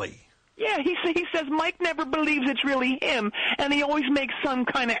 Really? Yeah, he says Mike never believes it's really him, and he always makes some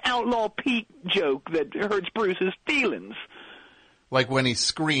kind of Outlaw Pete joke that hurts Bruce's feelings. Like when he's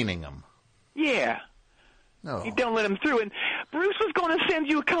screening him. Yeah. No. He don't let him through. And Bruce was going to send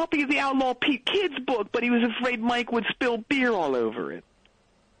you a copy of the Outlaw Pete Kids book, but he was afraid Mike would spill beer all over it.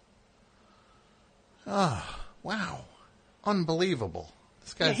 Ah, wow. Unbelievable.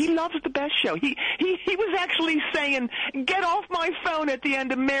 This guy. Yeah, he loves the Best Show. He was actually saying, get off my phone at the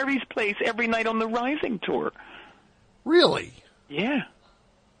end of Mary's Place every night on the Rising tour. Really? Yeah.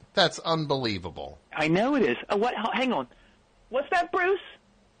 That's unbelievable. I know it is. Hang on. What's that, Bruce?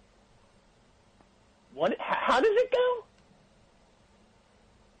 What? How does it go?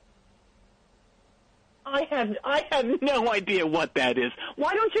 I have no idea what that is.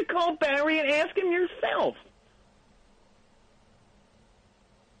 Why don't you call Barry and ask him yourself?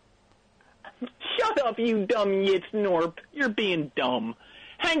 Shut up, you dumb Yitz Norp. You're being dumb.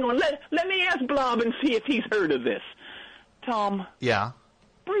 Hang on, let me ask Blob and see if he's heard of this. Tom. Yeah?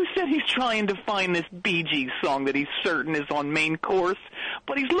 Bruce said he's trying to find this Bee Gees song that he's certain is on Main Course,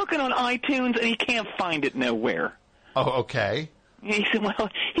 but he's looking on iTunes and he can't find it nowhere. Oh, okay. He said,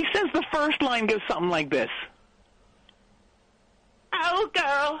 he says the first line goes something like this. Oh,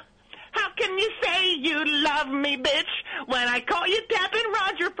 girl, how can you say you love me, bitch, when I call you Tappin'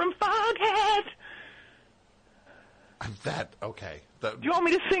 Roger from Foghat? Okay. Do you want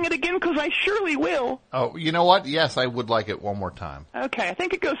me to sing it again? Because I surely will. Oh, you know what? Yes, I would like it one more time. Okay, I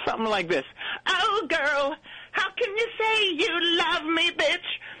think it goes something like this. Oh, girl, how can you say you love me, bitch,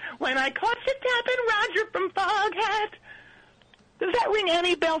 when I caught you Tappin' Roger from Foghat? Does that ring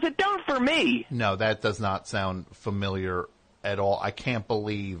any bells? It don't for me. No, that does not sound familiar at all. I can't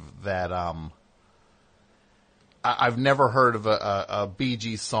believe that. I've never heard of a Bee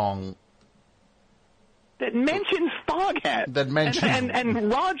Gees song that mentions Foghat. That mentions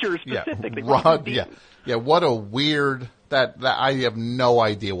and Roger specifically. Yeah. What a weird that I have no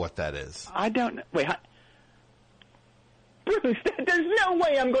idea what that is. I don't know. Wait, Bruce, there's no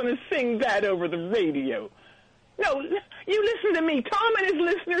way I'm going to sing that over the radio. No, you listen to me. Tom and his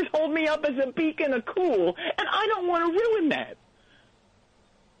listeners hold me up as a beacon of cool, and I don't want to ruin that.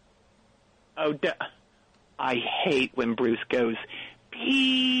 Oh, I hate when Bruce goes,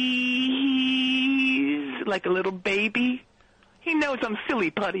 please, like a little baby. He knows I'm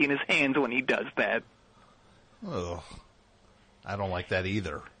silly putty in his hands when he does that. Ugh. I don't like that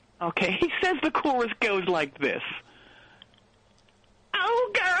either. Okay, he says the chorus goes like this.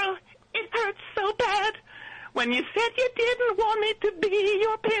 Oh, girl, it hurts so bad when you said you didn't want me to be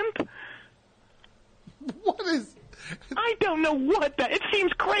your pimp. What is... I don't know what that... It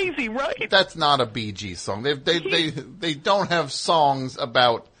seems crazy, right? That's not a Bee Gees song. They don't have songs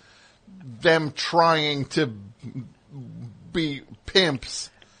about them trying to be pimps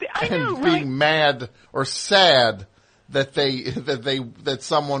and being mad or sad that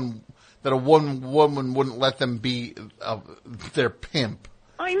someone that a woman wouldn't let them be their pimp.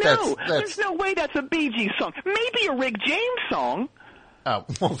 I know. There's no way that's a Bee Gees song. Maybe a Rick James song. Oh,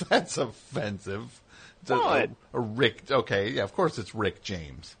 well, that's offensive. What? A Rick, okay, yeah, of course it's Rick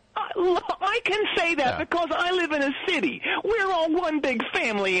James. I can say that because I live in a city. We're all one big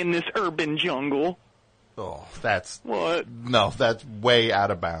family in this urban jungle. Oh, that's... What? No, that's way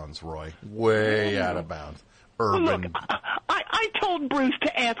out of bounds, Roy. Way out of bounds. Urban... Well, look, I told Bruce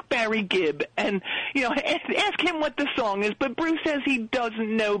to ask Barry Gibb and, ask him what the song is, but Bruce says he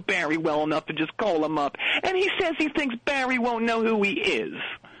doesn't know Barry well enough to just call him up. And he says he thinks Barry won't know who he is.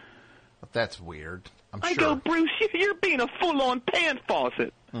 That's weird. I go, Bruce, you're being a full-on pant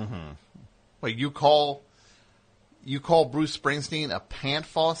faucet. Mm-hmm. Wait, you call Bruce Springsteen a pant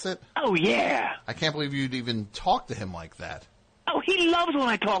faucet? Oh, yeah. I can't believe you'd even talk to him like that. Oh, he loves when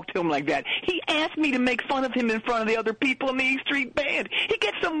I talk to him like that. He asked me to make fun of him in front of the other people in the E Street Band. He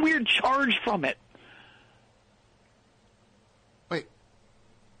gets some weird charge from it. Wait,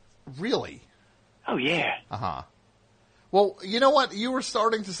 really? Oh, yeah. Uh-huh. Well, you know what? You were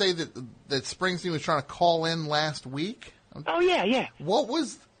starting to say that Springsteen was trying to call in last week. Oh, yeah, yeah. What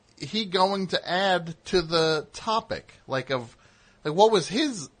was he going to add to the topic? Like, what was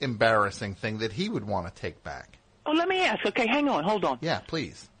his embarrassing thing that he would want to take back? Oh, let me ask. Okay, hang on. Hold on. Yeah,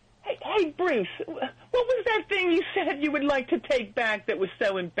 please. Hey, Bruce, what was that thing you said you would like to take back that was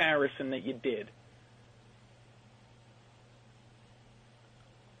so embarrassing that you did?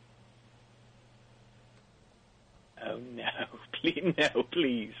 Oh, no. Please, no,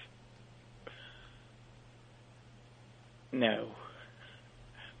 please. No.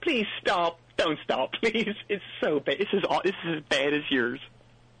 Please stop. Don't stop, please. It's so bad. This is as bad as yours.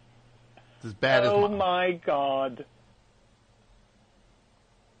 It's as bad as mine. Oh, my God.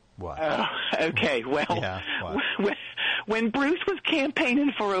 What? Okay, well, yeah, what? When Bruce was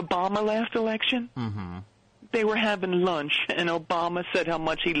campaigning for Obama last election, mm-hmm. they were having lunch, and Obama said how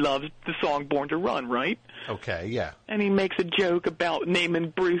much he loves the song Born to Run, right? Okay, yeah. And he makes a joke about naming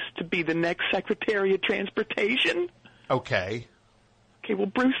Bruce to be the next Secretary of Transportation. Okay. Okay, well,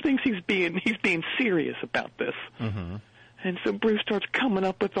 Bruce thinks he's being serious about this. Mm-hmm. And so Bruce starts coming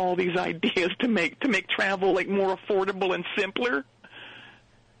up with all these ideas to make travel like more affordable and simpler.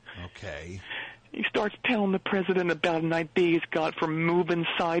 Okay. He starts telling the president about an idea he's got for moving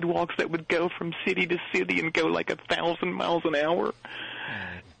sidewalks that would go from city to city and go like 1,000 miles an hour.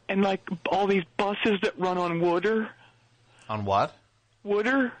 And like all these buses that run on water. On what?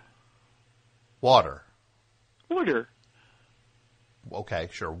 Water. Water. Water. Okay,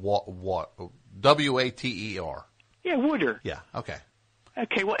 sure. W-A-T-E-R. Yeah, water. Yeah, okay.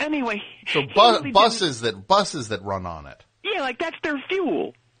 Okay, well, anyway. So buses that run on it. Yeah, like that's their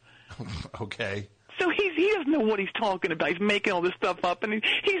fuel. Okay. So he doesn't know what he's talking about. He's making all this stuff up, and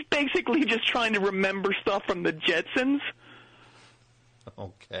he's basically just trying to remember stuff from the Jetsons.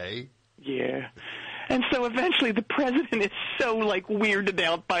 Okay. Yeah. And so eventually the president is so, like, weirded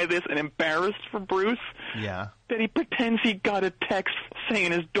out by this and embarrassed for Bruce that he pretends he got a text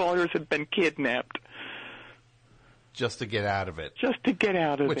saying his daughters had been kidnapped. Just to get out of it. Just to get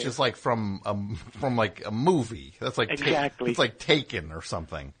out of it. Which is like from like a movie. That's like exactly. It's like Taken or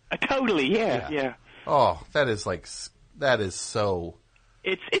something. Totally, yeah. Oh, that is so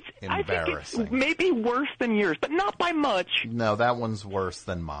it's embarrassing. I think it's maybe worse than yours, but not by much. No, that one's worse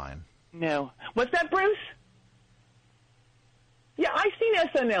than mine. No. What's that, Bruce? Yeah, I've seen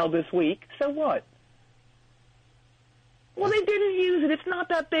SNL this week. So what? Well, they didn't use it. It's not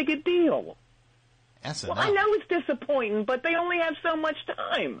that big a deal. SNL. Well, I know it's disappointing, but they only have so much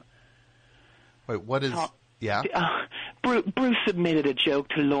time. Wait, what is... Yeah? Bruce submitted a joke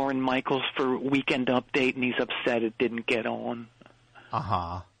to Lauren Michaels for Weekend Update, and he's upset it didn't get on.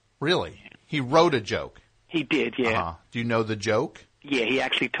 Uh-huh. Really? He wrote a joke? He did, yeah. Uh-huh. Do you know the joke? Yeah, he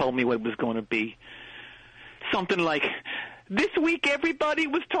actually told me what it was going to be. Something like... This week, everybody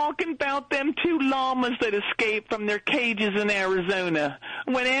was talking about them 2 llamas that escaped from their cages in Arizona.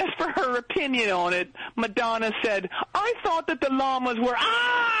 When asked for her opinion on it, Madonna said, I thought that the llamas were,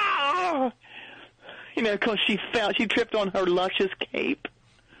 ah! You know, because she tripped on her luscious cape.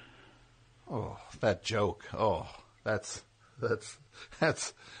 Oh, that joke. Oh, that's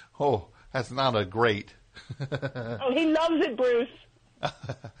not a great. Oh, he loves it, Bruce.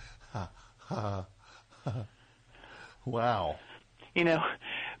 Wow. You know,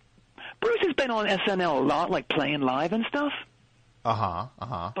 Bruce has been on SNL a lot, like playing live and stuff. Uh-huh,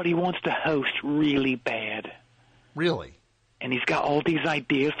 uh-huh. But he wants to host really bad. Really? And he's got all these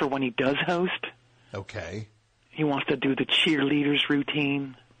ideas for when he does host. Okay. He wants to do the cheerleaders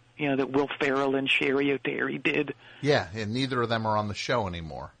routine, you know, that Will Ferrell and Sherry O'Terry did. Yeah, and neither of them are on the show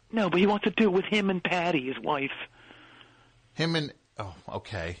anymore. No, but he wants to do it with him and Patty, his wife. Him and... Oh,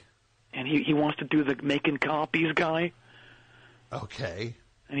 okay. And he wants to do the making copies guy. Okay.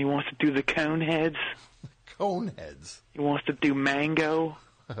 And he wants to do the Coneheads. Coneheads? He wants to do Mango.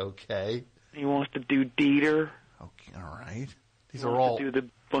 Okay. He wants to do Dieter. Okay, all right. These He are wants all...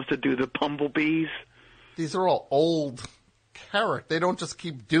 wants to do the Bumblebees. These are all old characters. They don't just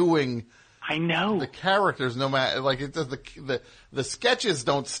keep doing... I know. The characters, no matter... Like, it does the sketches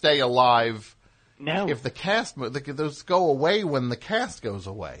don't stay alive... No. If the cast, those go away when the cast goes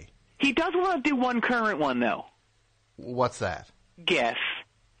away. He does want to do one current one, though. What's that? Guess.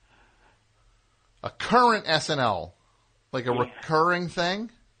 A current SNL. Like a recurring thing?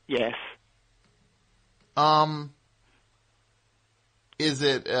 Yes. Is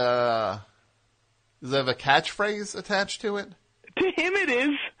it, does it have a catchphrase attached to it? To him it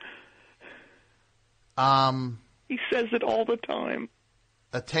is. He says it all the time.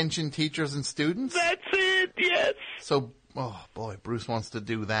 Attention teachers and students? That's it, yes. So, oh boy, Bruce wants to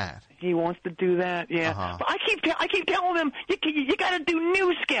do that. He wants to do that, yeah. Uh-huh. But I keep telling him, you got to do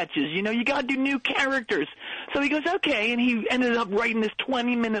new sketches, you got to do new characters. So he goes, okay, and he ended up writing this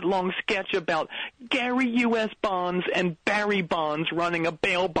 20-minute long sketch about Gary U.S. Bonds and Barry Bonds running a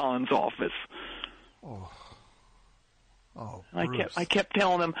bail bonds office. Oh, I kept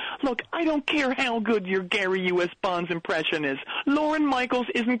telling him, look, I don't care how good your Gary U.S. Bonds impression is. Lauren Michaels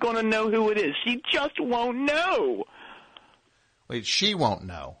isn't going to know who it is. She just won't know. Wait, she won't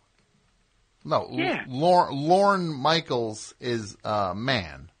know. No, yeah. Lorne Michaels is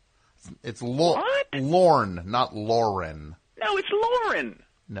man. It's Lorne, not Lauren. No, it's Lauren.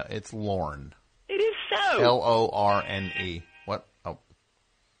 No, it's Lorne. It is so. Lorne. What? Oh.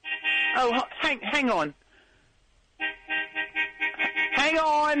 Oh, hang on. Hang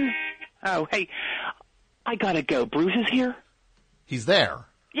on. Oh, hey, I gotta go. Bruce is here. He's there.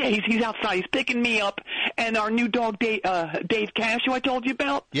 Yeah, he's outside. He's picking me up, and our new dog Dave Cash, who I told you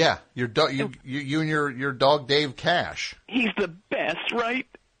about. Yeah, your dog, you and your dog Dave Cash. He's the best, right?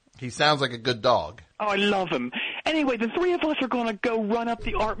 He sounds like a good dog. Oh, I love him. Anyway, the three of us are going to go run up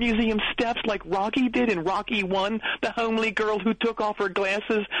the art museum steps like Rocky did in Rocky 1, the homely girl who took off her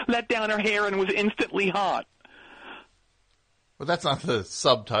glasses, let down her hair, and was instantly hot. But that's not the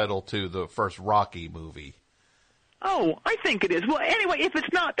subtitle to the first Rocky movie. Oh, I think it is. Well, anyway, if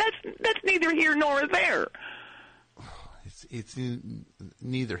it's not, that's neither here nor there. It's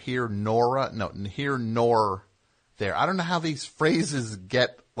neither here nor there. I don't know how these phrases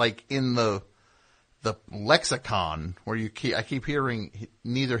get like in the lexicon where I keep hearing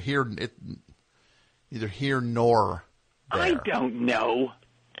neither here nor there. I don't know.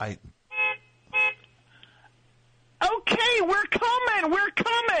 Okay, we're coming. We're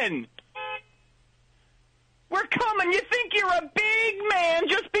coming. You think you're a big man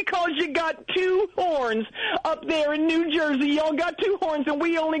just because you got two horns up there in New Jersey. Y'all got two horns and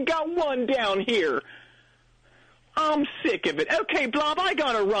we only got one down here. I'm sick of it. Okay, Blob, I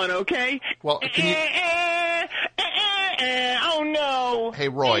gotta run, okay? Well, can you... Oh, no. Hey,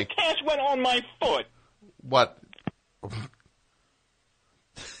 Roy. The cash went on my foot. What?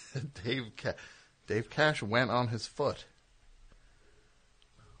 Dave Cash went on his foot.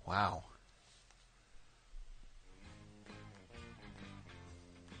 Wow.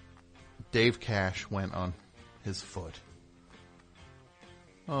 Dave Cash went on his foot.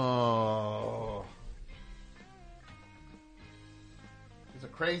 Oh. These are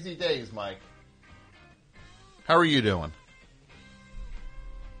crazy days, Mike. How are you doing?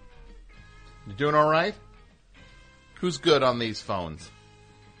 You doing all right? Who's good on these phones?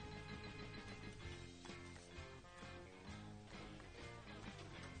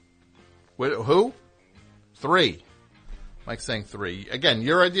 Who? 3. Mike's saying 3. Again,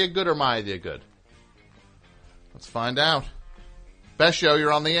 your idea good or my idea good? Let's find out. Best show,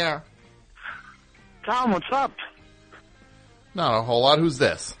 you're on the air. Tom, what's up? Not a whole lot. Who's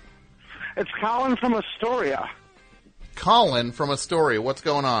this? It's Colin from Astoria. Colin from Astoria. What's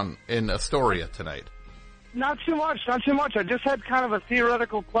going on in Astoria tonight? Not too much. I just had kind of a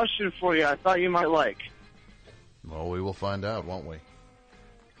theoretical question for you I thought you might like. Well, we will find out, won't we?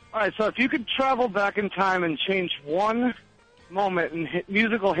 All right, so if you could travel back in time and change one moment in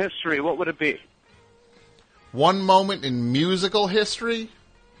musical history, what would it be? One moment in musical history?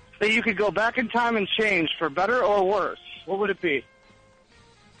 That you could go back in time and change for better or worse. What would it be?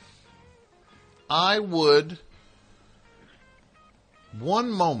 I would...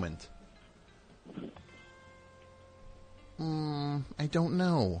 One moment. I don't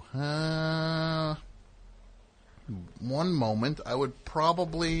know. One moment, I would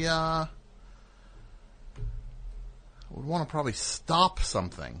probably, would want to probably stop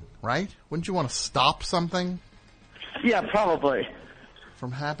something, right? Wouldn't you want to stop something? Yeah, probably.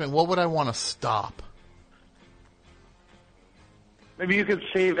 From happening? What would I want to stop? Maybe you could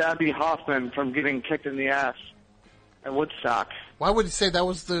save Abby Hoffman from getting kicked in the ass at Woodstock. Why would you say that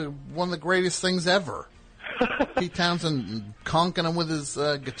was one of the greatest things ever? Pete Townsend conking him with his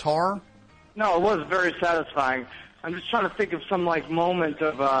guitar? No, it was very satisfying. I'm just trying to think of some moment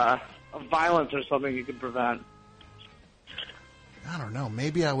of violence or something you could prevent. I don't know.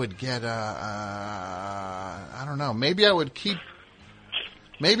 Maybe I would get I don't know. Maybe I would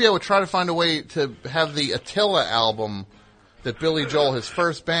try to find a way to have the Attila album that Billy Joel, his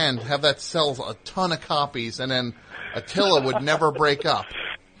first band, have that sells a ton of copies, and then Attila would never break up.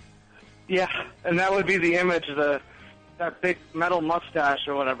 Yeah, and that would be the image, that big metal mustache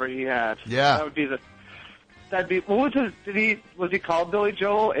or whatever he had. Yeah. That'd be, what was was he called Billy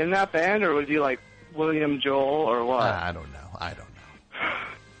Joel in that band, or was he like William Joel, or what? I don't know.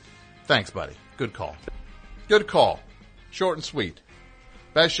 Thanks, buddy. Good call. Good call. Short and sweet.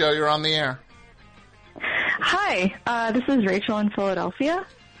 Best show, you're on the air. Hi, this is Rachel in Philadelphia.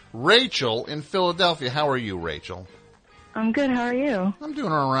 Rachel in Philadelphia. How are you, Rachel? I'm good. How are you? I'm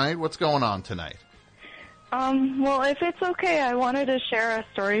doing all right. What's going on tonight? Well, if it's okay, I wanted to share a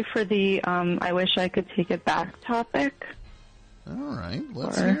story for the I wish I could take it back topic. All right.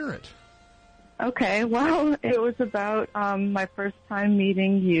 Let's hear it. Okay. Well, it was about my first time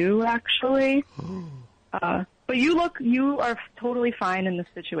meeting you, actually. But you are totally fine in this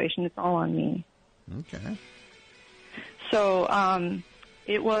situation. It's all on me. Okay. So,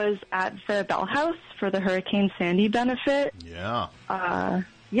 it was at the Bell House for the Hurricane Sandy benefit. Yeah.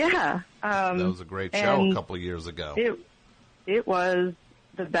 Yeah. That was a great show a couple of years ago. It was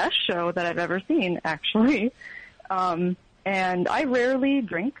the best show that I've ever seen, actually. And I rarely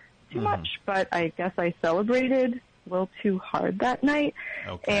drink too much, but I guess I celebrated a little too hard that night.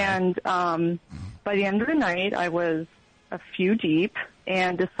 Okay. And by the end of the night, I was a few deep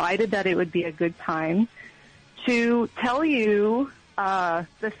and decided that it would be a good time to tell you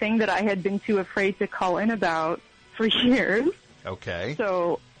the thing that I had been too afraid to call in about for years. Okay.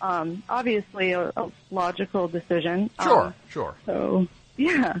 So, obviously, a logical decision. Sure. So,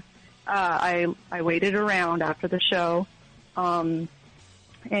 yeah, I waited around after the show, and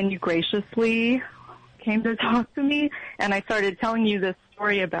you graciously came to talk to me, and I started telling you this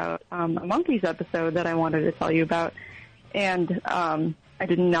story about a Monkeys episode that I wanted to tell you about, and I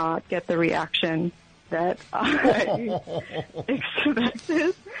did not get the reaction that I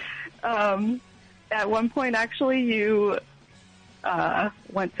expected. At one point, actually, you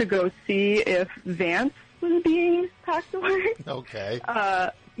went to go see if Vance was being packed away. Okay.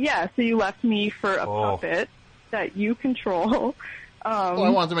 Yeah, so you left me for a puppet that you control. Well, I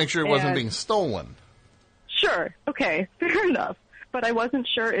wanted to make sure it wasn't being stolen. Sure. Okay. Fair enough. But I wasn't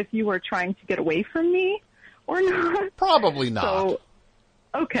sure if you were trying to get away from me or not. Probably not. So,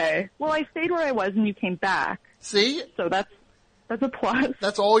 okay. Well, I stayed where I was and you came back. See? So that's a plus.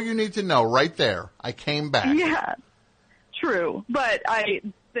 That's all you need to know right there. I came back. Yeah. True. But I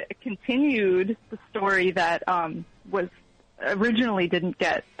continued the story that was originally didn't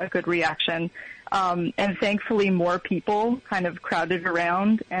get a good reaction. And thankfully more people kind of crowded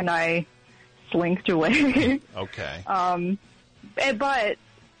around and I slinked away. Okay. But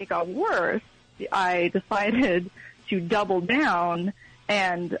it got worse. I decided to double down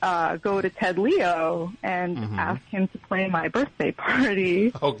and go to Ted Leo and ask him to play my birthday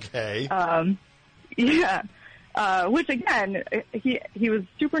party. Okay. Yeah. Which again, he was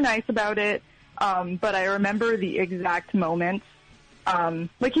super nice about it. But I remember the exact moment.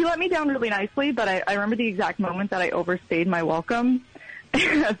 Like he let me down really nicely, but I remember the exact moment that I overstayed my welcome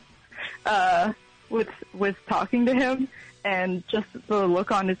with talking to him, and just the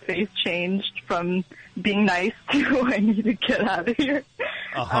look on his face changed from being nice to I need to get out of here.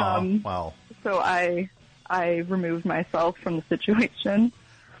 Wow. So I removed myself from the situation.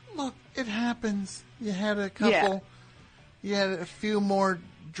 Look, it happens. You had a couple. Yeah. You had a few more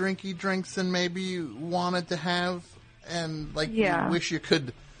drinky drinks than maybe you wanted to have, and you wish you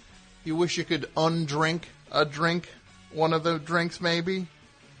could undrink a drink, one of the drinks maybe.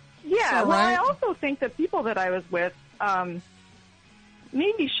 Yeah, well, right. I also think that people that I was with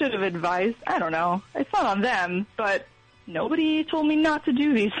maybe should have advised. I don't know. It's not on them, but nobody told me not to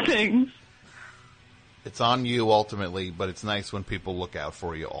do these things. It's on you ultimately, but it's nice when people look out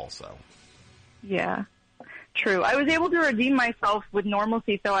for you also. Yeah, true. I was able to redeem myself with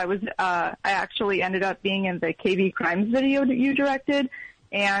normalcy, so I actually ended up being in the KV Crimes video that you directed,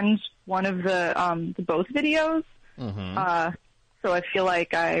 and one of the both videos. so I feel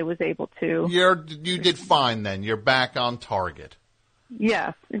like I was able to. You did fine then. You're back on target.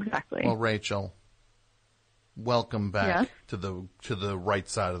 Yes, exactly. Well, Rachel, welcome back Yes. to the right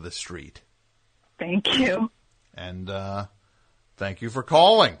side of the street. Thank you. And thank you for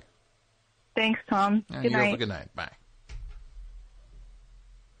calling. Thanks, Tom. And Good you night. have a good night. Bye.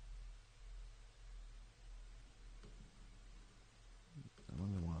 What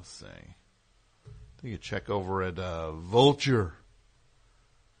do I want to say? I think you check over at Vulture.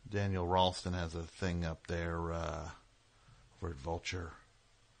 Daniel Ralston has a thing up there over at Vulture.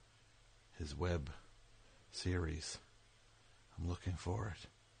 His web series. I'm looking for it.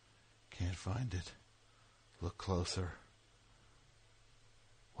 Can't find it. Look closer.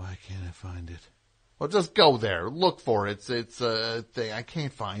 Why can't I find it? Well, just go there. Look for it. It's a thing. I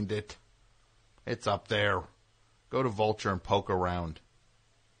can't find it. It's up there. Go to Vulture and poke around.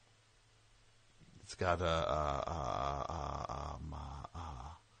 It's got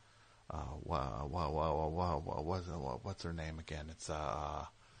what's her name again? It's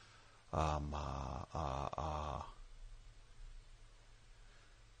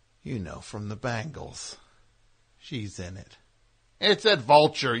you know, from the Bangles. She's in it. It's at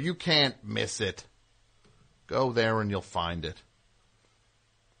Vulture. You can't miss it. Go there and you'll find it.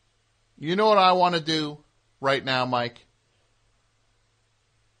 You know what I want to do right now, Mike?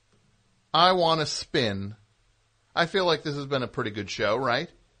 I want to spin. I feel like this has been a pretty good show, right?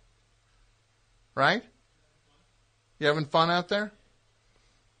 Right? You having fun out there?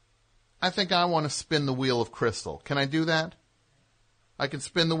 I think I want to spin the wheel of crystal. Can I do that? I can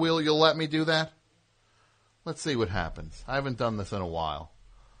spin the wheel. You'll let me do that? Let's see what happens. I haven't done this in a while.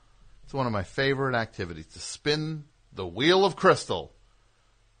 It's one of my favorite activities, to spin the wheel of crystal.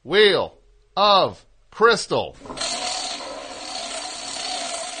 Wheel of crystal.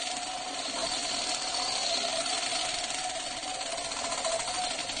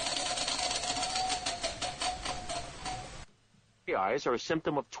 Eyes are a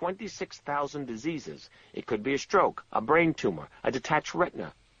symptom of 26,000 diseases. It could be a stroke, a brain tumor, a detached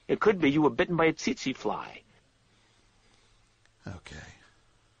retina. It could be you were bitten by a tsetse fly. Okay.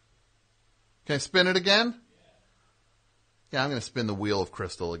 Can I spin it again? Yeah, I'm going to spin the wheel of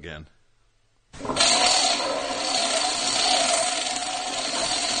crystal again.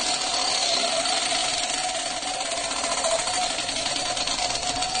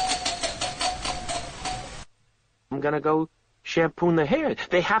 I'm going to go shampoo the hair.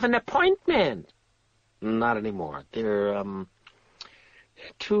 They have an appointment. Not anymore. They're,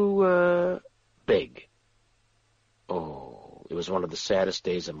 too, big. Oh, it was one of the saddest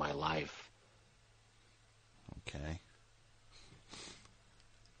days of my life. Okay.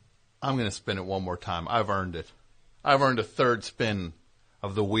 I'm going to spin it one more time. I've earned it. I've earned a third spin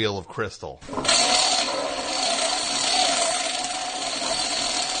of the wheel of crystal.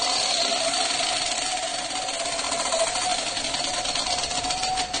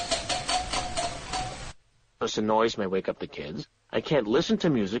 This noise may wake up the kids. I can't listen to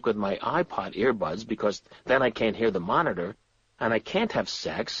music with my iPod earbuds because then I can't hear the monitor. And I can't have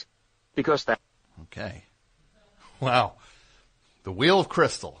sex because that... Okay. Wow. The wheel of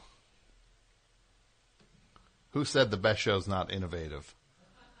crystal. Who said the best show's not innovative?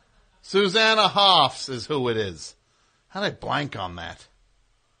 Susanna Hoffs is who it is. How did I blank on that?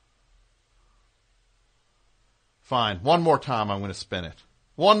 Fine. One more time I'm going to spin it.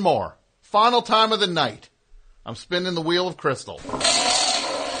 One more. Final time of the night. I'm spinning the wheel of crystal.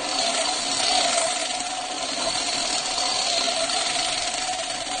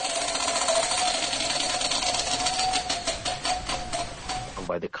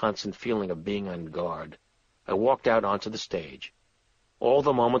 By the constant feeling of being on guard, I walked out onto the stage. All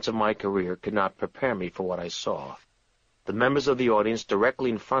the moments of my career could not prepare me for what I saw. The members of the audience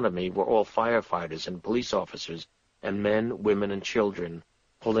directly in front of me were all firefighters and police officers, and men, women, and children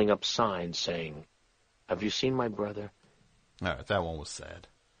holding up signs saying, "Have you seen my brother?" All right, that one was sad.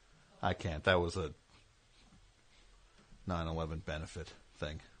 I can't. That was a 9/11 benefit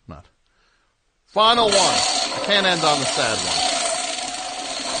thing. Not. Final one. I can't end on the sad one.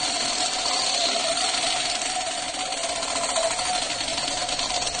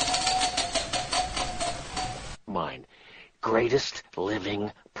 Mine. Greatest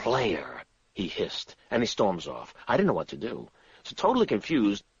living player, he hissed, and he storms off. I didn't know what to do. So totally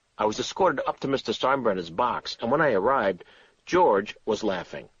confused, I was escorted up to Mr. Steinbrenner's box, and when I arrived, George was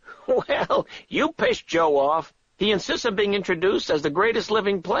laughing. "Well, you pissed Joe off. He insists on being introduced as the greatest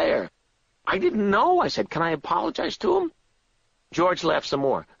living player." "I didn't know," I said. "Can I apologize to him?" George laughed some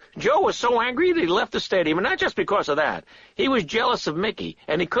more. Joe was so angry that he left the stadium, and not just because of that. He was jealous of Mickey,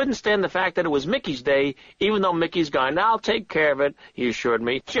 and he couldn't stand the fact that it was Mickey's day, even though Mickey's gone. I'll take care of it, he assured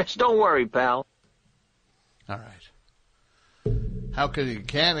me. Just don't worry, pal. All right. How could it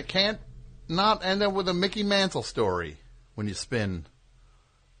can't not end up with a Mickey Mantle story when you spin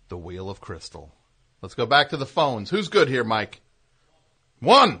the Wheel of Crystal. Let's go back to the phones. Who's good here, Mike?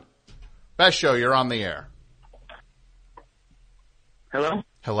 1. Best show, you're on the air. Hello?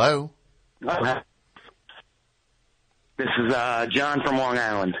 Hello? This is John from Long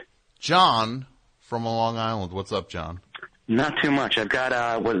Island. John from Long Island. What's up, John? Not too much. I've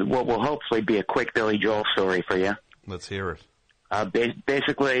got what will hopefully be a quick Billy Joel story for you. Let's hear it.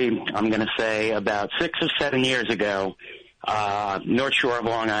 Basically, I'm going to say about 6 or 7 years ago, North Shore of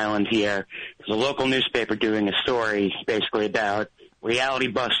Long Island here, there's a local newspaper doing a story basically about reality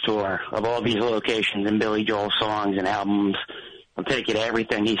bus tour of all these locations and Billy Joel songs and albums. I'll take you to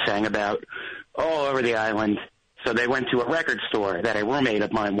everything he sang about all over the island. So they went to a record store that a roommate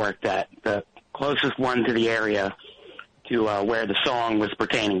of mine worked at, the closest one to the area to where the song was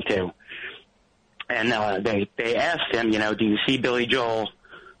pertaining to. And they asked him, do you see Billy Joel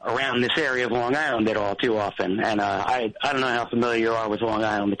around this area of Long Island at all too often? And I don't know how familiar you are with Long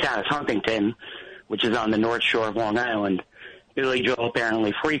Island. The town is Huntington, which is on the North Shore of Long Island. Billy Joel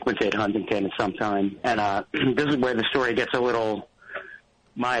apparently frequented Huntington at some time. And this is where the story gets a little...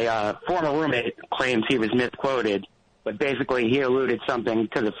 My former roommate claims he was misquoted, but basically he alluded something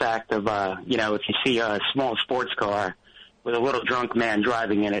to the fact of, if you see a small sports car with a little drunk man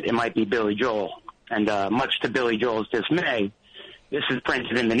driving in it, it might be Billy Joel. And much to Billy Joel's dismay, this is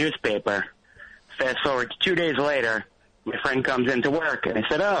printed in the newspaper. Fast forward to 2 days later, my friend comes into work, and I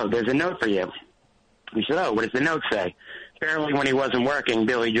said, oh, there's a note for you. He said, oh, what does the note say? Apparently when he wasn't working,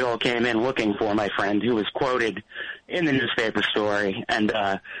 Billy Joel came in looking for my friend, who was quoted in the newspaper story. And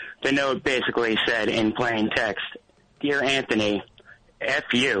the note basically said in plain text, Dear Anthony, F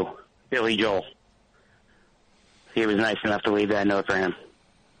you, Billy Joel. He was nice enough to leave that note for him.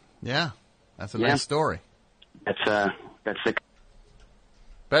 Yeah, that's a nice story. That's the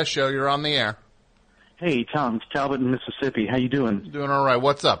Best show, you're on the air. Hey, Tom, it's Talbot in Mississippi. How you doing? Doing all right.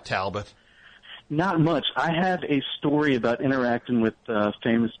 What's up, Talbot? Not much. I have a story about interacting with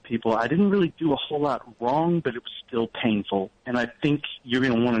famous people. I didn't really do a whole lot wrong, but it was still painful. And I think you're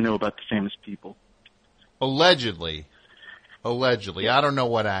going to want to know about the famous people. Allegedly. I don't know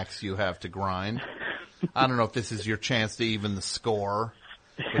what axe you have to grind. I don't know if this is your chance to even the score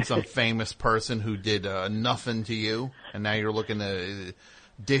with some famous person who did nothing to you, and now you're looking to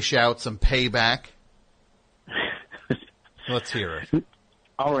dish out some payback. Let's hear it.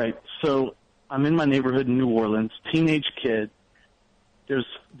 All right. So I'm in my neighborhood in New Orleans, teenage kid. There's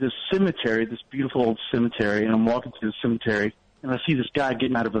this cemetery, this beautiful old cemetery, and I'm walking through the cemetery, and I see this guy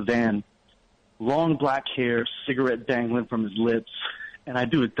getting out of a van, long black hair, cigarette dangling from his lips, and I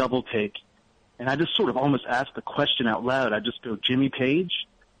do a double take, and I just sort of almost ask the question out loud. I just go, Jimmy Page?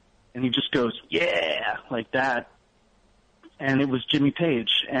 And he just goes, yeah, like that. And it was Jimmy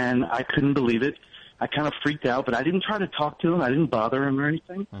Page, and I couldn't believe it. I kind of freaked out, but I didn't try to talk to him. I didn't bother him or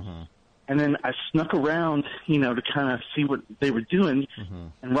anything. Mm-hmm. And then I snuck around, to kind of see what they were doing. Mm-hmm.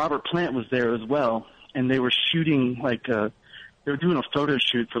 And Robert Plant was there as well. And they were shooting, they were doing a photo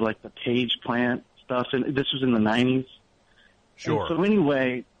shoot for, the Page Plant stuff. And this was in the 90s. Sure. And so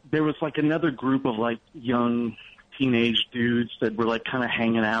anyway, there was, another group of, young teenage dudes that were, kind of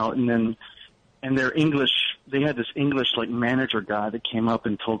hanging out. And their English, they had this English, manager guy that came up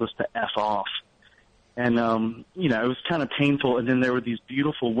and told us to F off. And, it was kind of painful. And then there were these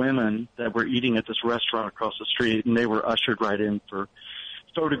beautiful women that were eating at this restaurant across the street, and they were ushered right in for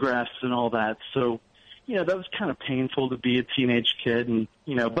photographs and all that. So, that was kind of painful to be a teenage kid. And,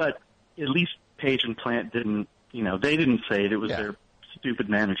 but at least Page and Plant didn't, they didn't say it. It was their stupid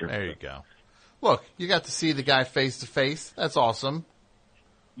manager. There you go. Look, you got to see the guy face to face. That's awesome.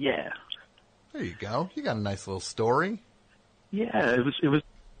 Yeah. There you go. You got a nice little story. Yeah, it was.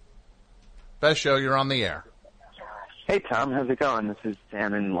 Best show, you're on the air. Hey, Tom, how's it going? This is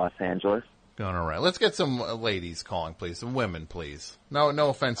Sam in Los Angeles. Going all right. Let's get some ladies calling, please. Some women, please. No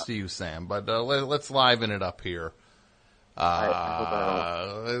offense to you, Sam, but let's liven it up here. We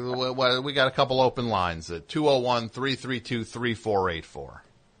got a couple open lines at 201-332-3484.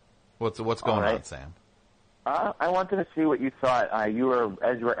 What's going on, Sam? I wanted to see what you thought. As you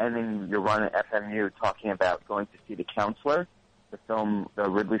were ending your run at FMU, talking about going to see The Counselor, the film, the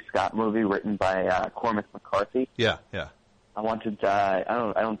Ridley Scott movie written by Cormac McCarthy. Yeah. I wanted. I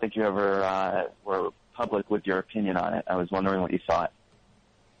don't think you ever were public with your opinion on it. I was wondering what you thought.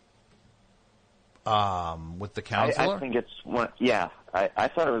 With the counselor? I think it's one. Yeah, I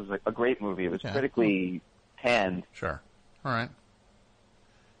thought it was a great movie. It was critically panned. Sure. All right.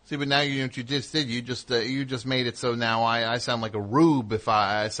 See, but now you know what you just did. You just made it so now I sound like a rube if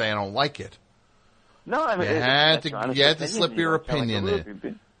I say I don't like it. No, I mean you had to slip your Like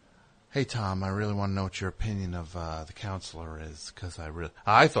opinion. Hey Tom, I really want to know what your opinion of the counselor is because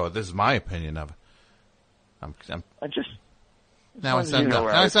I thought this is my opinion of it. Now I sound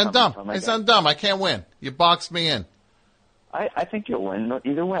dumb. I sound dumb. I can't win. You boxed me in. I think you'll win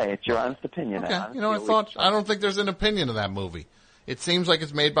either way. It's your honest opinion. Okay. You know, I don't think there's an opinion of that movie. It seems like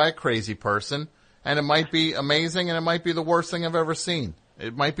it's made by a crazy person, and it might be amazing, and it might be the worst thing I've ever seen.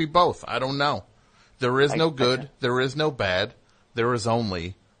 It might be both. I don't know. There is no good. There is no bad. There is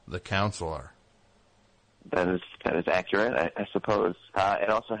only the counselor. That is accurate, I suppose. It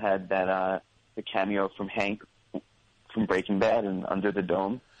also had that the cameo from Hank from Breaking Bad and Under the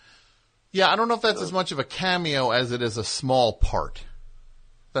Dome. Yeah, I don't know if that's as much of a cameo as it is a small part.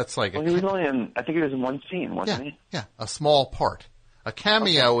 That's like he was only in. I think he was in one scene, wasn't he? Yeah, a small part. A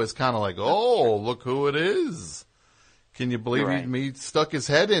cameo is kind of like, oh, look who it is. Can you believe he stuck his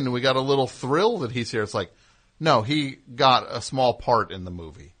head in and we got a little thrill that he's here? It's like, no, he got a small part in the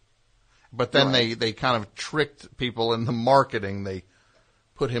movie. But then they kind of tricked people in the marketing. They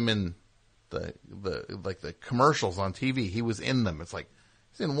put him in the commercials on TV. He was in them. It's like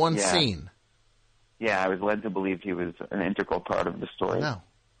he's in one scene. Yeah, I was led to believe he was an integral part of the story. No.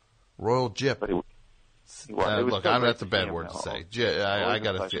 Royal Jip. But look, that's a bad word to say. I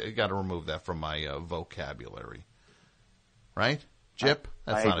got to remove that from my vocabulary. Right? Jip?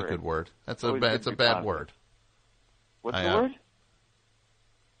 That's not a good word. It's a bad word. What's the word?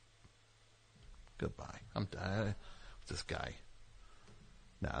 Goodbye. I'm done with this guy.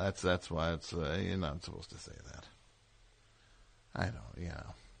 No, that's why it's you're not supposed to say that. I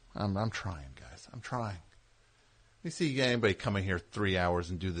don't. I'm trying, guys. I'm trying. Let me see anybody come in here 3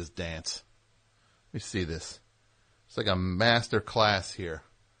 hours and do this dance. Let me see this. It's like a master class here.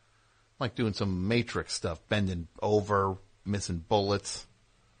 I'm like doing some Matrix stuff, bending over, missing bullets.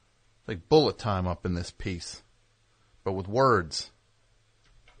 It's like bullet time up in this piece, but with words.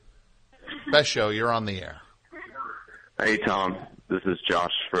 Best show, you're on the air. Hey, Tom. This is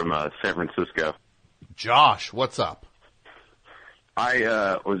Josh from San Francisco. Josh, what's up?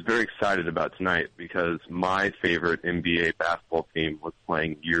 I was very excited about tonight because my favorite NBA basketball team was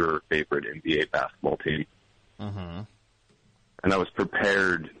playing your favorite NBA basketball team. Mm-hmm. And I was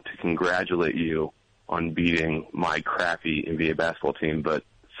prepared to congratulate you on beating my crappy NBA basketball team, but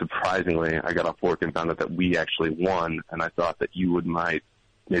surprisingly, I got off work and found out that we actually won, and I thought that you might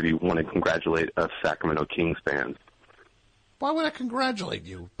maybe want to congratulate us Sacramento Kings fans. Why would I congratulate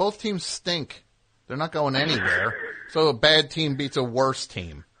you? Both teams stink. They're not going anywhere. So a bad team beats a worse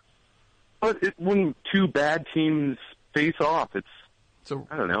team. But when two bad teams face off, I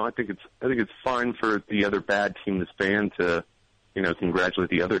don't know. I think it's fine for the other bad team's fan to, congratulate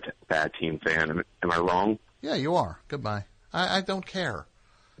the other bad team fan. Am I wrong? Yeah, you are. Goodbye. I don't care.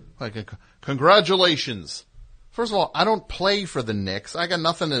 Like, congratulations. First of all, I don't play for the Knicks. I got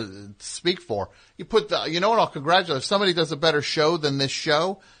nothing to speak for. You what? I'll congratulate. If somebody does a better show than this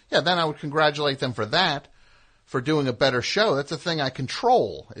show, yeah, then I would congratulate them for that, for doing a better show. That's the thing I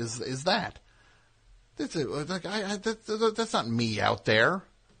control. Is that? That's not me out there.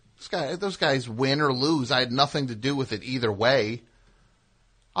 Those guys win or lose. I had nothing to do with it either way.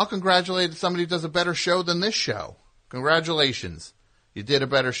 I'll congratulate somebody who does a better show than this show. Congratulations. You did a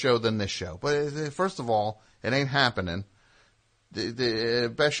better show than this show. But first of all, it ain't happening.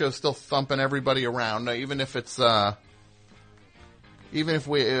 The best show's still thumping everybody around, even if it's even if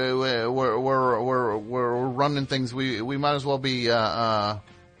we're running things. We might as well be like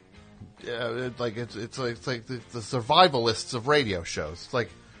it's like the survivalists of radio shows. It's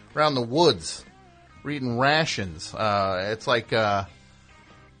like around the woods, we're eating rations. It's like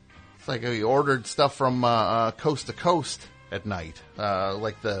we ordered stuff from coast to coast at night,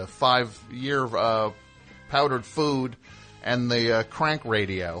 like the 5-year powdered food and the crank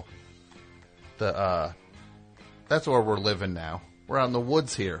radio. That's where we're living now. We're out in the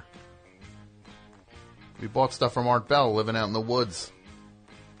woods here. We bought stuff from Art Bell, living out in the woods.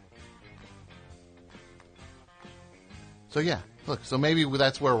 So yeah, look, so maybe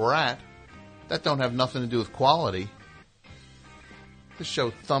that's where we're at. That don't have nothing to do with quality. This show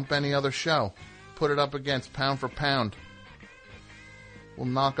thump any other show. Put it up against pound for pound. We'll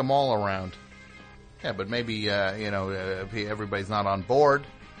knock them all around. Yeah, but maybe, everybody's not on board.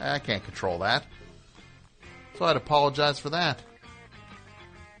 I can't control that. So I'd apologize for that.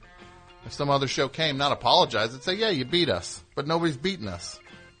 If some other show came, not apologize, I'd say, yeah, you beat us. But nobody's beating us.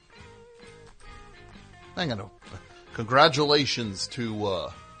 Hang on. Congratulations to,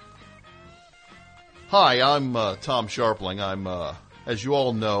 Hi, I'm Tom Sharpling. I'm, as you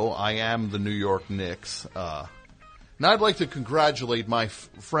all know, I am the New York Knicks. And I'd like to congratulate my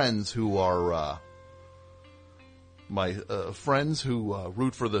friends who are, friends who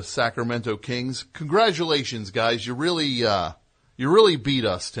root for the Sacramento Kings. Congratulations, guys. You really beat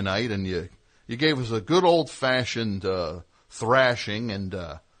us tonight, and you gave us a good old-fashioned thrashing, and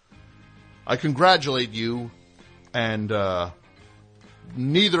I congratulate you, and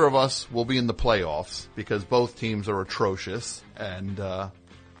neither of us will be in the playoffs because both teams are atrocious. And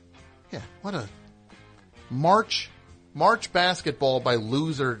what a March basketball by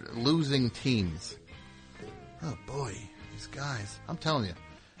losing teams. Oh boy, these guys! I'm telling you,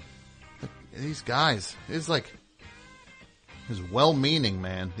 these guys. It's like well-meaning,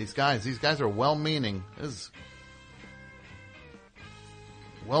 man. These guys are well-meaning. This is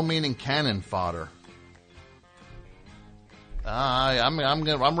well-meaning cannon fodder.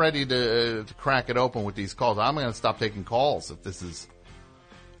 I'm ready to crack it open with these calls. I'm going to stop taking calls if this is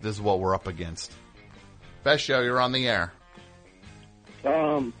what we're up against. Best show, you're on the air.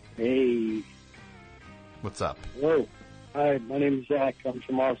 Hey. What's up? Hello. Hi, my name is Zach. I'm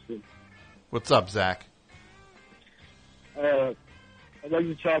from Austin. What's up, Zach? I'd like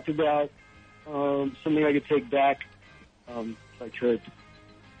to talk about something I could take back, if I could,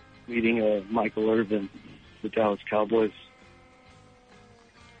 meeting Michael Irvin, the Dallas Cowboys.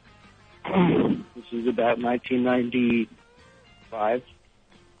 This is about 1995.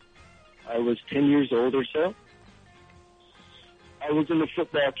 I was 10 years old or so. I was in a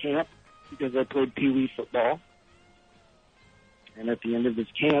football camp because I played Pee Wee football. And at the end of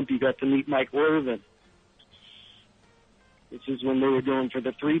this camp, you got to meet Michael Irvin. This is when they were going for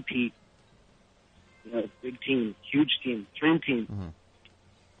the three-peat. Big team, huge team, dream team. Mm-hmm.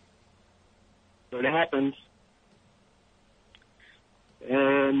 So it happens.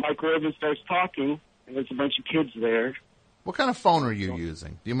 And Michael Irvin starts talking, and there's a bunch of kids there. What kind of phone are you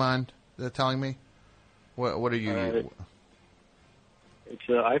using? Do you mind telling me? What are you? It's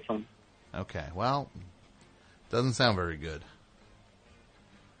an iPhone. Okay. Well, doesn't sound very good.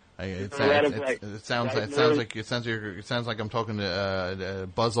 It sounds like I'm talking to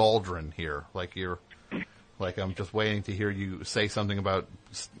Buzz Aldrin here. Like I'm just waiting to hear you say something about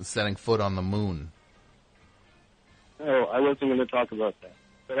setting foot on the moon. No, I wasn't going to talk about that.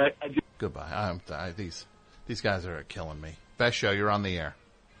 But I do. Goodbye. These guys are killing me. Best show, you're on the air.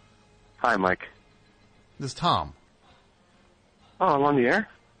 Hi, Mike. This is Tom. Oh, I'm on the air?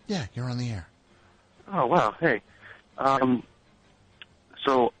 Yeah, you're on the air. Oh, wow. Hey.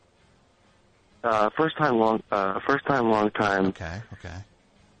 First time, long time. Okay.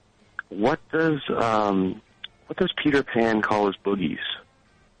 What does Peter Pan call his boogies?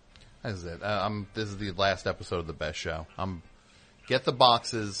 That is it. This is the last episode of the Best Show. Get the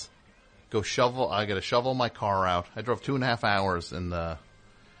boxes, go shovel. I got to shovel my car out. I drove 2.5 hours in the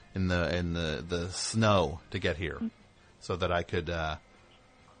snow to get here, so that I could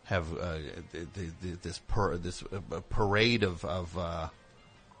have this parade of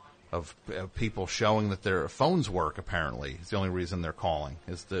people showing that their phones work. Apparently, it's the only reason they're calling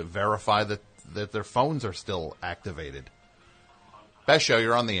is to verify that their phones are still activated. Best show,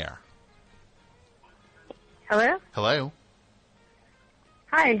 you're on the air. Hello? Hello.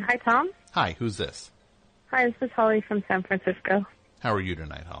 Hi, Tom. Hi, who's this? Hi, this is Holly from San Francisco. How are you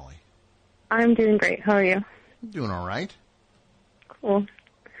tonight, Holly? I'm doing great. How are you? Doing all right. Cool.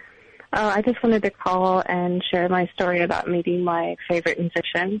 I just wanted to call and share my story about meeting my favorite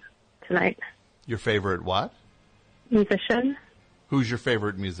musician tonight. Your favorite what? Musician. Who's your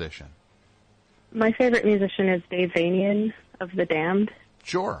favorite musician? My favorite musician is Dave Vanian of The Damned.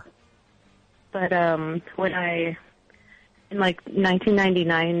 Sure. But in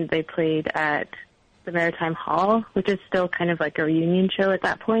 1999, they played at the Maritime Hall, which is still kind of like a reunion show at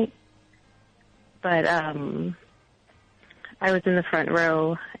that point. But I was in the front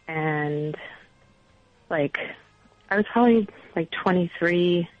row, and I was probably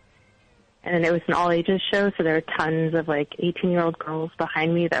 23, and it was an all-ages show, so there were tons of 18-year-old girls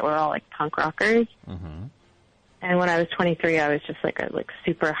behind me that were all punk rockers. Mm-hmm. And when I was 23, I was just a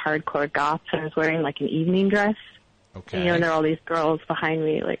super hardcore goth. So I was wearing an evening dress. Okay. And, there were all these girls behind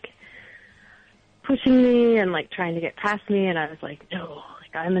me, pushing me and trying to get past me. And I was no,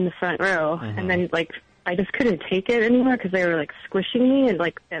 I'm in the front row. Mm-hmm. And then I just couldn't take it anymore because they were squishing me, and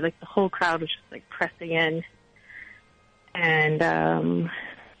the whole crowd was just pressing in. And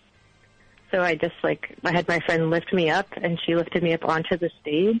so I just I had my friend lift me up, and she lifted me up onto the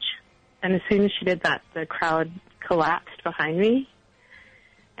stage. And as soon as she did that, the crowd collapsed behind me.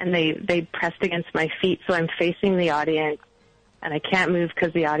 and they pressed against my feet, so I'm facing the audience, and I can't move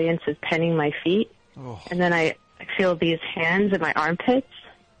because the audience is pinning my feet. Oh. And then I feel these hands in my armpits,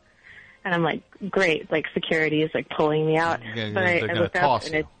 and I'm like, great, like security is like pulling me out. They're But I going to look up toss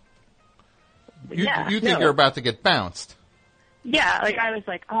and you. You think you're about to get bounced. Yeah, like I was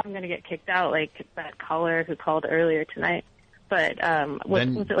like, oh, I'm going to get kicked out, like that caller who called earlier tonight. But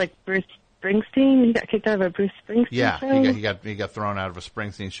was it like Bruce Springsteen? He got kicked out of a Bruce Springsteen show? Yeah, he got thrown out of a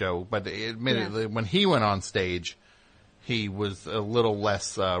Springsteen show. But admittedly, when he went on stage, he was a little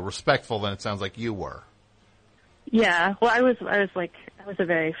less respectful than it sounds like you were. Yeah, well, I was a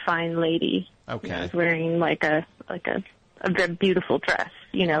very fine lady. Okay. I was wearing like a very beautiful dress,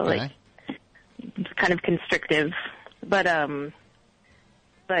 you know, Okay. like kind of constrictive. But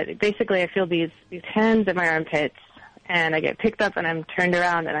basically I feel these hands in my armpits, and I get picked up and I'm turned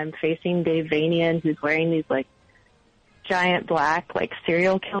around and I'm facing Dave Vanian, who's wearing these like giant black like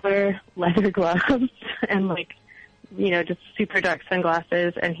serial killer leather gloves and like, you know, just super dark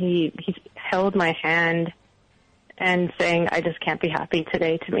sunglasses, and he held my hand and saying, "I just can't be happy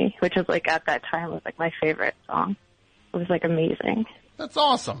today" to me, which was like at that time was like my favorite song. It was like amazing. That's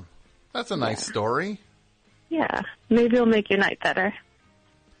awesome. That's a nice story. Yeah, maybe it'll make your night better.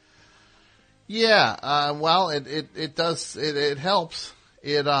 Yeah, well, it does, it helps.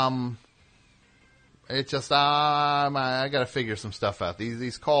 It just, I gotta figure some stuff out.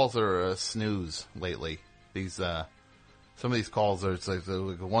 These calls are a snooze lately. Some of these calls are, it's like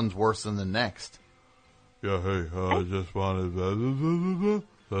one's worse than the next. Yeah, hey, I just wanted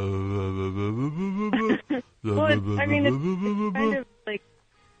Well, I mean, it's kind of like,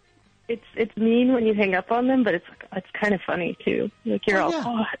 it's mean when you hang up on them, but it's kind of funny too. Like you're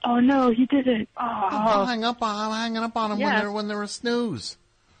oh no, you did it. I'm hanging up on them Yeah. when they're a snooze.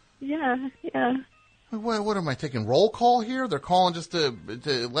 Yeah. What am I taking roll call here? They're calling just to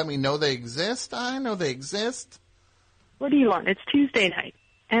let me know they exist. I know they exist. What do you want? It's Tuesday night.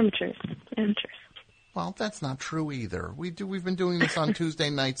 Amateurs. Well, that's not true either. We've been doing this on Tuesday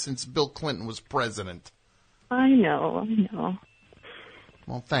nights since Bill Clinton was president. I know.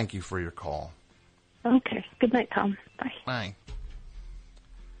 Well, thank you for your call. Okay. Good night, Tom. Bye. Bye.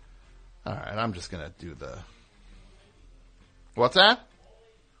 All right, I'm just going to do the... What's that?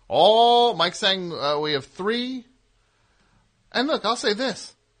 Oh, Mike's saying we have 3. And look, I'll say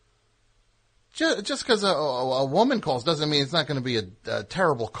this. Just because a woman calls doesn't mean it's not going to be a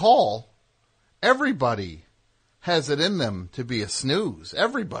terrible call. Everybody has it in them to be a snooze.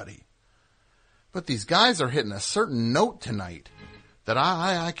 Everybody. But these guys are hitting a certain note tonight that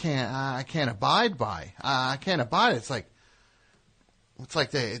I can't abide by. I can't abide it. It's like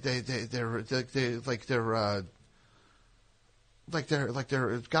they're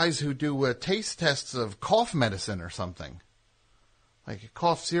guys who do taste tests of cough medicine or something, like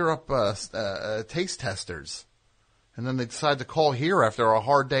cough syrup taste testers, and then they decide to call here after a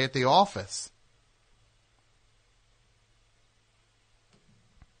hard day at the office.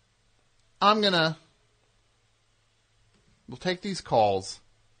 We'll take these calls.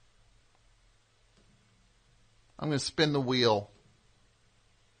 I'm going to spin the wheel.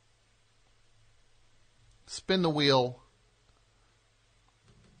 Spin the wheel.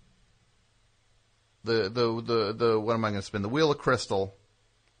 What am I going to spin? The wheel of crystal.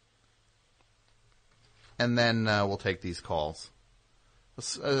 And then we'll take these calls.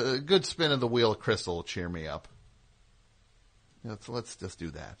 A good spin of the wheel of crystal will cheer me up. Let's just do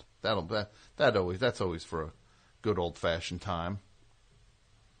that. That's always for a good old-fashioned time.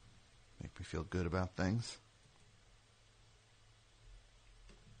 Make me feel good about things.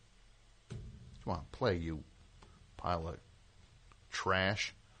 Come on, play, you pile of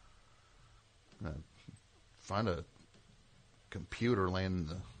trash. Find a computer laying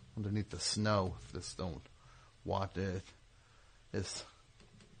underneath the snow. If this don't want it,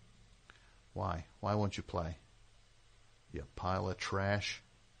 why won't you play? You pile of trash.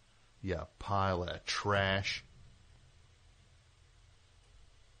 You pile of trash.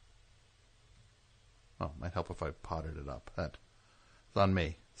 Oh, might help if I potted it up. That's on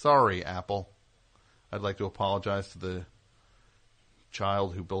me. Sorry, Apple. I'd like to apologize to the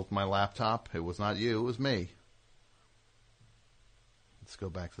child who built my laptop. It was not you, it was me. Let's go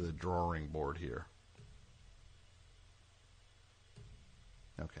back to the drawing board here.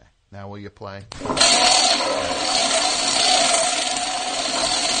 Okay, now will you play?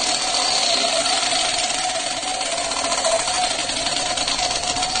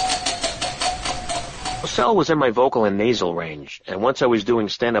 Sal was in my vocal and nasal range, and once I was doing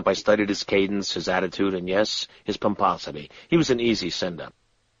stand-up, I studied his cadence, his attitude, and yes, his pomposity. He was an easy send-up.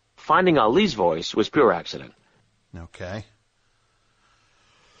 Finding Ali's voice was pure accident. Okay.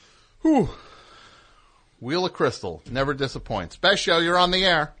 Whew. Wheel of Crystal never disappoints. Best show, you're on the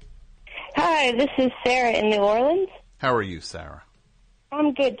air. Hi, this is Sarah in New Orleans. How are you, Sarah?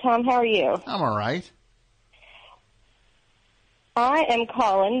 I'm good, Tom. How are you? I'm all right. I am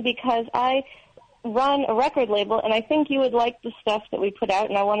calling because I run a record label, and I think you would like the stuff that we put out,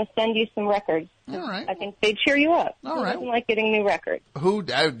 and I want to send you some records. All right. I think they'd cheer you up. All Who right. doesn't like getting new records? You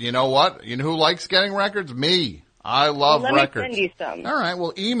know what? You know who likes getting records? Me. I love Let records. me send you some. All right.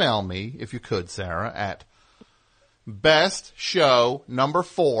 Well, email me, if you could, Sarah, at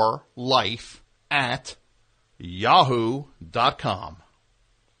bestshow4life@yahoo.com.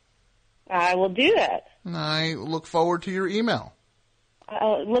 I will do that. And I look forward to your email.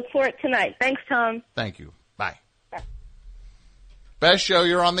 I'll look for it tonight. Thanks, Tom. Thank you. Bye. Best show,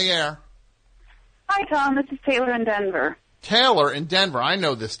 you're on the air. Hi, Tom. This is Taylor in Denver. Taylor in Denver. I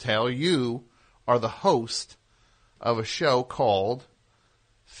know this, Taylor. You are the host of a show called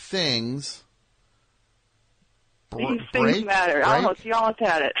Things These things matter. You almost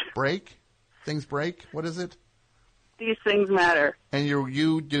had it. Break? Things break? What is it? These things matter. And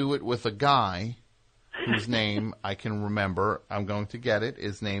you do it with a guy whose name I can remember. I'm going to get it.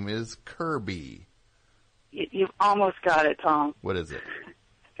 His name is Kirby. You've almost got it, Tom. What is it?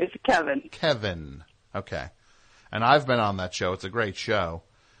 It's Kevin. Kevin. Okay. And I've been on that show. It's a great show.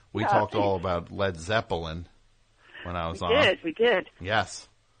 We talked all about Led Zeppelin when I was on. We did. Yes.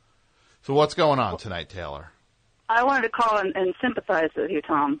 So what's going on tonight, Taylor? I wanted to call and sympathize with you,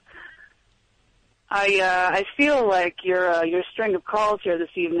 Tom. I feel like your string of calls here this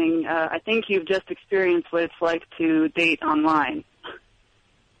evening, I think you've just experienced what it's like to date online.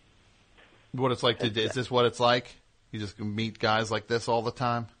 What it's like to is this what it's like? You just meet guys like this all the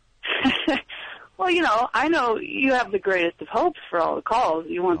time? Well, I know you have the greatest of hopes for all the calls.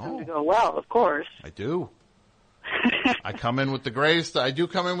 You want them to go well, of course. I do. I do come in with the greatest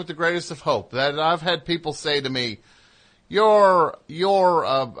of hope. That I've had people say to me, "You're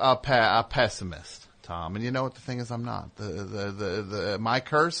a pessimist, Tom." And you know what the thing is? I'm not. My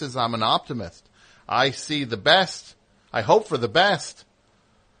curse is I'm an optimist. I see the best. I hope for the best.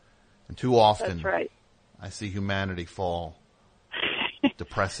 And too often, that's right. I see humanity fall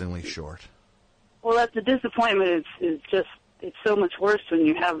depressingly short. Well, that's the disappointment. It's so much worse when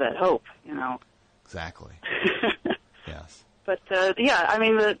you have that hope, Exactly. Yes. But I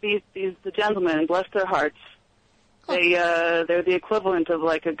mean, the gentlemen, bless their hearts, they're the equivalent of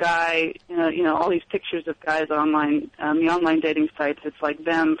like a guy. All these pictures of guys online, the online dating sites. It's like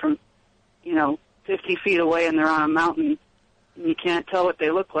them from, 50 feet away, and they're on a mountain, and you can't tell what they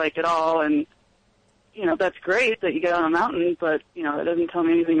look like at all. And that's great that you get on a mountain, but it doesn't tell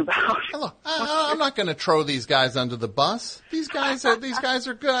me anything about. Look, I'm not going to throw these guys under the bus. These guys are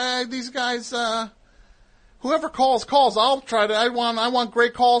good. These guys. Whoever calls. I'll try to. I want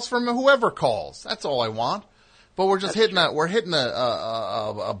great calls from whoever calls. That's all I want. But we're just hitting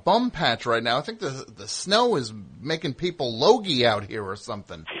a bum patch right now. I think the snow is making people logy out here or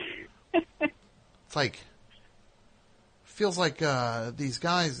something. It's like feels like these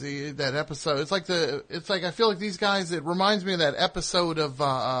guys. That episode. It's like I feel like these guys. It reminds me of that episode of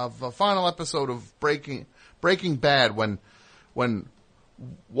a final episode of Breaking Bad when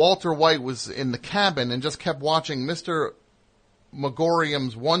Walter White was in the cabin and just kept watching Mr.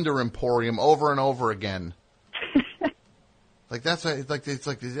 Megorium's Wonder Emporium over and over again. Like it's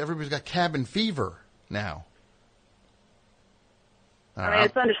like everybody's got cabin fever now. I mean,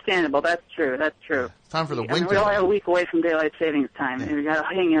 it's understandable. That's true. It's time for the winter. We only have a week away from daylight savings time. Yeah. We got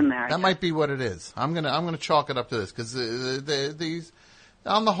to hang in there. That might be what it is. I'm gonna chalk it up to this because these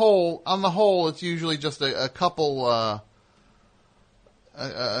on the whole, it's usually just a couple.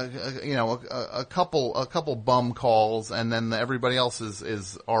 A couple bum calls, and then everybody else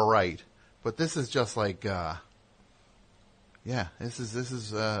is all right. But this is just like, this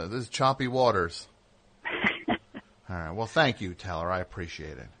is choppy waters. All right. Well, thank you, Taylor. I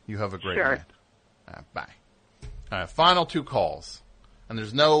appreciate it. You have a great night. Bye. All right. Final two calls, and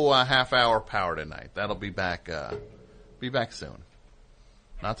there's no half-hour power tonight. That'll be back. Be back soon.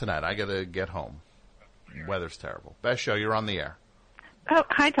 Not tonight. I gotta get home. Weather's terrible. Best show. You're on the air. Oh,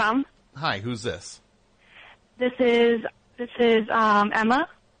 hi, Tom. Hi, who's this? This is Emma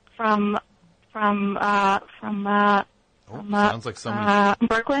from sounds like somebody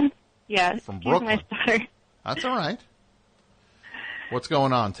Brooklyn. Yes, from Brooklyn. She's my daughter. That's all right. What's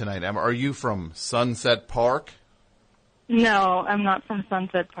going on tonight, Emma? Are you from Sunset Park? No, I'm not from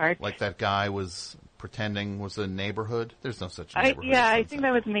Sunset Park. Like that guy was pretending was a neighborhood? There's no such neighborhood. I think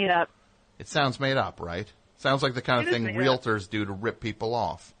that was made up. It sounds made up, right? Sounds like the kind of thing realtors do to rip people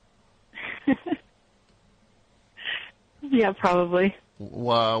off. Yeah, probably.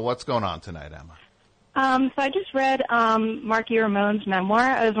 What's going on tonight, Emma? So I just read Marky Ramone's memoir.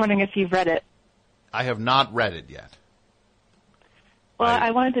 I was wondering if you've read it. I have not read it yet. Well,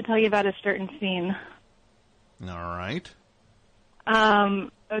 I wanted to tell you about a certain scene. All right.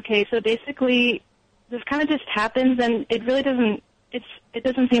 Okay, so basically, this kind of just happens, and it really doesn't. It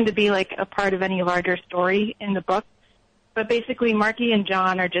doesn't seem to be like a part of any larger story in the book. But basically, Marky and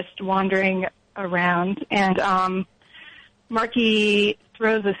John are just wandering around, and Marky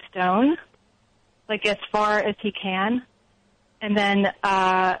throws a stone, like as far as he can, and then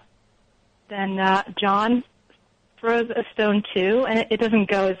John throws a stone too, and it doesn't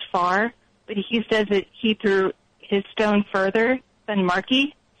go as far, but he says that he threw his stone further than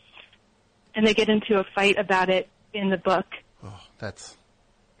Marky, and they get into a fight about it in the book. Oh, that's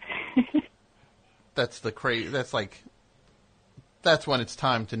the crazy. That's when it's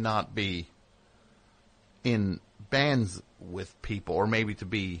time to not be in bands with people, or maybe to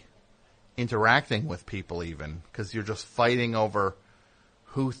be interacting with people even, because you're just fighting over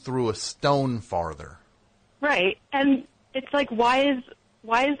who threw a stone farther. Right, and it's like, why is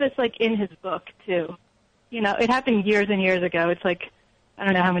this like in his book too? You know, it happened years and years ago. It's like, I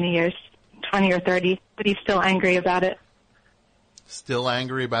don't know how many years, 20 or 30, but he's still angry about it. Still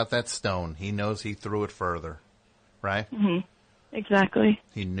angry about that stone. He knows he threw it further, right? Mm-hmm. Exactly.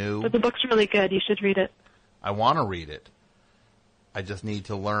 He knew. But the book's really good. You should read it. I want to read it. I just need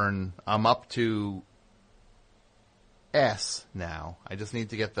to learn. I'm up to S now. I just need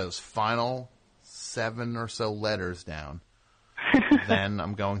to get those final 7 or so letters down. Then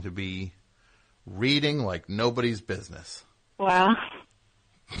I'm going to be reading like nobody's business. Wow.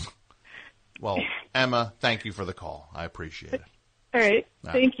 Well, Emma, thank you for the call. I appreciate it. All right.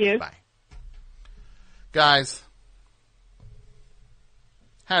 Thank you. Bye. Guys,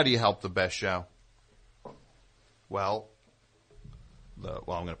 how do you help the best show? Well, I'm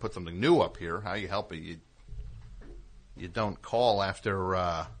going to put something new up here. How you help it? You don't call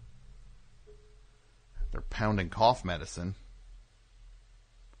after they're pounding cough medicine.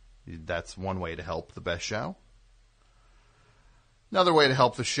 That's one way to help the best show. Another way to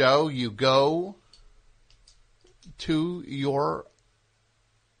help the show, you go to your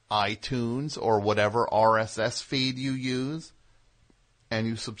iTunes or whatever RSS feed you use, and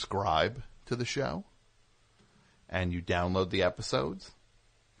you subscribe to the show, and you download the episodes,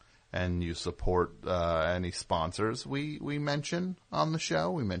 and you support any sponsors we mention on the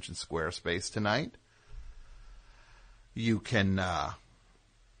show. We mentioned Squarespace tonight. You can,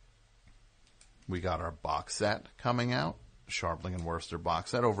 we got our box set coming out, Sharpling and Worcester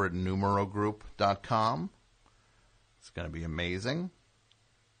box set over at numerogroup.com. It's going to be amazing.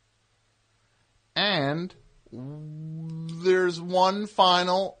 And there's one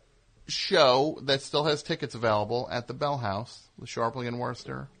final show that still has tickets available at the Bell House, the Sharpling and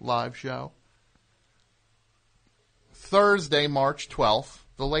Worcester live show. Thursday, March 12th,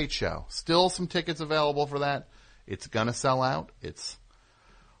 the Late Show. Still some tickets available for that. It's going to sell out. It's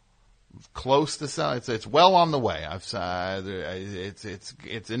close to sell. It's well on the way. It's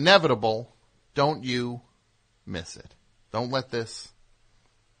inevitable. Don't you miss it. Don't let this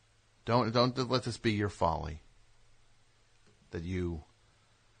be your folly. That you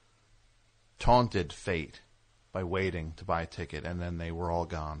taunted fate by waiting to buy a ticket and then they were all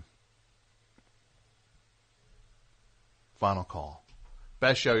gone. Final call.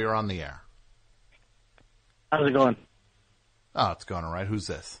 Best show, you're on the air. How's it going? Oh, it's going all right. Who's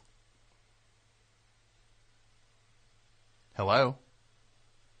this? Hello?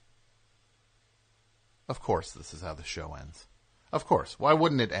 Of course this is how the show ends. Of course. Why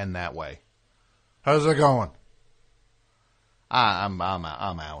wouldn't it end that way? How's it going? I'm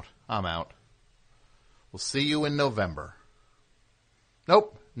out. I'm out. We'll see you in November.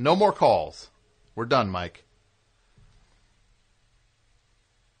 Nope. No more calls. We're done, Mike.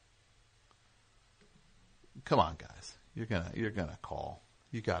 Come on, guys. You're gonna call.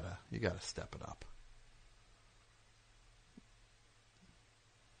 You gotta step it up.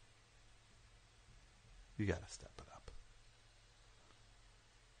 You gotta step it up.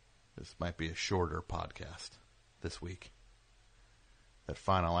 This might be a shorter podcast this week. That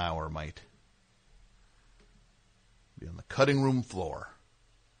final hour might be on the cutting room floor.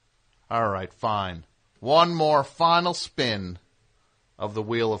 All right, fine. One more final spin of the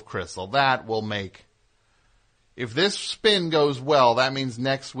Wheel of Crystal. That will make... If this spin goes well, that means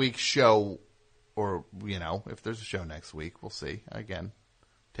next week's show, or, if there's a show next week, we'll see. Again,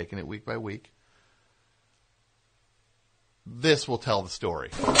 taking it week by week. This will tell the story.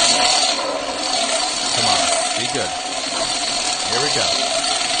 Come on. Be good. Here we go.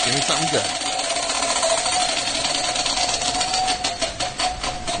 Give me something good.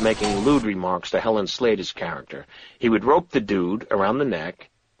 making lewd remarks to Helen Slater's character. He would rope the dude around the neck,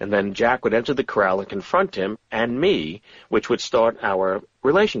 and then Jack would enter the corral and confront him and me, which would start our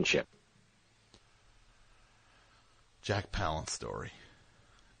relationship. Jack Palance story.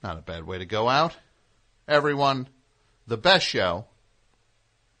 Not a bad way to go out. Everyone, the best show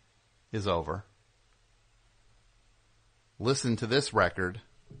is over. Listen to this record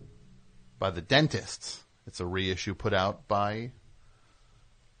by the Dentists. It's a reissue put out by...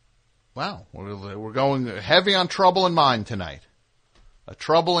 Wow, we're going heavy on Trouble in Mind tonight. A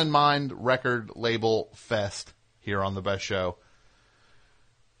Trouble in Mind record label fest here on The Best Show.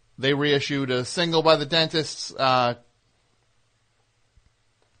 They reissued a single by the Dentists,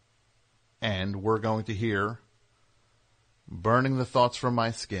 and we're going to hear Burning the Thoughts from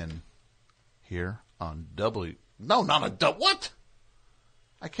My Skin here on No, not a... What?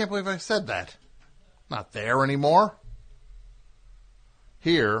 I can't believe I said that. Not there anymore.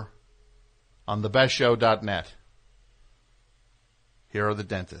 Here on thebestshow.net. Here are the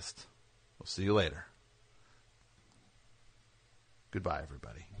Dentists. We'll see you later. Goodbye,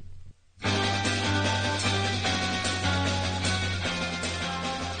 everybody.